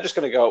about them. They're just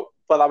going to go,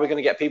 well, are we going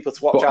to get people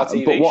to watch our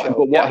TV show?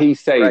 But what he's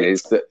saying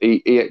is that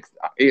he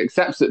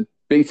accepts that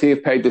BT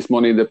have paid this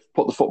money, they've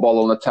put the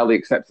football on the telly,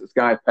 accepts that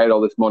Sky have paid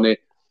all this money,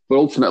 but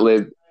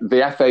ultimately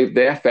the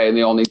FA and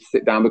they all need to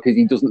sit down because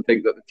he doesn't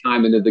think that the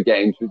timing of the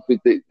games,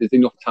 there's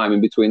enough time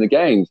in between the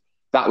games.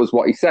 That was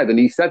what he said, and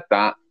he said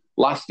that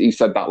last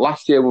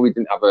year when we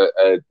didn't have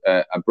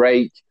a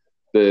break.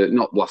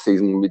 Not last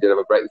season when we did have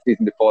a break. The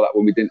season before that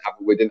when we didn't have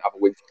a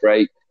winter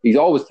break. He's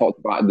always talked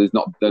about there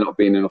not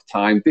being enough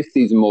time. This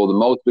season more than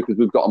most because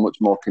we've got a much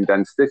more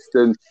condensed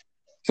system.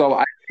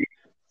 But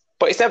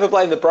he's never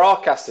blamed the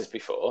broadcasters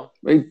before.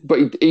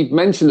 He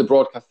mentioned the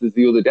broadcasters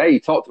the other day. He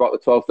talked about the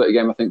 12:30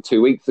 game, I think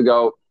 2 weeks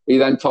ago. He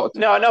then talked.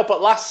 No,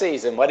 but last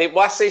season when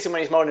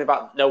he's moaning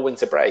about no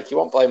winter break, he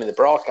won't blaming the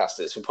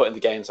broadcasters for putting the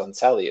games on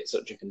telly at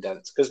such a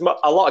condensed, because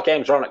a lot of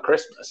games are on at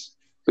Christmas.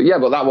 But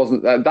that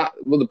wasn't that.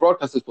 Well, the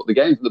broadcasters put the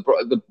games.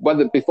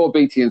 Whether before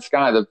BT and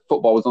Sky, the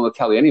football was on the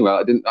telly anyway.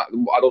 I don't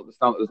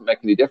understand. That doesn't make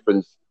any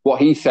difference.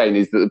 What he's saying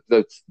is that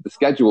the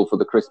schedule for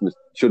the Christmas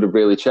should have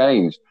really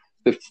changed.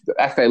 The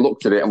FA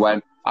looked at it and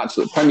went,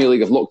 actually, the Premier League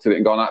have looked at it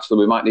and gone, actually,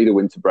 we might need a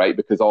winter break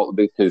because all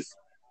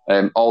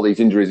these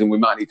injuries, and we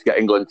might need to get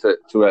England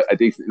to a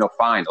decent enough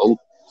final.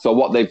 So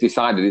what they've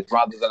decided is,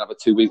 rather than have a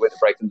 2-week winter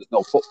break and there's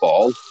no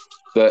football,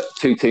 that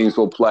 10 teams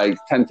will play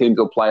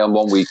on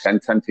one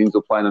weekend, 10 teams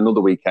will play on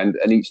another weekend,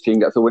 and each team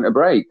gets a winter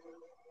break.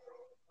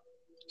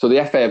 So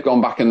the FA have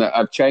gone back and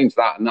have changed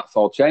that, and that's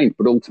all changed.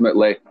 But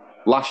ultimately,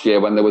 last year,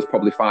 when there was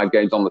probably 5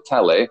 games on the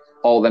telly,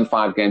 all them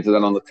 5 games are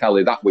then on the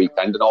telly that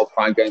weekend, and all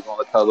 5 games are on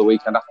the telly the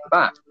weekend after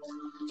that.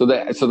 So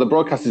the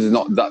broadcasters is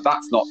not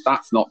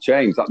that's not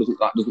changed. That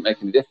doesn't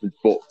make any difference.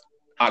 But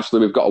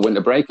actually, we've got a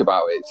winter break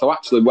about it. So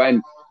actually,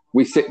 when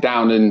we sit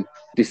down and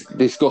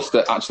discuss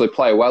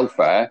player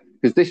welfare,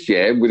 because this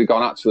year we'd have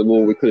gone, actually,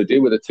 well, we could have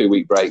done with a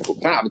 2-week break, but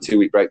we can't have a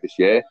 2-week break this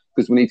year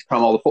because we need to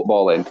cram all the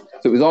football in.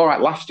 So it was all right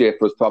last year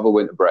for us to have a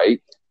winter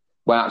break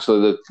when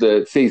actually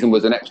the season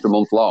was an extra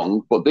month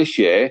long. But this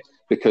year,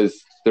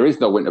 because there is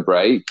no winter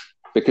break,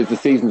 because the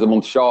season's a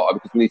month shorter,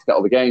 because we need to get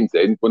all the games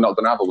in, we're not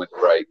going to have a winter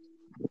break.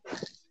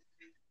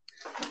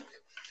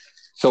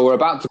 So we're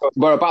about to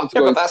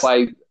go and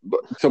play.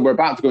 So we're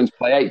about to go and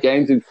play 8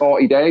 games in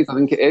 40 days. I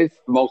think it is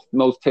for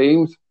most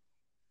teams.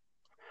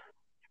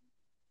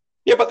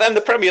 Yeah, but then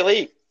the Premier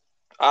League.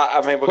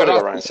 I mean, we're going to go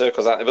around in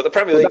circles, aren't we? But the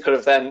Premier League could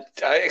have then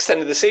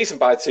extended the season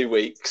by 2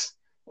 weeks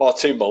or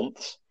 2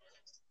 months,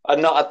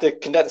 and not had the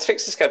condensed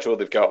fixture schedule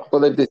they've got.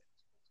 Well,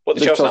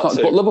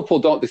 but Liverpool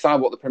don't decide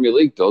what the Premier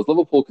League does.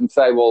 Liverpool can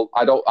say, "Well,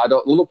 I don't."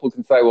 Liverpool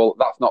can say, "Well,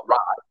 that's not right."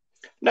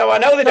 No, I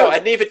know they don't.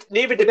 And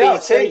neither do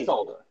BT.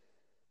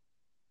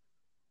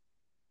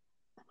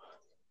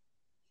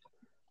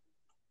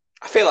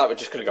 I feel like we're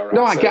just going to go around.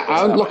 No,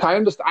 I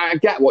understand. I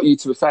get what you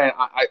two were saying.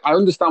 I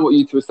understand what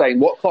you two were saying.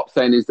 What Klopp's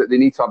saying is that they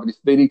need to have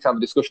a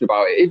discussion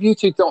about it. If you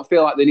two don't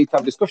feel like they need to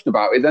have a discussion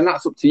about it, then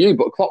that's up to you.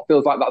 But Klopp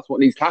feels like that's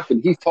what needs to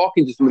happen. He's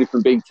talking to somebody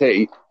from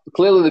BT.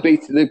 Clearly, the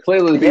BT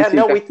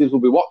executives will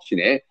be watching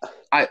it.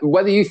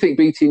 Whether you think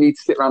BT needs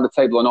to sit around the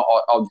table or not,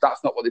 or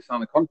that's not what they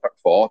signed the contract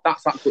for,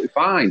 that's absolutely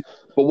fine.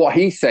 But what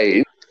he's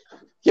saying.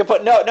 Yeah,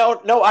 but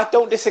no, I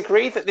don't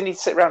disagree that they need to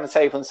sit around the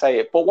table and say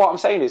it. But what I'm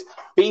saying is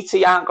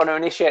BT aren't going to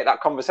initiate that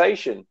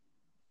conversation.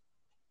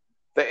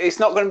 It's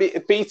not going to be,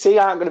 BT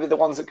aren't going to be the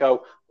ones that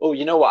go, oh,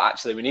 you know what,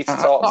 actually, we need to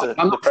talk to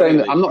I'm not saying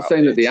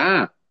that they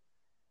are.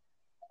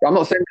 I'm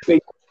not saying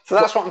that So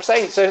that's what I'm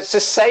saying. So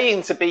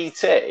saying to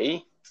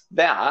BT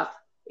that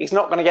he's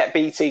not going to get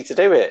BT to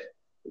do it.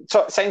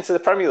 Saying to the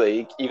Premier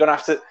League, you're going to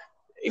have to,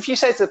 if you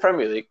say to the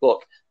Premier League,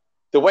 look,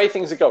 the way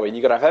things are going,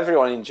 you're going to have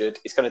everyone injured.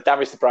 It's going to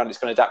damage the brand. It's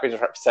going to damage the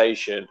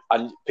reputation,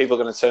 and people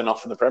are going to turn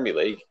off from the Premier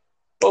League.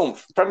 Boom!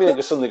 The Premier League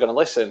are suddenly going to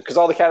listen because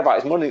all they care about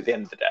is money at the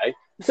end of the day.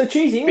 So,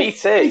 Cheesy,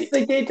 BT,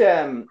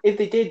 if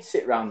they did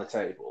sit around the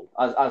table,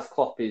 as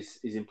Klopp is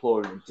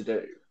imploring them to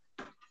do,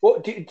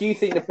 what do you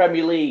think the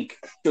Premier League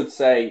should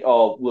say?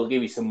 Oh, we'll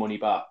give you some money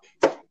back,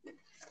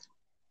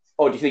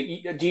 or do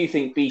you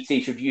think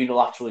BT should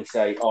unilaterally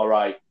say, all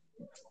right,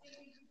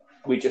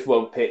 we just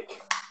won't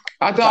pick?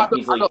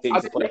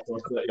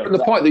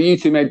 The point that you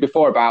two made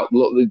before about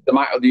you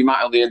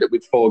might only end up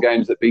with 4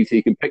 games that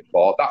BT can pick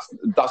for.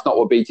 That's not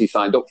what BT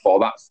signed up for.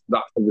 That's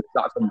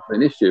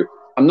an issue.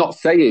 I'm not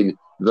saying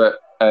that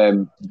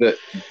that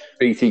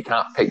BT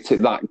can't pick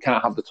that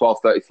can't have the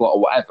 12:30 slot or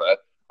whatever.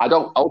 I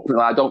don't know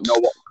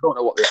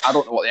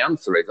what the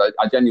answer is.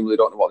 I genuinely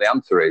don't know what the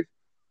answer is.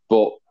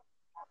 But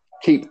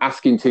keep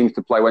asking teams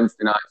to play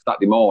Wednesday night,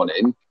 Saturday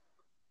morning.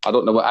 I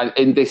don't know.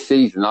 In this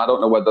season, I don't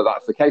know whether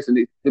that's the case, and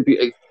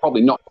it's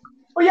probably not.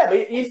 Well, yeah,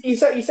 but you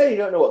say you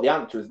don't know what the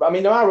answer is. But I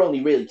mean, there are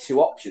only really 2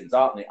 options,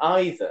 aren't there?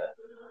 Either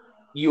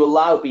you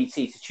allow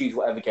BT to choose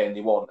whatever game they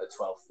want at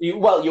 12.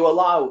 You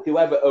allow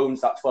whoever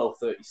owns that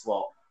 12:30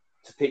 slot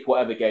to pick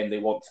whatever game they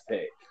want to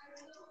pick,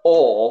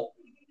 or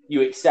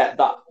you accept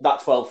that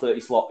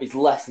 12:30 slot is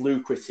less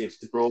lucrative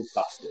to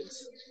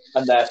broadcasters,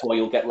 and therefore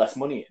you'll get less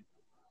money in.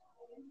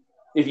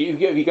 If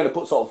you're going to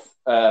put sort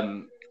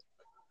of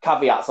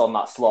caveats on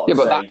that slot. Yeah,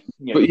 but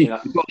you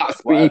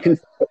can.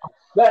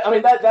 I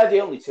mean, they're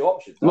the only 2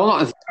 options. Well, not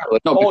necessarily.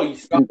 No, or you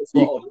scrap the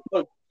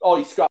slot, or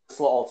you scrap the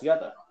slot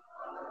altogether.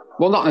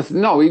 Well, not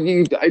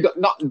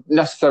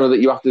necessarily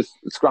that you have to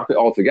scrap it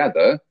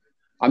altogether.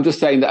 I'm just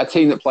saying that a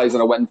team that plays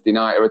on a Wednesday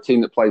night or a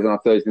team that plays on a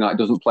Thursday night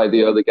doesn't play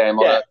the other game.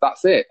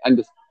 That's it. And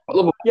just,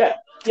 but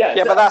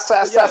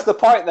that's the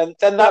point.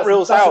 Then that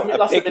rules out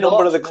a big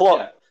number of the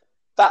club.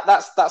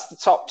 That's the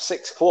top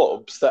 6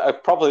 clubs that are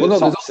probably the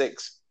top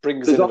 6.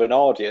 Brings in of an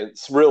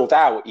audience ruled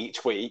out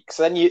each week.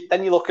 So then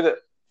you look at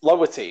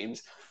lower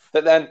teams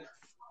that then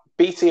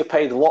BT have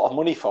paid a lot of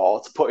money for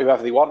to put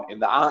whoever they want in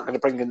that aren't going to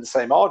bring in the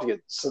same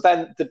audience. So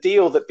then the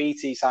deal that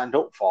BT signed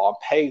up for and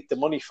paid the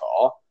money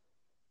for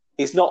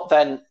is not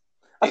then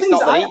it's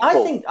not been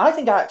equal. I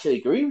think I actually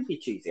agree with you,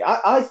 Cheesy.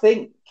 I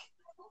think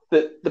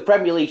that the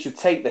Premier League should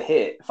take the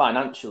hit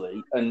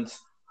financially and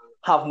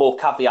have more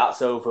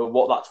caveats over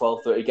what that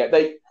 12:30 get.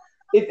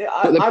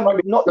 I'm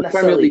not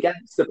necessarily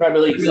against the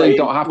Premier League. They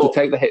don't have to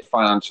take the hit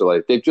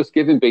financially. They've just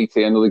given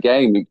BT another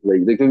game each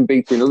week. They've given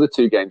BT another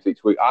 2 games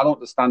each week. I don't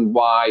understand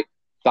why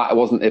that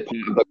wasn't a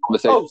part of the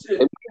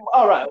conversation.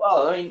 All right.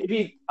 Well, I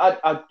mean,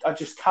 I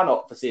just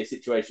cannot foresee a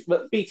situation.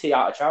 But BT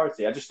out of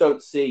charity, I just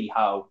don't see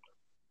how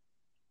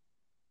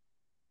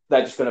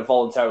they're just going to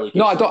voluntarily.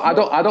 No,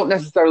 I don't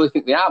necessarily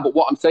think they are. But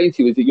what I'm saying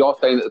to you is that you're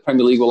saying that the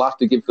Premier League will have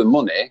to give them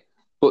money.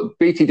 But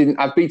BT didn't.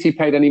 Have BT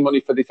paid any money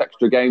for this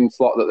extra game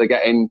slot that they're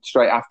getting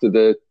straight after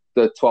the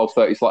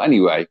 12:30 slot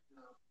anyway?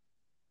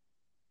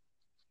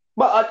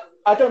 But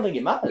I don't think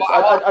it matters.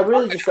 I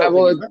really just don't.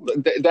 Well,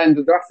 then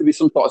there has to be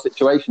some sort of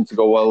situation to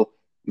go. Well,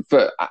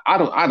 I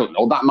don't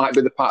know. That might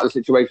be the part of the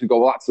situation to go.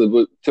 Well,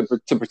 actually,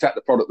 to protect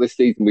the product this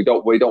season, we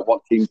don't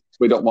want teams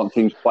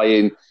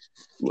playing.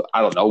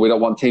 I don't know. We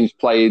don't want teams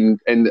playing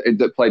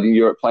that played in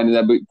Europe playing in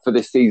there for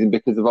this season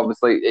because of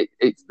obviously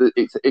it's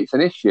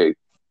an issue.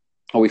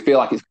 Or we feel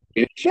like it's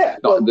an issue.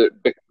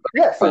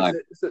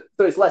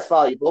 So it's less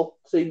valuable.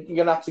 So you're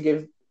going to have to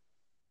give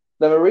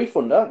them a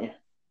refund, aren't you?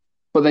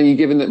 But then you're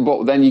giving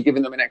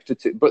them an extra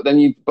two. But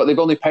they've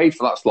only paid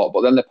for that slot.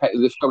 But then they're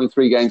showing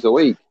 3 games a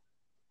week.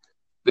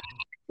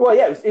 Well,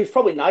 yeah, it was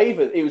probably naive.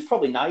 It was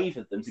probably naive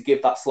of them to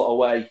give that slot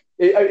away.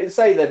 I'd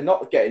say they're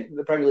not getting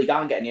the Premier League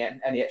aren't getting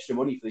any extra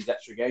money for these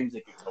extra games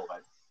they're giving away.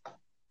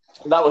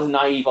 That was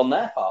naive on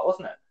their part,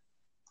 wasn't it?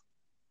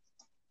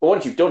 But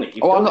once you've done it,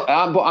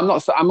 I'm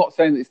not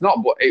saying it's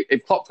not. But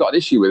if Klopp's got an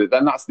issue with it,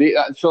 then that's the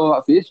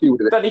issue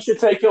with it. Then he should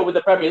take it up with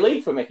the Premier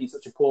League for making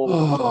such a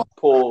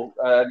poor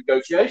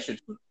negotiation.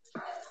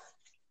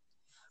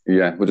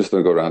 Yeah, we're just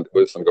going to go around.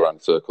 We're just going to go around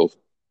in circles.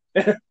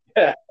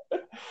 Yeah.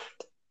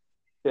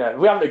 Yeah,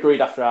 we haven't agreed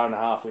after an hour and a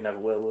half. We never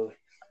will we?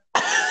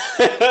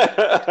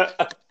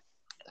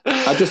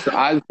 I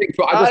think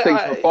from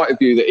a point of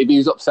view that if he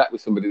was upset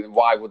with somebody, then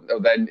why would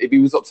then if he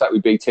was upset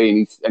with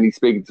BT and he's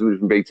speaking to somebody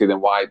from BT,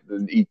 then why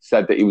he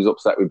said that he was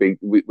upset with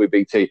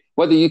BT?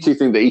 Whether you two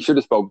think that he should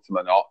have spoken to him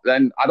or not,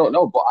 then I don't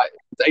know. But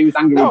he was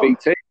angry with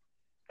BT.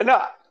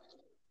 No,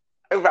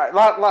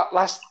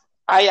 right.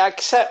 I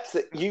accept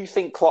that you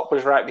think Klopp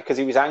was right because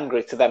he was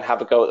angry to then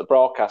have a go at the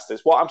broadcasters.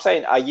 What I'm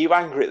saying, are you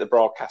angry at the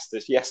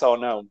broadcasters? Yes or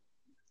no?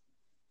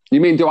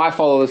 You mean do I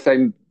follow the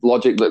same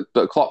logic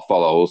that Klopp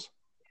follows?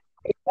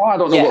 Oh, I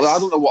don't know. Yes. I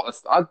don't know what.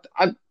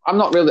 I'm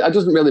not really. It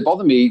doesn't really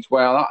bother me each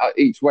way, or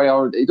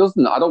it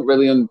doesn't. I don't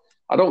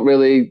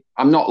really.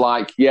 I'm not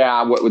like, yeah,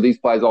 I work with these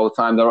players all the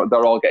time.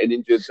 They're all getting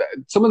injured.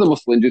 Some of the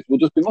muscle injuries will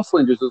just be muscle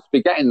injuries. They'll just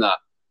be getting that.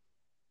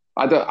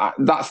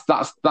 That's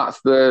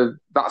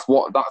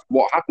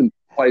what happens.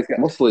 Players get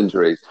muscle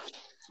injuries.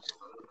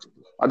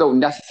 I don't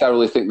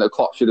necessarily think that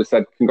Klopp should have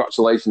said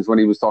congratulations when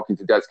he was talking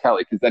to Des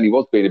Kelly, because then he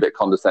was being a bit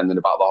condescending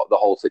about the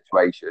whole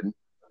situation.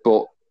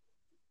 But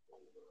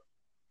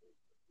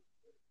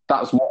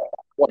that's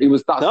what he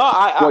was.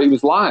 What he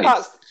was like.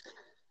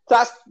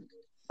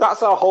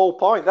 That's our whole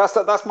point.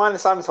 That's mine and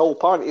Simon's whole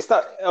point. It's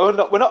that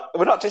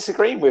we're not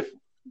disagreeing with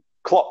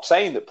Klopp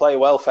saying that player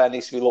welfare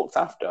needs to be looked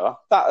after.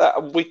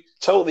 That we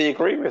totally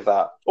agree with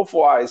that.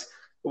 Otherwise,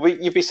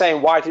 you'd be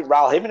saying, why didn't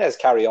Raul Jimenez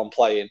carry on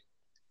playing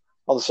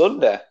on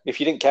Sunday if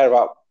you didn't care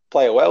about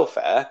player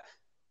welfare?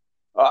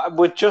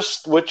 We're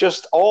just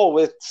all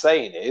we're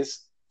saying is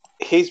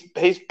his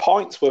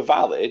points were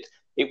valid.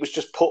 It was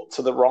just put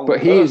to the wrong.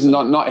 But he is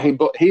not.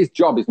 But his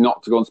job is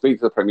not to go and speak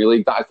to the Premier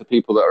League. That is the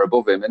people that are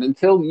above him. And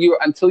until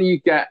you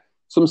get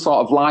some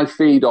sort of live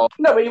feed or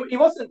but he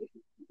wasn't.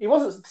 He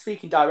wasn't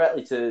speaking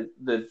directly to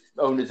the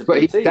owners of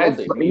BT, was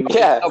he?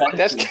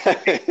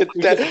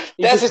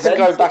 Des isn't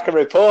going back and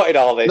reporting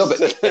all this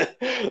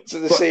to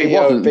the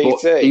CEO of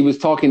BT. He was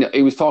talking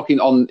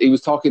on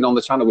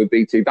the channel with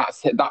BT.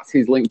 That's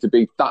his link to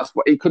BT. That's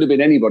what it could have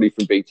been. Anybody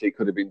from BT. It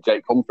could have been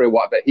Jake Humphrey,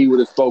 whatever. He would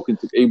have spoken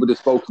to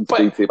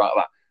BT about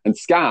that. And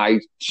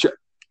Sky.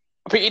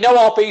 But you know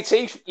all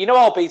BT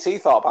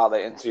thought about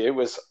the interview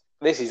was.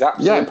 This is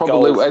absolutely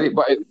probably.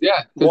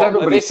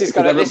 This is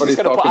going to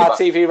put our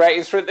TV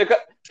ratings through.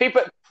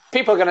 People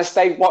are going to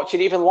stay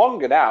watching even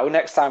longer now.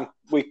 Next time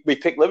we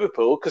pick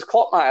Liverpool because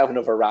Klopp might have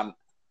another rant.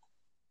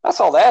 That's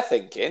all they're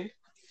thinking.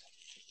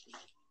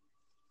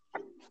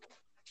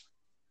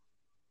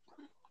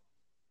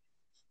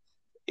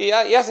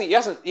 Yeah, he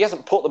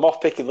hasn't put them off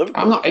picking Liverpool.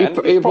 I'm not.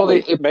 He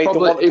probably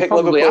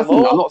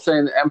hasn't. I'm not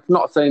saying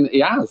that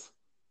he has.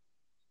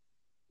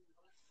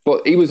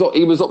 But he was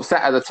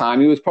upset at the time.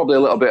 He was probably a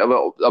little bit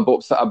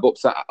upset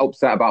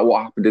about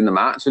what happened in the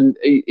match, and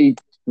he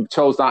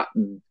chose that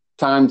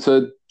time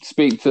to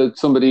speak to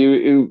somebody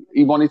who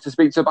he wanted to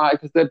speak to about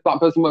it because that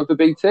person worked for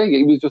BT.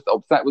 He was just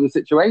upset with the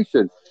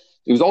situation.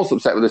 He was also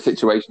upset with the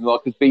situation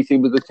because BT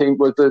was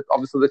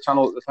obviously the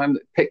channel at the time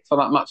that picked for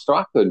that match to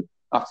happen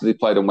after they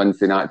played on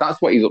Wednesday night.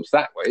 That's what he's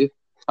upset with,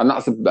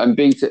 and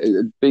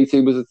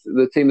BT was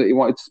the team that he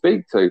wanted to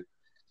speak to.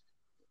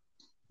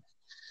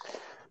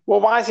 Well,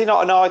 why is he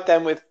not annoyed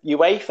then with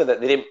UEFA that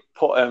they didn't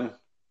put him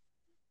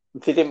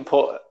they didn't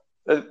put.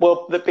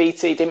 The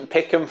BT didn't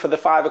pick them for the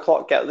 5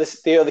 o'clock. Get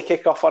the early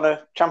kickoff on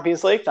a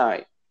Champions League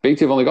night.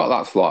 BT have only got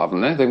that slot,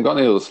 haven't they? They haven't got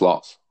any other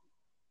slots.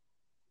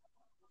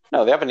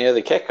 No, they have an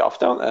early kickoff,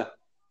 don't they?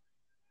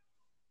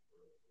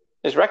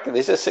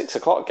 There's a 6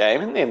 o'clock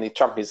game, isn't there, in the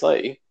Champions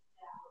League?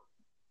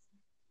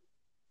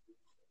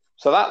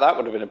 So that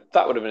would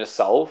have been a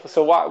solve.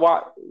 So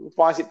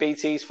why is it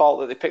BT's fault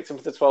that they picked them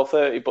for the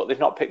 12:30, but they've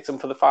not picked them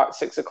for the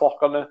 6 o'clock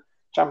on the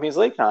Champions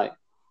League night?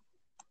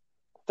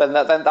 Then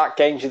that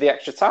gains you the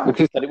extra time.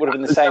 Because then it would have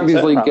been the same.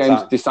 Champions League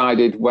games time.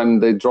 Decided when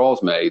the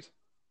draw's made.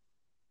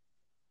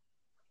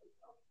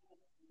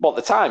 What,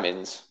 the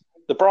timings?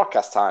 The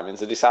broadcast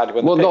timings are decided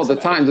when. Well, no, the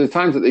times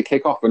that they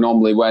kick off are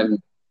normally when.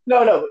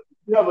 No,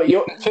 but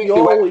you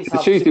always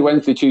have Tuesday,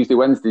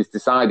 Wednesday's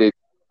decided.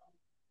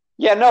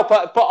 Yeah, no,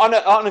 but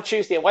on a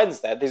Tuesday and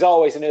Wednesday, there's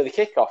always an early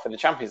kickoff in the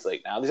Champions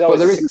League now. There's always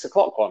a 6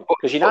 o'clock one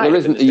because United. There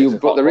isn't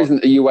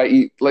a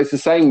UEFA. It's the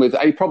same with.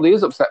 He probably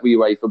is upset with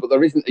UEFA, but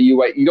there isn't a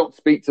UEFA. You don't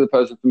speak to the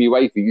person from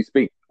UEFA. You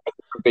speak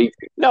to BT.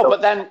 No,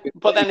 but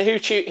then who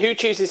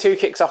chooses who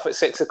kicks off at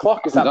 6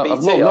 o'clock? Is that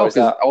BT? No,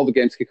 because all the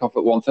games kick off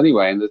at once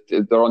anyway,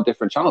 and they're on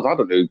different channels. I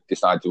don't know who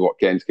decides what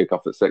games kick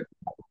off at 6.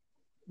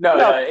 No,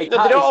 they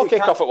don't all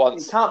kick off at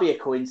once. It can't be a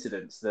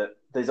coincidence that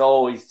there's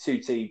always two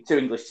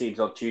English teams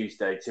on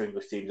Tuesday, 2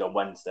 English teams on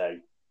Wednesday.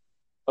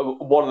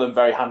 One of them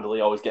very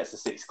handily always gets the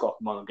 6 o'clock,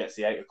 and one of them gets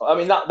the 8 o'clock. I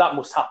mean, that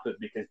must happen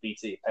because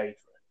BT paid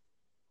for it.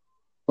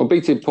 Well,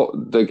 BT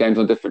put the games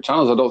on different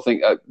channels. I don't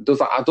think does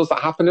that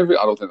happen every.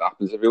 I don't think that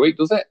happens every week,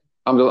 does it?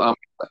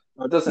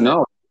 Doesn't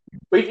no. It?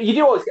 But you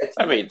do always get.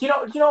 I mean, do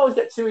you always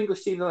get 2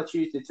 English teams on a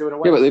Tuesday, 2 on a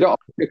Wednesday? Yeah,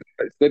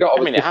 but they don't.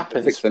 I mean, it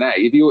happens. 6 and 8.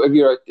 If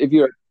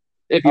you're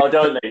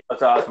don't they?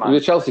 You're a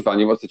Chelsea fan.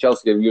 You watch the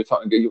Chelsea game. You're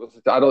talking.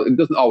 It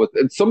doesn't always.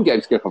 Some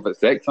games kick off at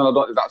 6, and I don't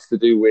know if that's to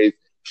do with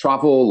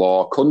travel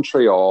or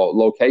country or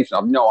location.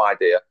 I have no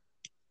idea.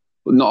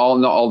 But not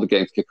all the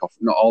games kick off.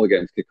 Not all the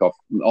games kick off.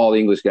 All the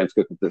English games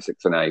kick off at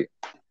 6 and 8.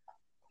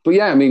 But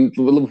yeah, I mean,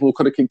 Liverpool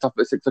could have kicked off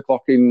at 6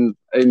 o'clock in.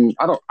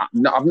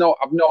 I've no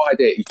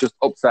idea. He's just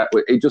upset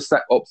with. He just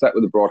upset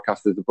with the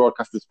broadcasters. The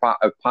broadcasters part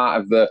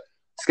of the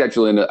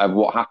scheduling of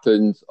what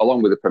happened,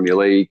 along with the Premier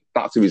League.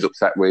 That's who he's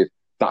upset with.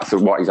 That's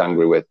what he's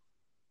angry with.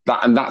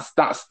 That's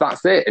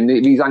it. And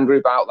if he's angry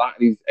about that,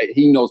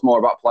 he knows more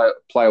about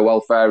player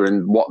welfare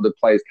and what the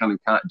players can and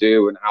can't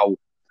do and how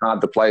hard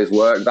the players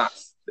work.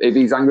 If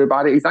he's angry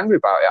about it, he's angry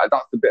about it.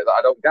 That's the bit that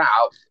I don't get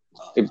out.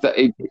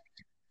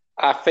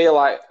 I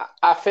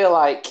feel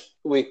like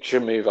we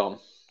should move on.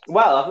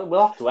 Well,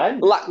 we'll have to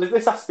end.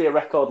 This has to be a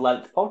record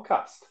length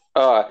podcast.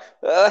 All right.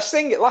 Last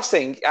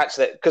thing,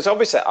 actually, because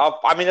obviously, I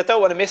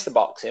don't want to miss the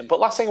boxing, but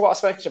last thing I want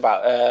to mention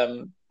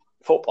about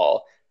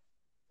football.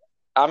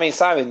 I mean,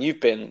 Simon, you've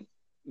been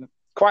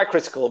quite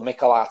critical of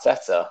Mikel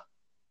Arteta.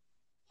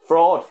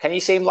 Fraud. Can you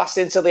see him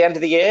lasting until the end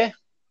of the year?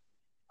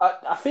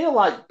 I feel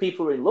like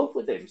people are in love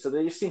with him, so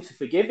they just seem to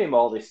forgive him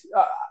all this.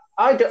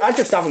 I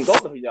just haven't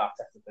got the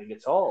Arteta thing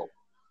at all.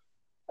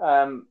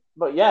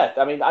 But yeah,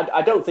 I mean,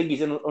 I don't think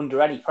he's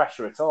under any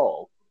pressure at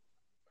all.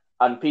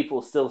 And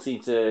people still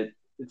seem to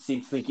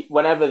think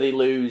whenever they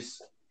lose,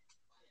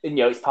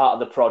 it's part of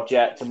the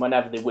project, and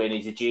whenever they win,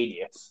 he's a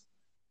genius.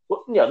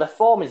 But their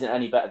form isn't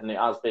any better than it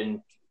has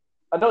been.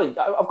 I've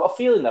got a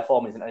feeling their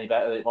form isn't any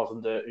better than it was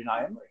under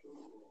Unai Emery.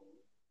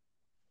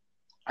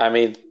 I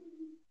mean,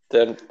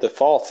 the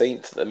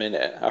 14th at the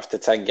minute after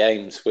 10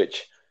 games,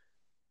 which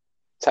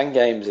 10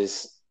 games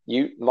is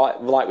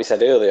like we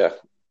said earlier.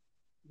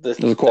 There's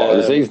a quarter of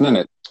the season, isn't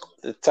it?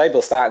 The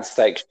table's starting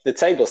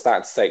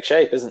to take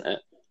shape, isn't it?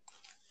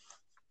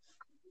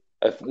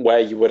 Of where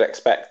you would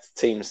expect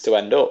teams to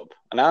end up,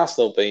 and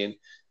Arsenal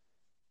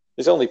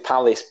there's only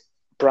Palace,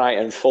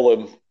 Brighton,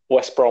 Fulham,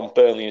 West Brom,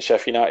 Burnley and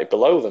Sheffield United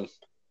below them.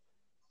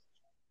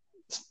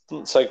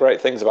 Doesn't say great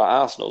things about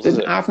Arsenal, does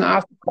it?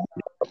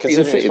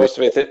 Considering he's supposed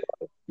to be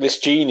this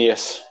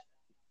genius.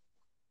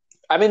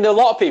 I mean, a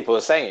lot of people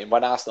are saying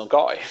when Arsenal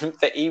got him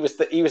that he was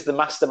the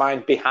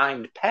mastermind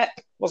behind Pep,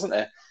 wasn't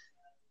he?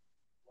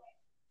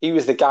 He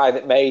was the guy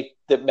that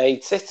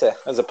made City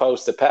as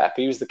opposed to Pep.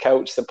 He was the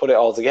coach that put it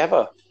all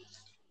together.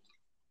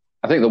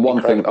 I think the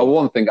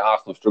one thing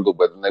Arsenal struggled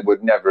with, and they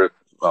would never have.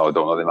 Well, I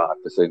don't know, they might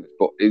have foreseen this,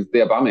 but is the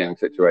Aubameyang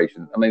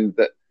situation. I mean,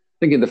 I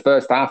think in the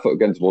first half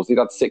against Wolves, he'd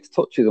had 6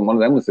 touches, and one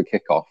of them was the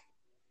kick-off.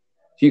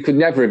 So you could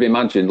never have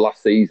imagined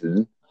last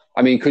season.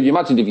 I mean, could you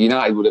imagine if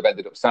United would have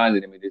ended up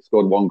signing him and he'd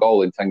scored 1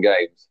 goal in 10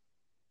 games?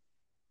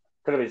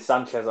 Could have been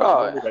Sanchez,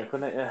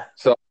 couldn't it? Yeah.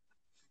 So,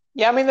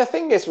 yeah, I mean, the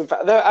thing is,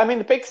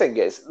 the big thing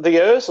is the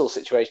Ozil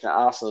situation at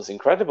Arsenal is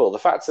incredible. The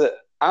fact that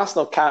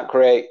Arsenal can't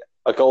create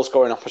a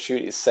goal-scoring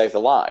opportunity to save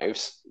their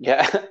lives,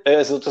 yet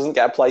Ozil doesn't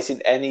get a place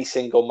in any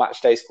single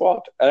matchday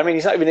squad. And I mean,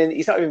 he's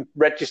not even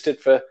registered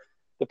for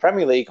the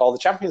Premier League or the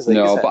Champions League.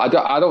 No, but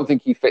I don't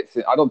think he fits.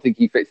 I don't think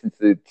he fits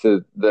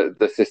into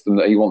the system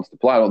that he wants to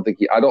play.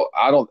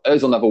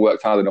 Ozil never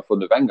worked hard enough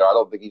under Wenger. I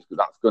don't think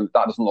that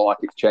doesn't look like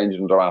it's changed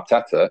under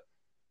Arteta.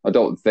 I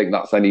don't think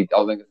it's any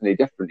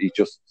different. He's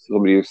just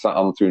somebody who sat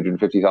on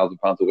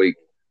 £350,000 a week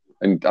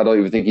And I don't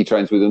even think he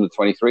trains with under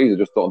 23s. I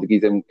just don't think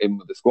he's in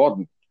with the squad.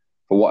 And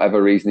for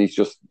whatever reason, he's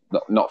just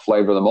not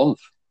flavour of the month.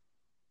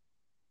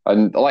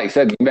 And like I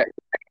said,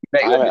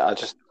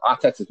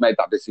 Arteta's made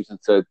that decision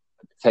to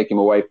take him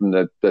away from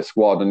the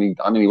squad. And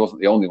he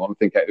wasn't the only one. I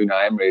think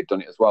Unai Emery had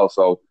done it as well.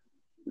 So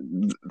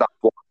that's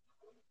what.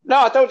 No,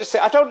 I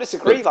don't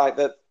disagree. Like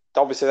that,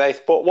 obviously,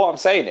 but what I'm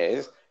saying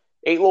is,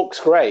 it looks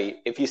great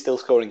if you're still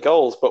scoring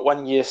goals, but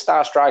when your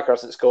star striker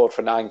hasn't scored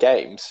for 9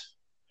 games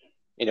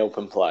in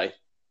open play,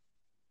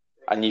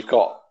 and you've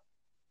got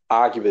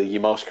arguably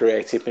your most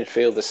creative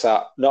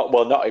midfielder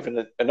not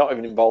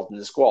even involved in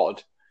the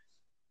squad,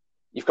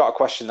 you've got to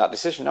question that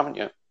decision, haven't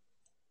you?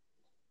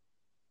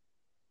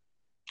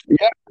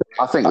 Yeah,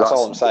 I think that's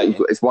all I'm saying.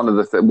 It's one of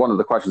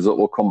the questions that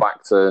we'll come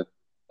back to,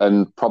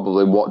 and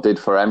probably what did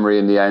for Emery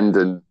in the end.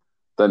 And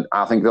then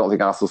I don't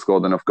think Arsenal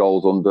scored enough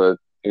goals under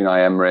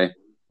Unai Emery.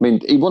 I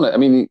mean, he won it. I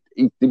mean,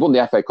 he won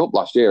the FA Cup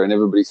last year, and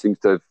everybody seems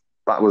to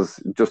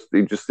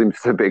he just seems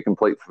to be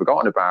completely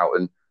forgotten about.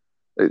 And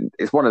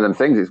it's one of them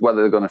things. It's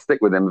whether they're going to stick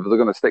with him. If they're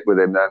going to stick with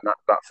him, then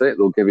that's it.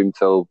 They'll give him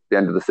till the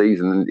end of the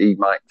season, and he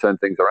might turn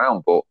things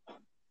around. But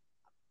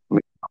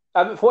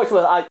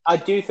unfortunately, I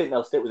do think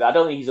they'll stick with it. I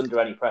don't think he's under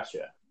any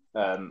pressure.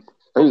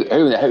 Who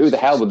the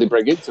hell would they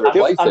bring in to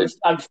replace him?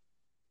 I'm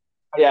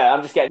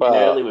just getting in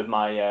early with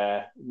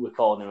my we're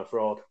calling him a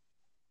fraud.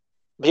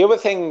 The other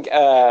thing,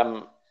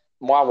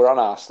 while we're on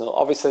Arsenal,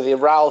 obviously the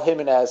Raul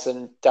Jimenez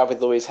and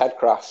David Luiz head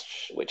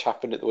crash, which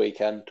happened at the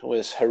weekend,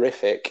 was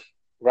horrific.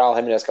 Raul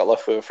Jimenez got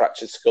left with a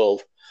fractured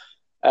skull.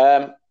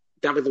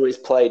 David Luiz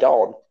played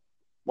on.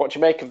 What do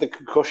you make of the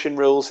concussion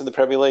rules in the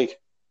Premier League?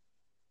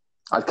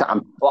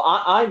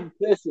 Well,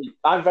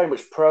 I'm very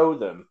much pro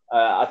them.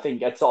 I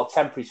think a sort of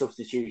temporary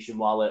substitution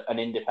while an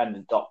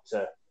independent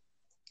doctor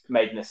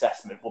made an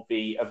assessment would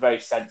be a very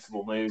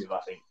sensible move,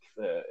 I think,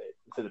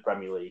 for the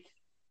Premier League.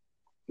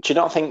 Do you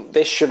not think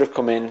this should have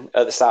come in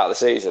at the start of the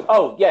season?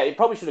 Oh, yeah, it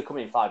probably should have come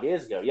in 5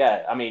 years ago.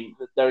 Yeah, I mean,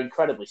 they're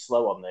incredibly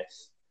slow on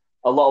this.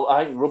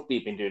 I think rugby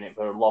have been doing it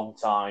for a long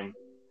time.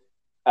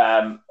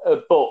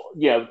 But,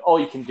 all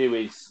you can do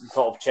is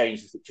sort of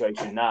change the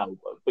situation now.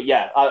 But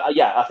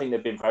I think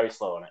they've been very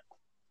slow on it.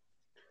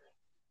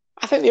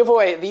 I think the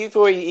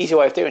other easy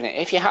way of doing it,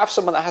 if you have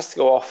someone that has to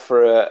go off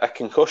for a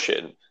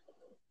concussion,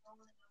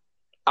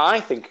 I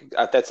think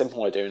a dead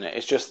simple way of doing it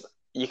is just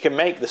you can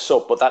make the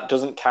sub, but that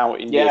doesn't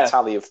count in your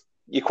tally of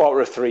your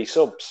quota of 3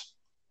 subs.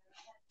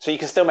 So you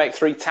can still make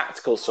 3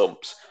 tactical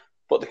subs,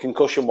 but the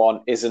concussion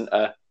one isn't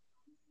counted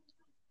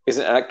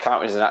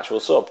as an actual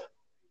sub.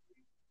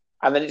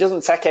 And then it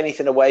doesn't take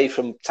anything away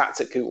from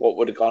tactically what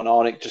would have gone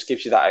on. It just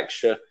gives you that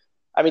extra.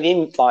 I mean,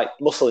 in like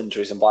muscle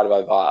injuries and blah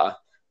blah blah,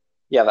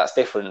 yeah, that's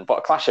different. But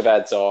a clash of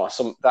heads or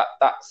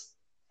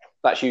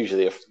that's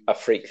usually a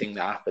freak thing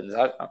that happens.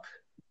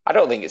 I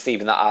don't think it's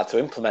even that hard to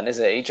implement, is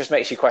it? It just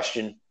makes you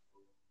question.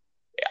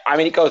 I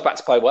mean, it goes back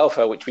to player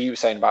welfare, which we were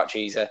saying about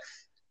Cheeser.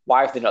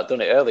 Why have they not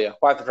done it earlier?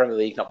 Why have the Premier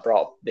League not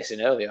brought this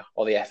in earlier,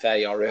 or the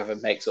FA, or whoever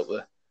makes up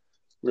the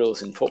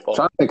rules in football? I'm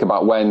trying to think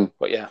about when.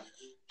 But yeah.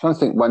 Trying to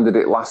think, when did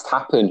it last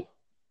happen?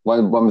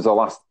 When was the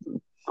last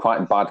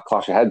quite bad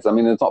clash of heads? I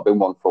mean, there's not been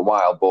one for a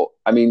while, but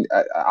I mean,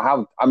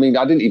 I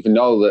didn't even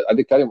know that. I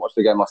didn't watch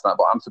the game last night,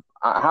 but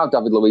how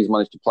David Luiz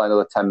managed to play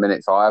another 10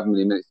 minutes or however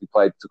many minutes he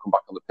played to come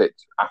back on the pitch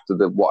after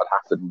what had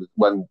happened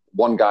when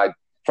one guy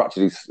broke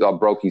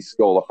his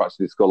skull or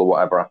fractured his skull or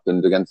whatever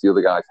happened against the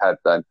other guy's head.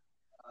 Then,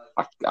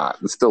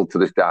 still to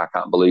this day, I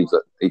can't believe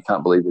that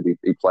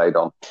he played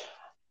on.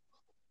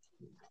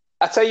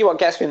 I tell you what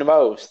gets me the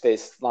most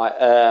is like.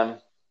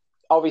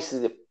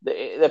 Obviously,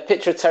 the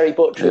picture of Terry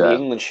Butcher in the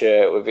England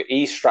shirt with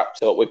he's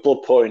strapped up with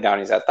blood pouring down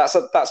his head.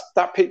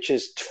 That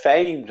picture's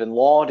famed and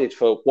lauded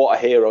for what a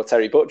hero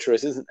Terry Butcher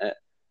is, isn't it?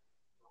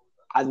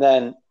 And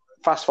then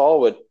fast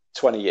forward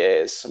 20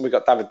 years, and we've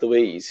got David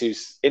Luiz,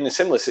 who's in a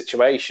similar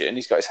situation.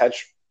 He's got his head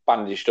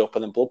bandaged up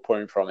and then blood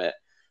pouring from it.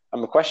 And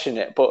we're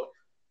questioning it, but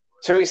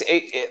so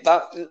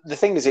the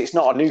thing is, it's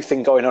not a new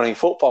thing going on in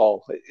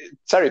football.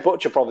 Terry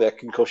Butcher probably had a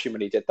concussion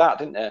when he did that,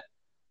 didn't he?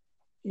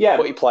 Yeah,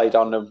 but he played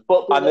on them.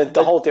 But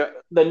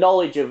the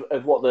knowledge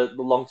of what the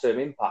long-term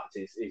impact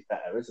is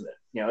better, isn't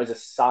it? As a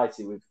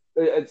society,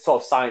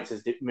 sort of science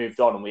has moved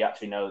on, and we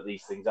actually know that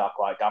these things are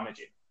quite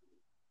damaging.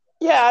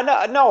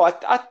 Yeah, no,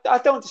 I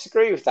don't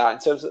disagree with that in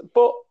terms of,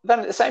 but then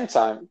at the same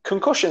time,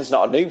 concussion's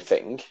not a new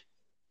thing,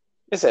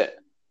 is it?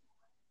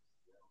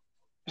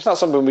 It's not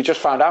something we just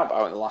found out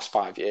about in the last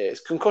 5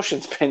 years.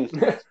 Concussion's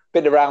been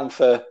around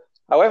for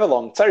however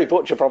long. Terry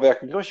Butcher probably had a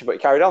concussion, but he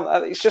carried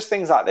on. It's just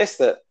things like this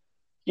that.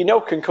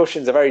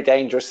 Concussions are very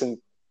dangerous, and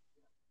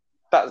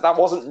that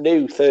wasn't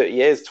new 30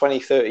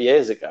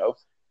 years ago.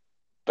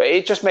 But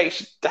it just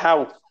makes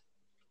how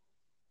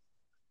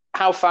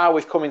far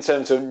we've come in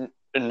terms of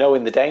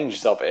knowing the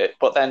dangers of it.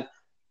 But then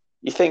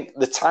you think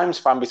the time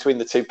span between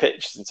the 2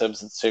 pitches in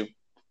terms of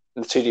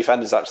the two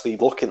defenders actually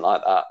looking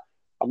like that,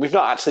 and we've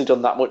not actually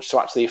done that much to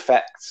actually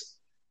affect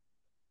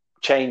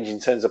change in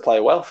terms of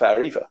player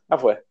welfare either,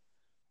 have we?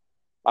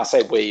 I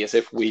say we as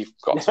if we've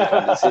got some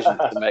kind of decision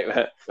to make.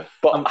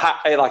 But in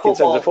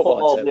terms of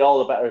football, the all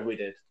the better if we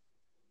did.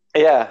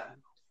 Yeah.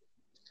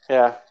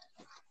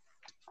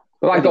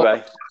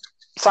 Anyway,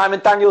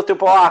 Simon Daniel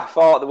Dubois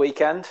fought the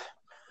weekend.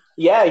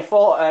 Yeah, he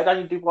fought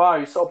Daniel Dubois,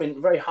 who's sort of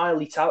been very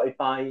highly touted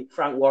by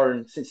Frank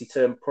Warren since he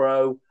turned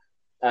pro.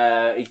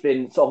 He's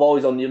been sort of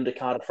always on the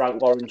undercard of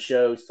Frank Warren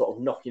shows, sort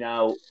of knocking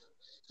out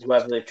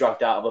whoever they've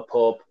dragged out of a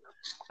pub.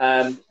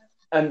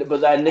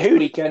 But then this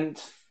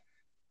weekend,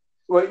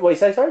 what you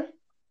say? Sorry.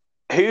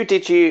 Who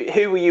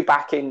were you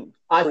backing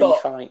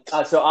pre-fight?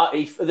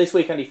 This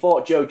weekend he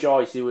fought Joe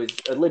Joyce, who was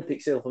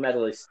Olympic silver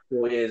medalist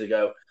 4 years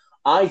ago.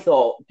 I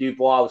thought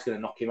Dubois was going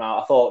to knock him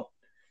out. I thought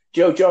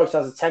Joe Joyce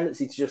has a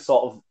tendency to just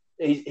sort of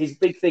his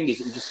big thing is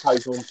that he just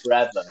carries on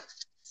forever,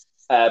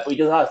 but he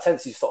doesn't have a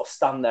tendency to sort of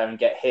stand there and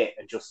get hit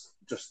and just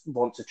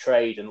want to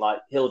trade, and like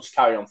he'll just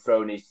carry on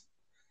throwing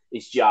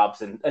his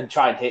jabs and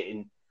try and hit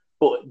him,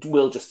 but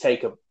will just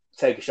take a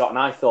shot. And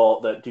I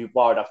thought that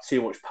Dubois would have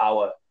too much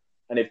power.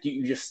 And if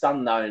you just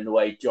stand there in the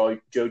way Joe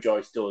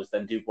Joyce does,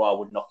 then Dubois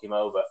would knock him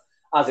over.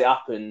 As it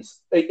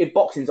happens,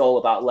 boxing's all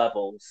about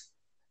levels.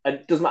 And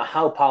it doesn't matter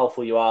how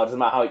powerful you are, it doesn't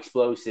matter how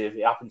explosive.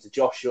 It happened to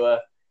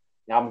Joshua.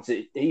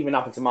 It even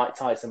happened to Mike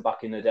Tyson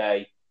back in the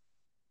day.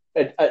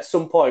 At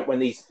some point, when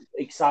these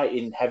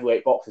exciting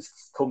heavyweight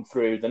boxers come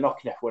through, they're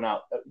knocking everyone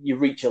out. You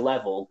reach a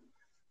level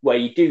where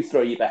you do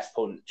throw your best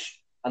punch,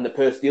 and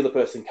the other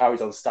person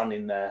carries on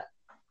standing there,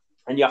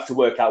 and you have to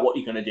work out what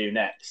you're going to do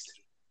next.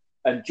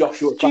 And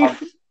Joshua found,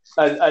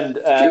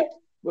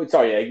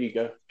 sorry, you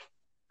go.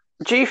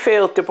 Do you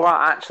feel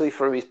Dubois actually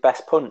threw his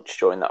best punch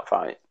during that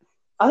fight?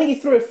 I think he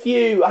threw a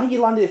few. I think he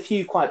landed a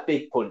few quite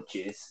big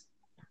punches.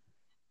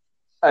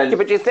 But do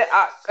you think,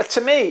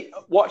 to me,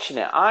 watching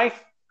it, I'd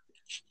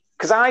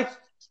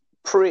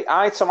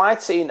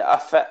seen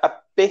a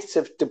bit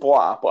of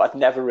Dubois, but I'd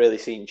never really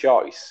seen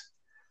Joyce.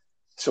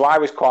 So I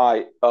was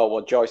quite,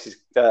 Joyce is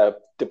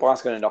Dubois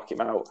is going to knock him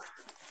out.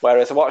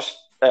 Whereas I watched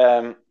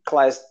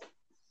Claire's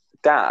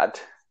dad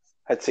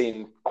had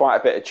seen quite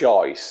a bit of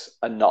Joyce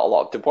and not a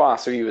lot of Dubois,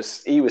 so he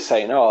was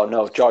saying, "Oh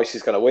no, Joyce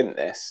is going to win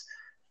this."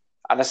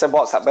 And I said,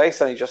 "What's that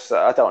based on?" He just said,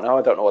 "I don't know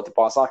what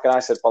Dubois is like." And I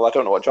said, "Well, I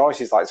don't know what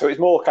Joyce is like." So it's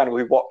more kind of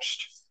we've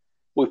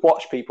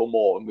watched people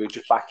more, and we were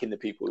just backing the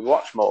people we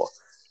watched more.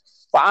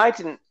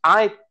 But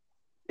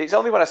it's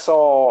only when I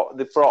saw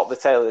they brought up the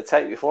tail of the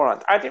tape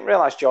beforehand, I didn't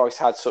realise Joyce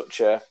had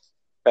such a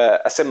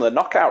similar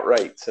knockout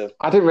rate to.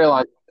 I didn't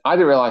realise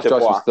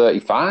Joyce was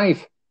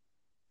 35.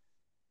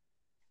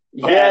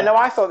 Yeah, no,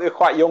 I thought they were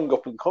quite young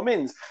up and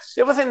comings.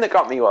 The other thing that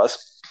got me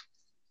was,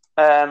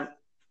 to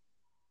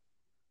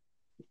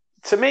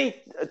me,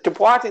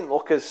 Dubois didn't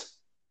look as.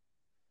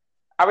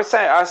 I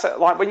said,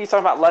 like when you talk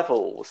about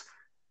levels,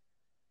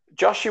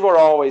 Joshua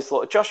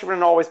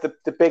and always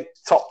the big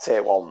top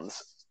tier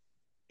ones.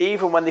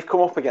 Even when they've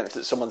come up against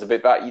it, someone's a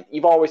bit better.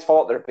 You've always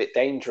thought they're a bit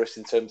dangerous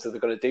in terms of they're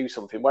going to do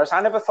something. Whereas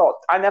I never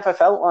felt like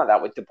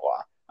that with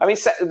Dubois. I mean,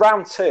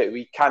 round 2,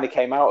 he kind of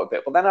came out a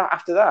bit, but then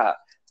after that,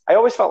 I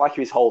always felt like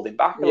he was holding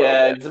back a little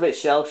bit. He was a bit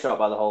shell-shocked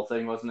by the whole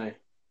thing, wasn't he?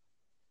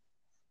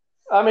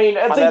 I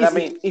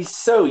mean, he's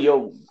so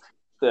young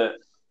that,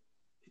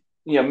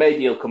 maybe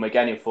he'll come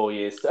again in 4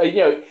 years.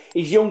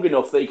 He's young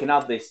enough that he can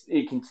have this,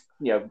 he can,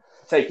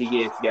 take a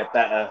year to get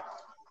better,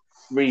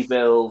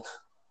 rebuild,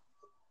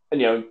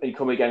 and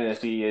come again in a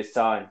few years'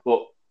 time.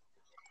 But,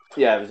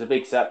 yeah, it was a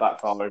big setback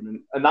for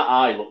him. And that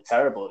eye looked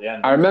terrible at the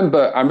end. I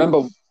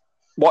remember.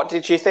 What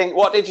did you think?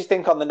 What did you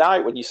think on the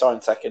night when you saw him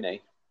take a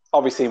knee?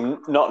 Obviously,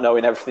 not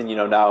knowing everything you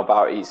know now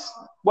about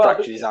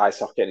fractured his eye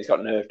socket and he's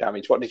got nerve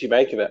damage. What did you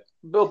make of it?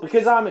 Well,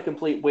 because I'm a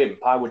complete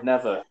wimp, I would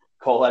never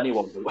call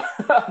anyone.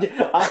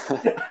 I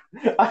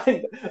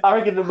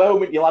reckon the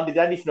moment you landed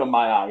anything on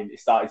my eye, it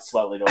started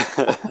swelling up.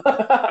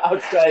 I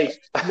would say,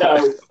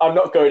 no, I'm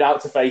not going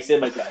out to face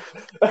him again.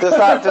 Does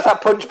that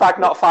punch bag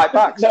not fight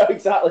back? No,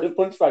 exactly. The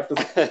punch bag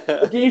doesn't.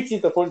 The beauty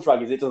of the punch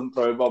bag is it doesn't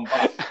throw him on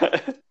back.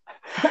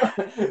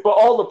 But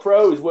all the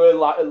pros were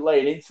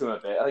laying into him a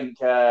bit. I think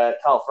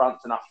Carl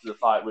Frampton after the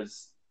fight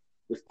was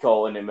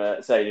calling him,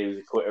 saying he was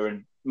a quitter,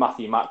 and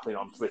Matthew Macklin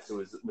on Twitter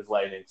was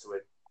laying into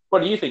him.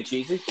 What do you think,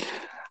 Cheesy?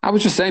 I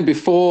was just saying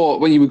before,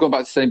 when you were going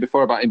back to saying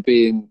before about him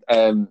being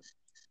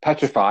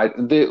petrified,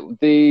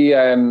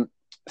 the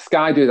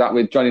Sky do that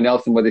with Johnny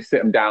Nelson, where they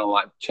sit him down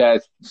like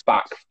chairs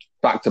back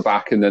to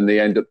back, and then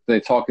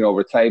they're talking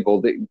over a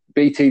table.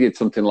 BT did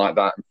something like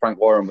that, and Frank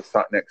Warren was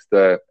sat next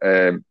to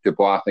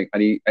Dubois, I think,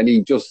 and he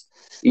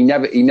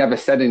never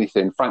said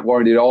anything. Frank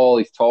Warren did all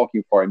his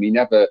talking for him. He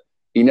never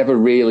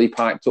really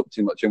piped up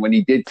too much, and when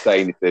he did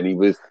say anything,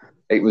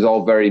 it was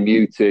all very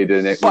muted,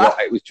 and it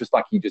was just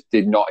like he just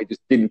didn't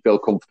feel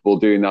comfortable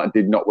doing that,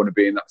 did not want to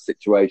be in that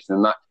situation,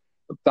 and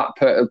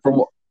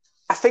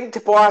I think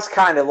Dubois is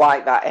kind of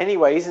like that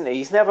anyway, isn't he?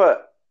 He's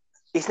never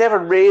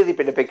really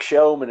been a big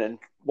showman and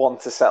one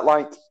to set.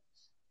 Like,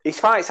 his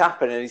fights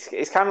happen, and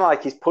it's kind of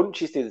like his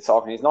punches do the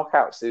talking, his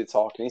knockouts do the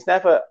talking.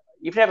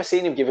 You've never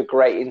seen him give a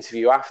great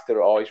interview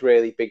after, or he's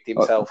really bigged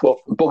himself up.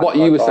 But what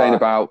you were saying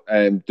about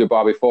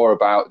Dubois before,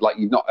 about like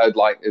you've not heard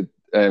like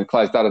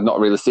Claire's dad had not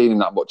really seen him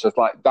that much. It's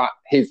like that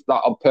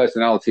that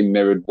personality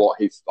mirrored what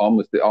his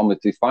almost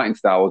his fighting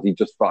style was. He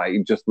just felt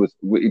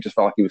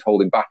like he was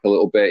holding back a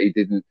little bit.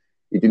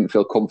 He didn't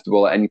feel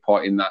comfortable at any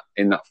point in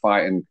that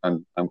fight. And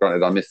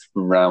granted, I missed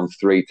from round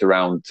 3 to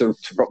round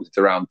probably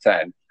to round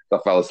 10. I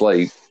fell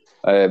asleep.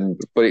 But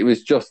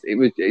it just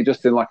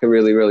seemed like a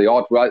really, really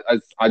odd.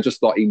 I just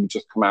thought he would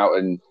just come out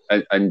and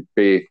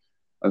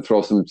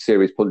throw some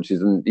serious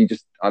punches, and he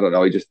just, I don't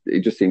know, he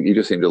just seemed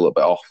a little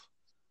bit off.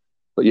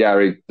 But yeah,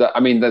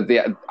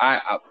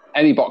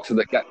 any boxer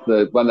that gets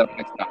when they're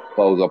next to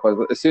close up,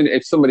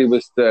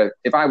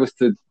 if I was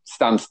to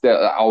stand still,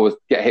 I always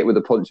get hit with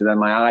a punch, and then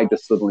my eye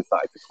just suddenly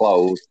started to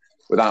close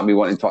without me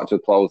wanting to actually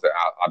close it.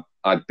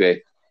 I'd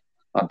be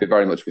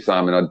very much with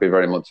Simon. I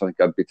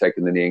think I'd be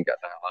taking the knee and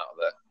getting the hell out of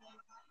there.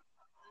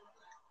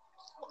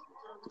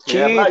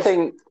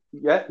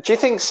 Do you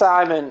think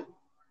Simon,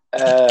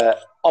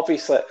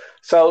 obviously,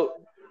 so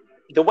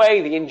the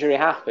way the injury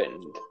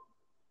happened,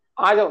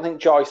 I don't think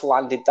Joyce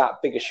landed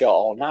that big a shot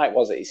all night,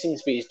 was it? It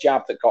seems to be his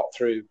jab that got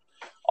through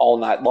all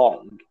night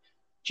long.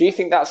 Do you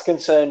think that's a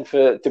concern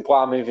for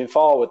Dubois moving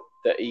forward?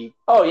 That he?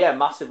 Oh yeah,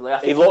 massively.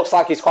 He looks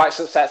like he's quite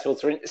susceptible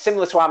to,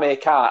 similar to Amir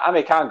Khan.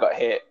 Amir Khan got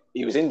hit.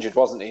 He was injured,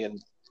 wasn't he?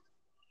 And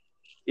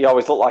he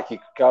always looked like he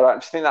could go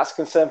out. Do you think that's a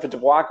concern for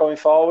Dubois going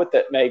forward?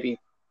 That maybe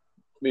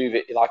move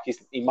it like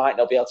he might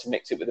not be able to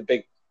mix it with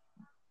the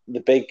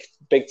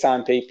big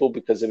time people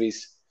because of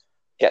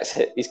gets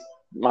hit. He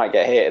might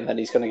get hit and then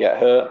he's going to get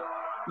hurt.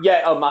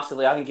 Yeah,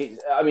 massively. I think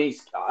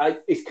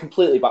it's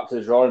completely back to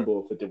the drawing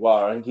board for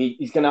Dubois. I think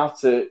he's going to have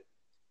to.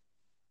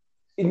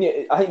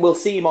 I think we'll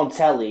see him on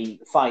telly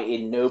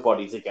fighting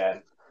nobodies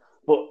again.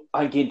 But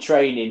I think in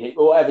training,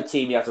 whatever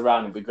team he has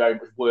around him, will be very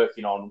much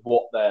working on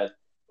what they're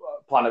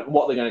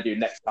going to do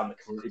next time they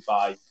currently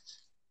buy.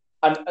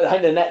 And I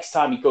think the next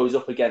time he goes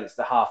up against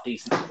a half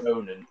decent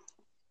opponent,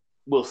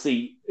 we'll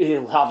see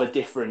he'll have a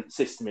different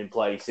system in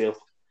place.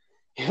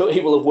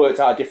 He will have worked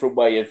out a different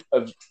way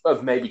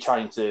of maybe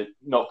trying to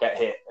not get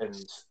hit. And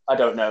I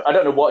don't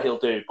know what he'll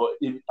do, but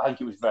I think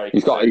it was very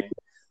exciting.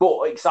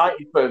 But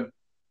exciting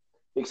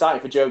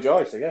for Joe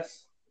Joyce, I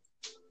guess.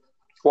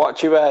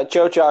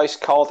 Joe Joyce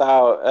called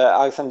out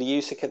Alexander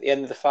Usyk at the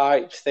end of the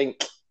fight. Do you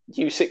think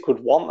Usyk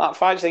would want that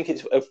fight? Do you think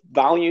it's of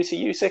value to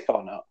Usyk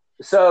or not?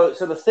 So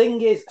the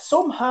thing is,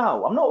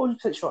 somehow, I'm not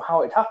 100% sure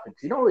how it happened,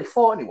 because he not really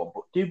fought anyone,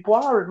 but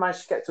Dubois had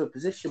managed to get to a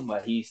position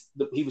where he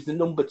was the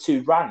number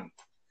 2 rank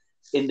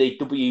in the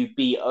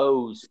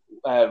WBO's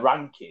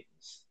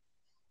rankings.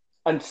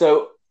 And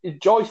so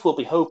Joyce will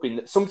be hoping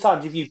that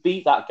sometimes if you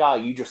beat that guy,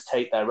 you just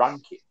take their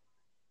ranking.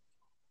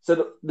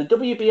 So the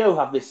WBO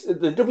have this.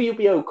 The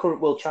WBO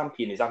current world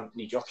champion is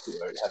Anthony Joshua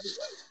at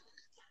heavyweight,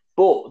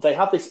 but they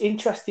have this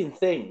interesting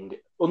thing,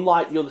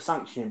 unlike the other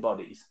sanctioning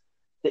bodies,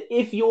 that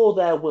if you're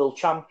their world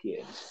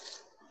champion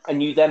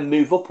and you then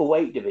move up a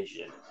weight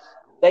division,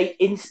 they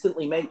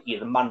instantly make you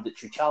the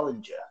mandatory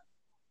challenger.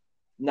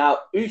 Now,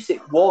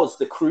 Usyk was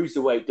the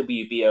cruiserweight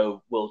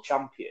WBO world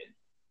champion.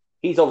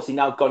 He's obviously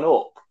now gone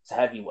up to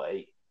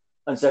heavyweight,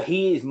 and so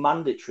he is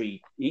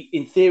mandatory.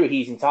 In theory,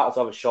 he's entitled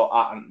to have a shot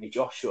at Anthony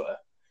Joshua.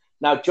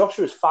 Now,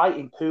 Joshua's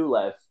fighting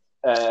Pulev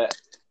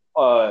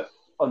on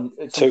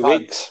 2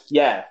 weeks.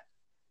 Yeah,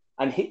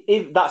 and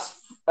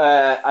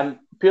and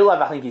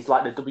Pulev, I think, is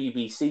like the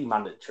WBC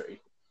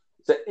mandatory.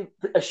 So,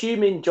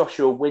 assuming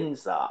Joshua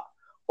wins that,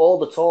 all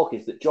the talk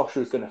is that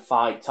Joshua's going to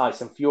fight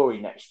Tyson Fury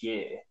next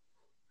year.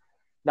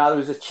 Now,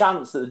 there's a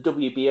chance that the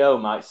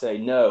WBO might say,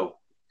 no,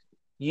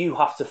 you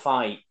have to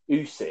fight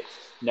Usyk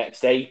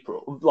next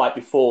April, like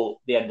before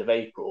the end of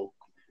April.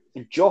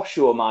 And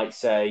Joshua might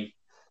say,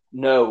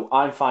 no,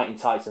 I'm fighting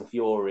Tyson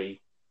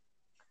Fury.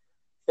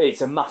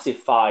 It's a massive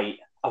fight.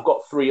 I've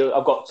got 2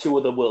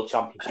 other world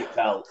championship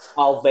belts.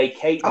 I'll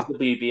vacate the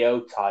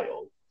WBO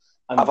title.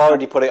 I've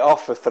already put it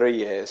off for 3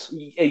 years.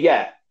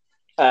 Yeah.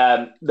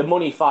 The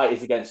money fight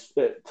is against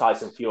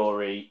Tyson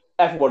Fury.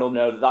 Everyone will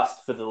know that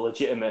that's for the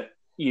legitimate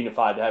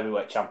unified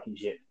heavyweight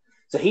championship.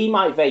 So he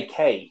might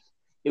vacate,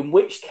 in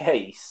which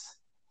case,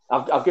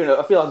 I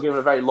feel I'm giving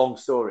a very long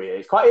story here.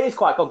 It is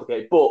quite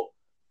complicated, but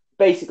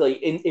basically,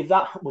 if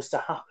that was to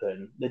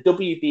happen, the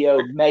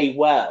WBO may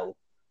well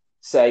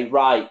say,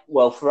 right,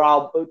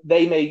 well,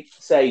 they may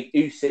say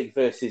Usyk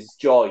versus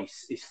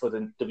Joyce is for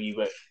the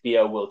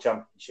WBO World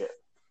Championship,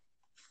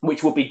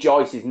 which would be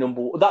Joyce's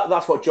number.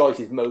 That's what Joyce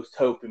is most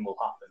hoping will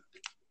happen.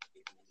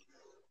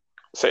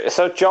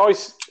 So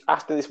Joyce,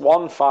 after this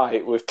one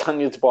fight with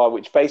Daniel Dubois,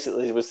 which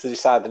basically was to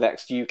decide the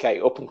next UK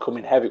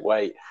up-and-coming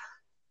heavyweight,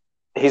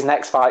 his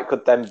next fight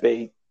could then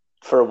be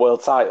for a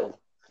world title.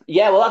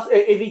 Yeah, well,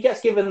 if he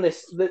gets given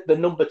the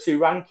number 2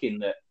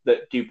 ranking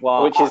that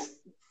Dubois,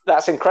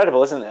 that's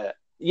incredible, isn't it?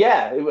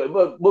 Yeah,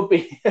 it would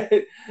be.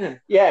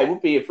 Yeah, it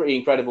would be a pretty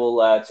incredible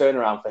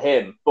turnaround for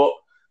him. But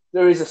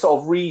there is a sort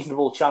of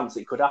reasonable chance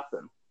it could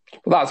happen.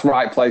 Well, that's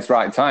right place,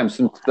 right time.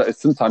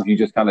 Sometimes you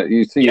just kind of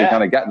you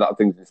kind of get that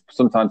thing.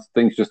 Sometimes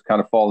things just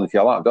kind of fall into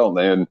your lap, don't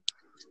they? And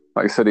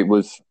like I said, it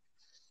was.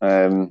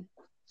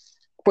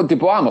 But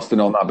Dubois must have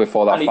known that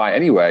before that fight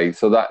anyway.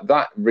 So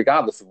that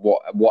regardless of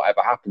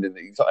whatever happened in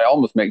it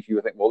almost makes you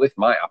think, well, this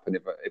might happen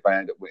if I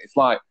end up with. It's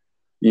like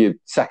you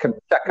second.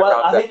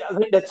 Well, I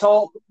think the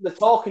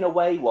talk in a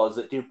way was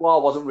that Dubois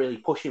wasn't really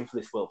pushing for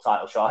this world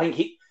title shot. I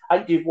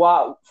think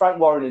Dubois, Frank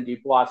Warren and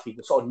Dubois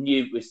people sort of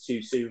knew it was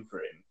too soon for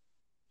him.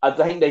 I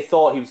think they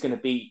thought he was going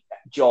to beat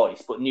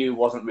Joyce, but knew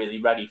wasn't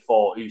really ready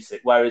for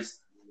Usyk. Whereas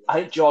I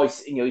think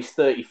Joyce, he's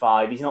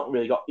 35. He's not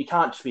really he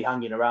can't just be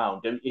hanging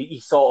around. And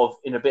he's sort of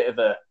in a bit of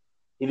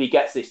if he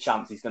gets this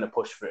chance, he's going to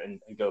push for it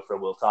and go for a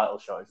world title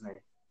shot, isn't he?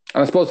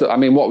 And I suppose,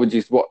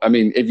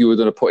 if you were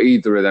going to put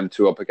either of them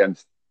two up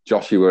against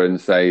Joshua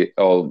and say,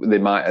 oh, they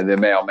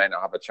may or may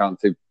not have a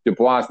chance. If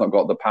Dubois not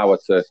got the power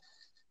to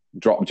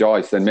drop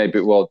Joyce, then maybe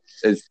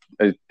has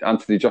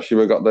Anthony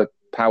Joshua got the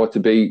power to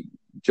beat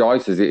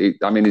Joyce?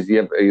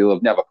 He'll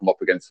have never come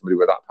up against somebody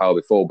with that power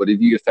before. But if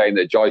you're saying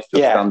that Joyce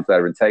just stands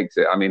there and takes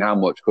it, how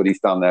much could he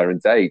stand there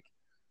and take?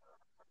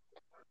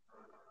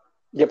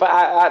 Yeah,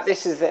 but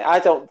this is I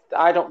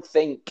don't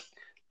think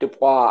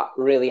Dubois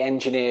really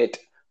engineered.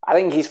 I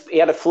think he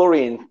had a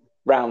flurry in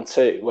round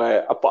 2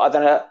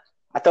 but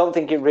I don't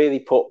think he really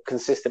put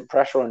consistent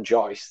pressure on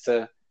Joyce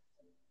to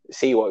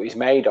see what he's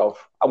made of.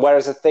 And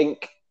whereas I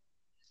think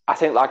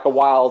like a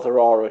Wilder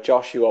or a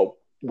Joshua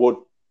would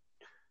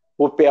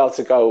be able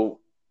to go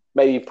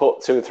maybe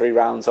put 2 or 3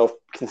 rounds of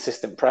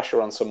consistent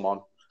pressure on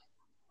someone.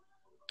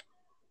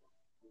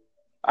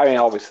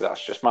 Obviously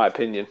that's just my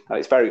opinion, and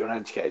it's very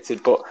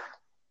uneducated, but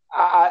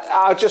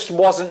I just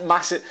wasn't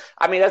massive.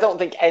 I don't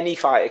think any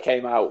fighter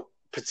came out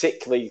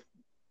particularly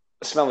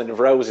smelling of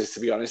roses, to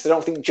be honest. I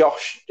don't think Joe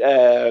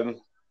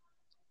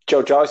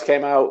Joyce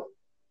came out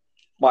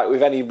like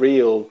with any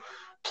real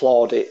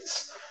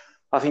plaudits.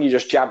 I think he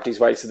just jabbed his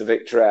way to the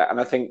victory, and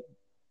I think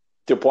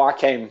Dubois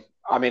came.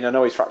 I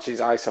know he's fractured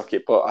his eye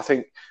socket, but I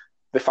think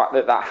the fact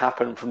that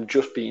happened from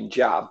just being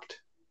jabbed,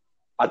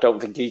 I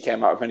don't think he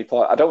came out with any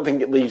plaudits. I don't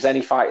think it leaves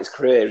any fighter's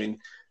career in.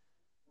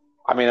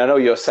 I know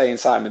you're saying,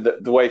 Simon,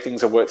 that the way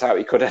things have worked out,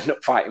 he could end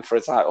up fighting for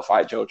a title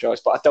fight, Joe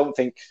Joyce, but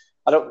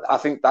I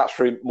think that's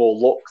through more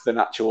luck than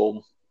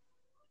actual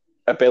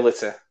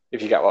ability,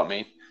 if you get what I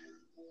mean.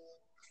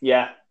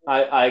 Yeah,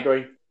 I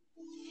agree.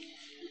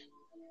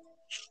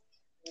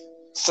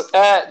 So,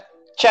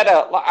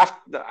 Cheddar,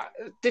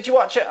 did you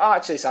watch it? Oh,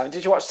 actually, Simon,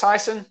 did you watch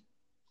Tyson?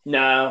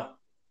 No.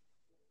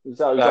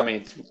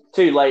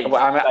 Too late.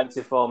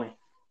 Expensive for me.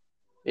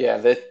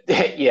 Yeah,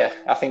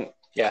 I think.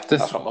 Yeah,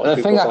 that's what most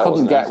the thing I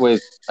couldn't get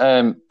with,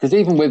 because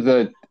even with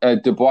the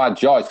Dubois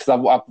Joyce, because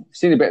I've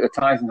seen a bit of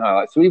the Tyson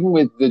highlights, so even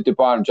with the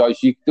Dubois and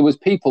Joyce, there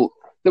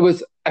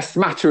was a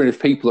smattering of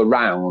people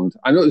around.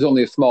 I know it was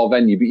only a small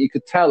venue, but you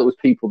could tell there was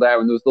people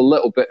there, and there was a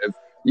little bit of,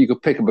 you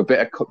could pick up a bit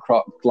of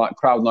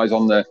crowd noise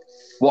on the,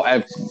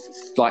 whatever,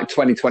 like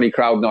 2020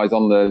 crowd noise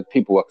on the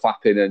people were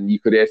clapping, and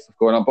you could hear stuff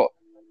going on, but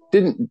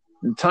didn't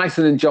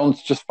Tyson and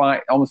Jones just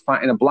almost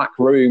fight in a black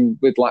room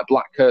with like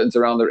black curtains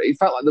around there? It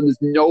felt like there was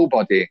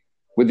nobody,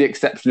 with the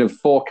exception of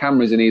 4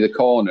 cameras in either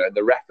corner, and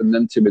the ref and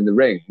them 2 in the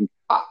ring.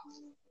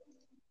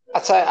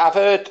 I'd say I've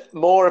heard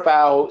more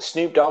about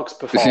Snoop Dogg's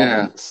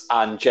performance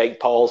and Jake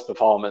Paul's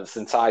performance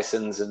than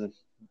Tyson's and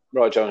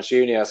Roy Jones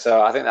Jr.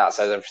 So I think that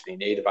says everything you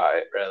need about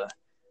it, really.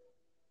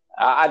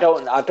 I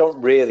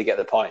don't really get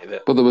the point of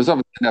it. But there was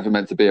obviously never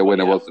meant to be a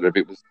winner, was there?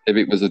 If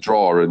it was a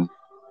draw and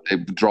the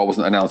draw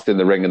wasn't announced in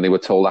the ring, and they were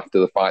told after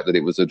the fight that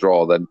it was a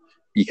draw, then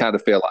you kind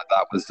of feel like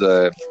that was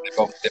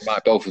they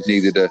might both have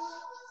needed a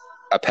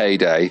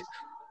payday,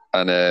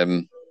 and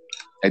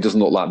it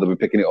doesn't look like they'll be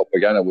picking it up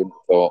again. I wouldn't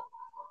have thought,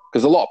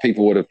 because a lot of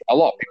people would have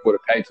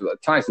paid for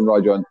that. Tyson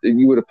Roy Jones,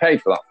 you would have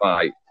paid for that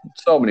fight.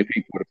 So many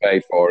people would have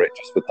paid for it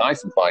just for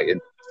Tyson fighting.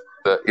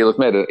 But he'll have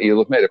made a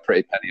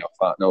pretty penny off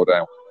that, no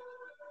doubt.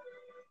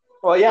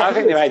 Well, yeah, I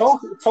think they made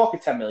talking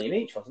 10 million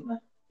each, wasn't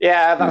there?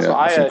 Yeah, that's what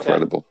I heard.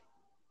 Incredible.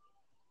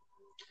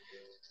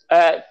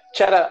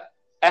 Cheddar,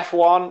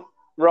 F1,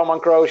 Roman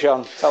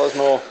Grosjean, tell us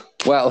more.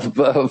 Well,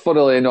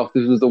 funnily enough,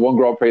 this was the one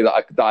Grand Prix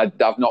that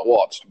I've not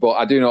watched, but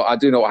I do know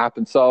what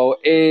happened.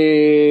 So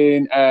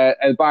in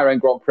Bahrain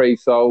Grand Prix,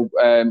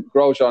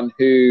 Grosjean,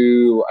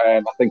 who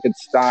I think had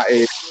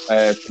started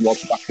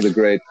towards the back of the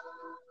grid,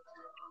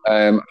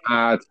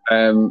 had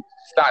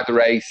started the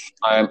race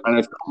and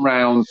had come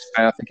round,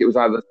 and I think it was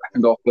either the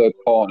second or third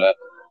corner,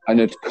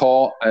 and had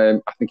caught, I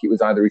think it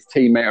was either his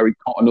teammate or he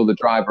caught another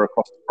driver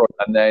across the front,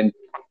 and then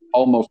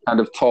almost kind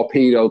of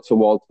torpedoed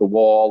towards the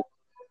wall.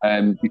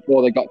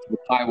 Before they got to the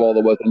tie wall,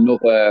 there was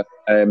another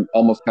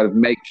almost kind of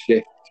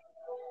makeshift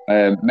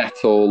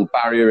metal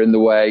barrier in the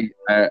way.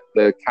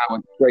 The car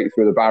went straight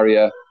through the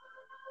barrier.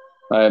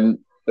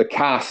 The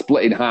car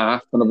split in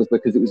half, and obviously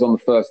because it was on the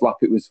first lap,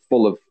 it was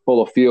full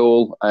of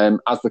fuel.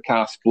 As the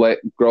car split,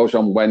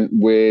 Grosjean went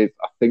with,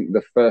 I think,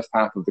 the first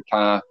half of the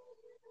car.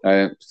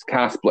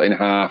 Car split in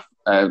half.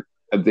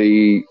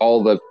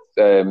 All the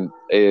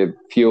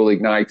fuel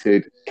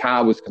ignited.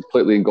 Car was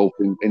completely engulfed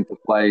into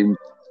flames.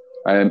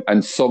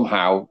 And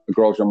somehow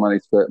Grosjean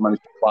managed to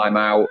climb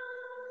out.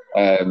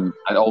 and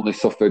only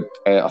suffered,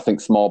 I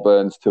think, small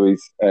burns to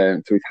his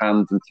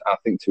hands and I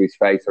think to his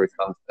face or his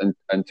hands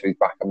and to his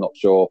back. I'm not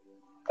sure,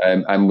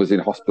 and was in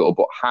hospital.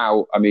 But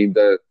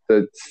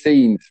the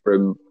scenes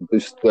from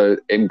just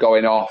him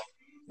going off,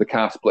 the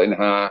car split in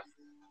half,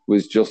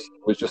 was just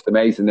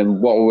amazing.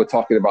 And what we were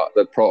talking about,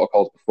 the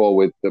protocols before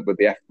with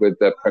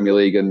the Premier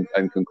League and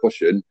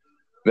concussion,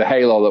 the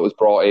halo that was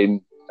brought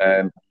in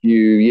a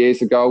few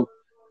years ago,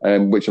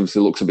 which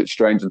obviously looks a bit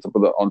strange on top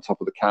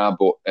of the car,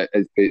 but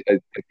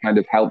it kind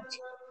of helped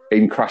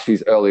in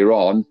crashes earlier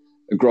on.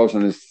 And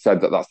Grosjean has said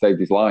that saved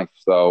his life.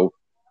 So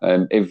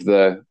if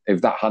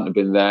that hadn't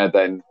been there,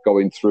 then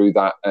going through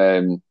that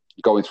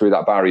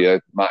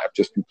barrier might have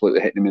just completely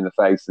hit him in the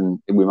face,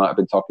 and we might have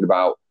been talking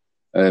about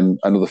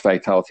another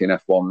fatality in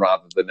F1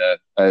 rather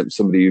than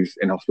somebody who's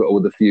in hospital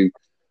with a few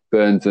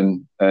burns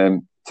and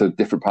to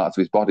different parts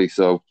of his body.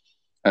 So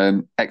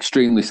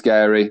extremely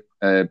scary.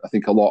 I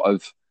think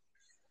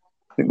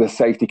the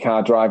safety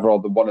car driver or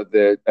one of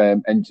the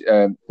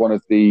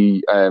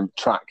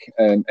track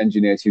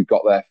engineers who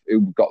got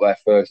there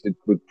first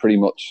would pretty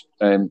much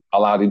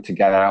allowed him to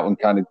get out and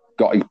kind of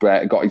got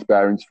his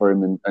bearings for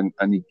him, and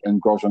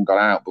Grosjean got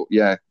out. But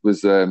yeah, it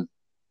was.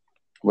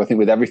 I think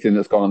with everything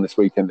that's gone on this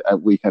weekend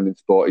in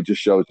sport, it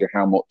just shows you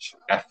how much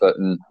effort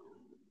and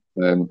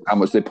how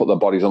much they put their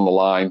bodies on the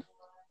line.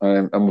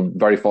 And we're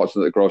very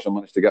fortunate that Grosjean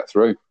managed to get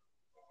through.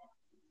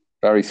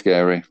 Very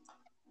scary.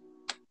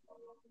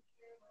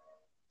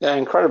 Yeah,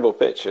 incredible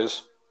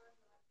pictures.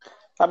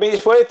 I mean,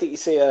 it's weird that you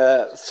see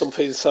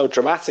something so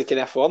dramatic in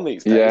F1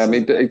 these days. Yeah, I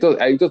mean, it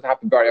does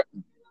happen very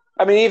often.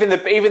 I mean, even the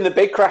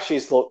big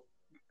crashes look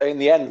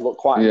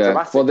quite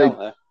dramatic, don't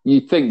they? You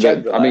think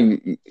that, I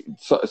mean,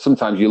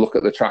 sometimes you look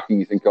at the track and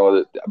you think,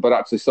 but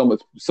actually so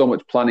much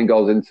planning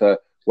goes into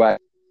where.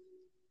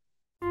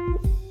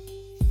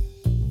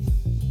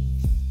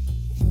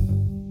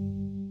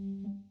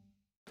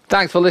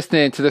 Thanks for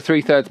listening to the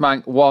 3/3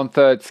 Manc,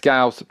 1/3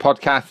 Scouse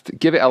podcast.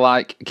 Give it a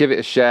like, give it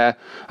a share,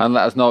 and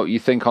let us know what you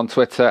think on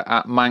Twitter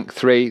at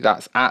Manc3.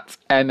 That's at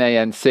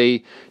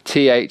MANCTHREE.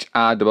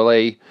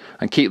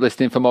 And keep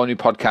listening for more new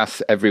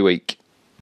podcasts every week.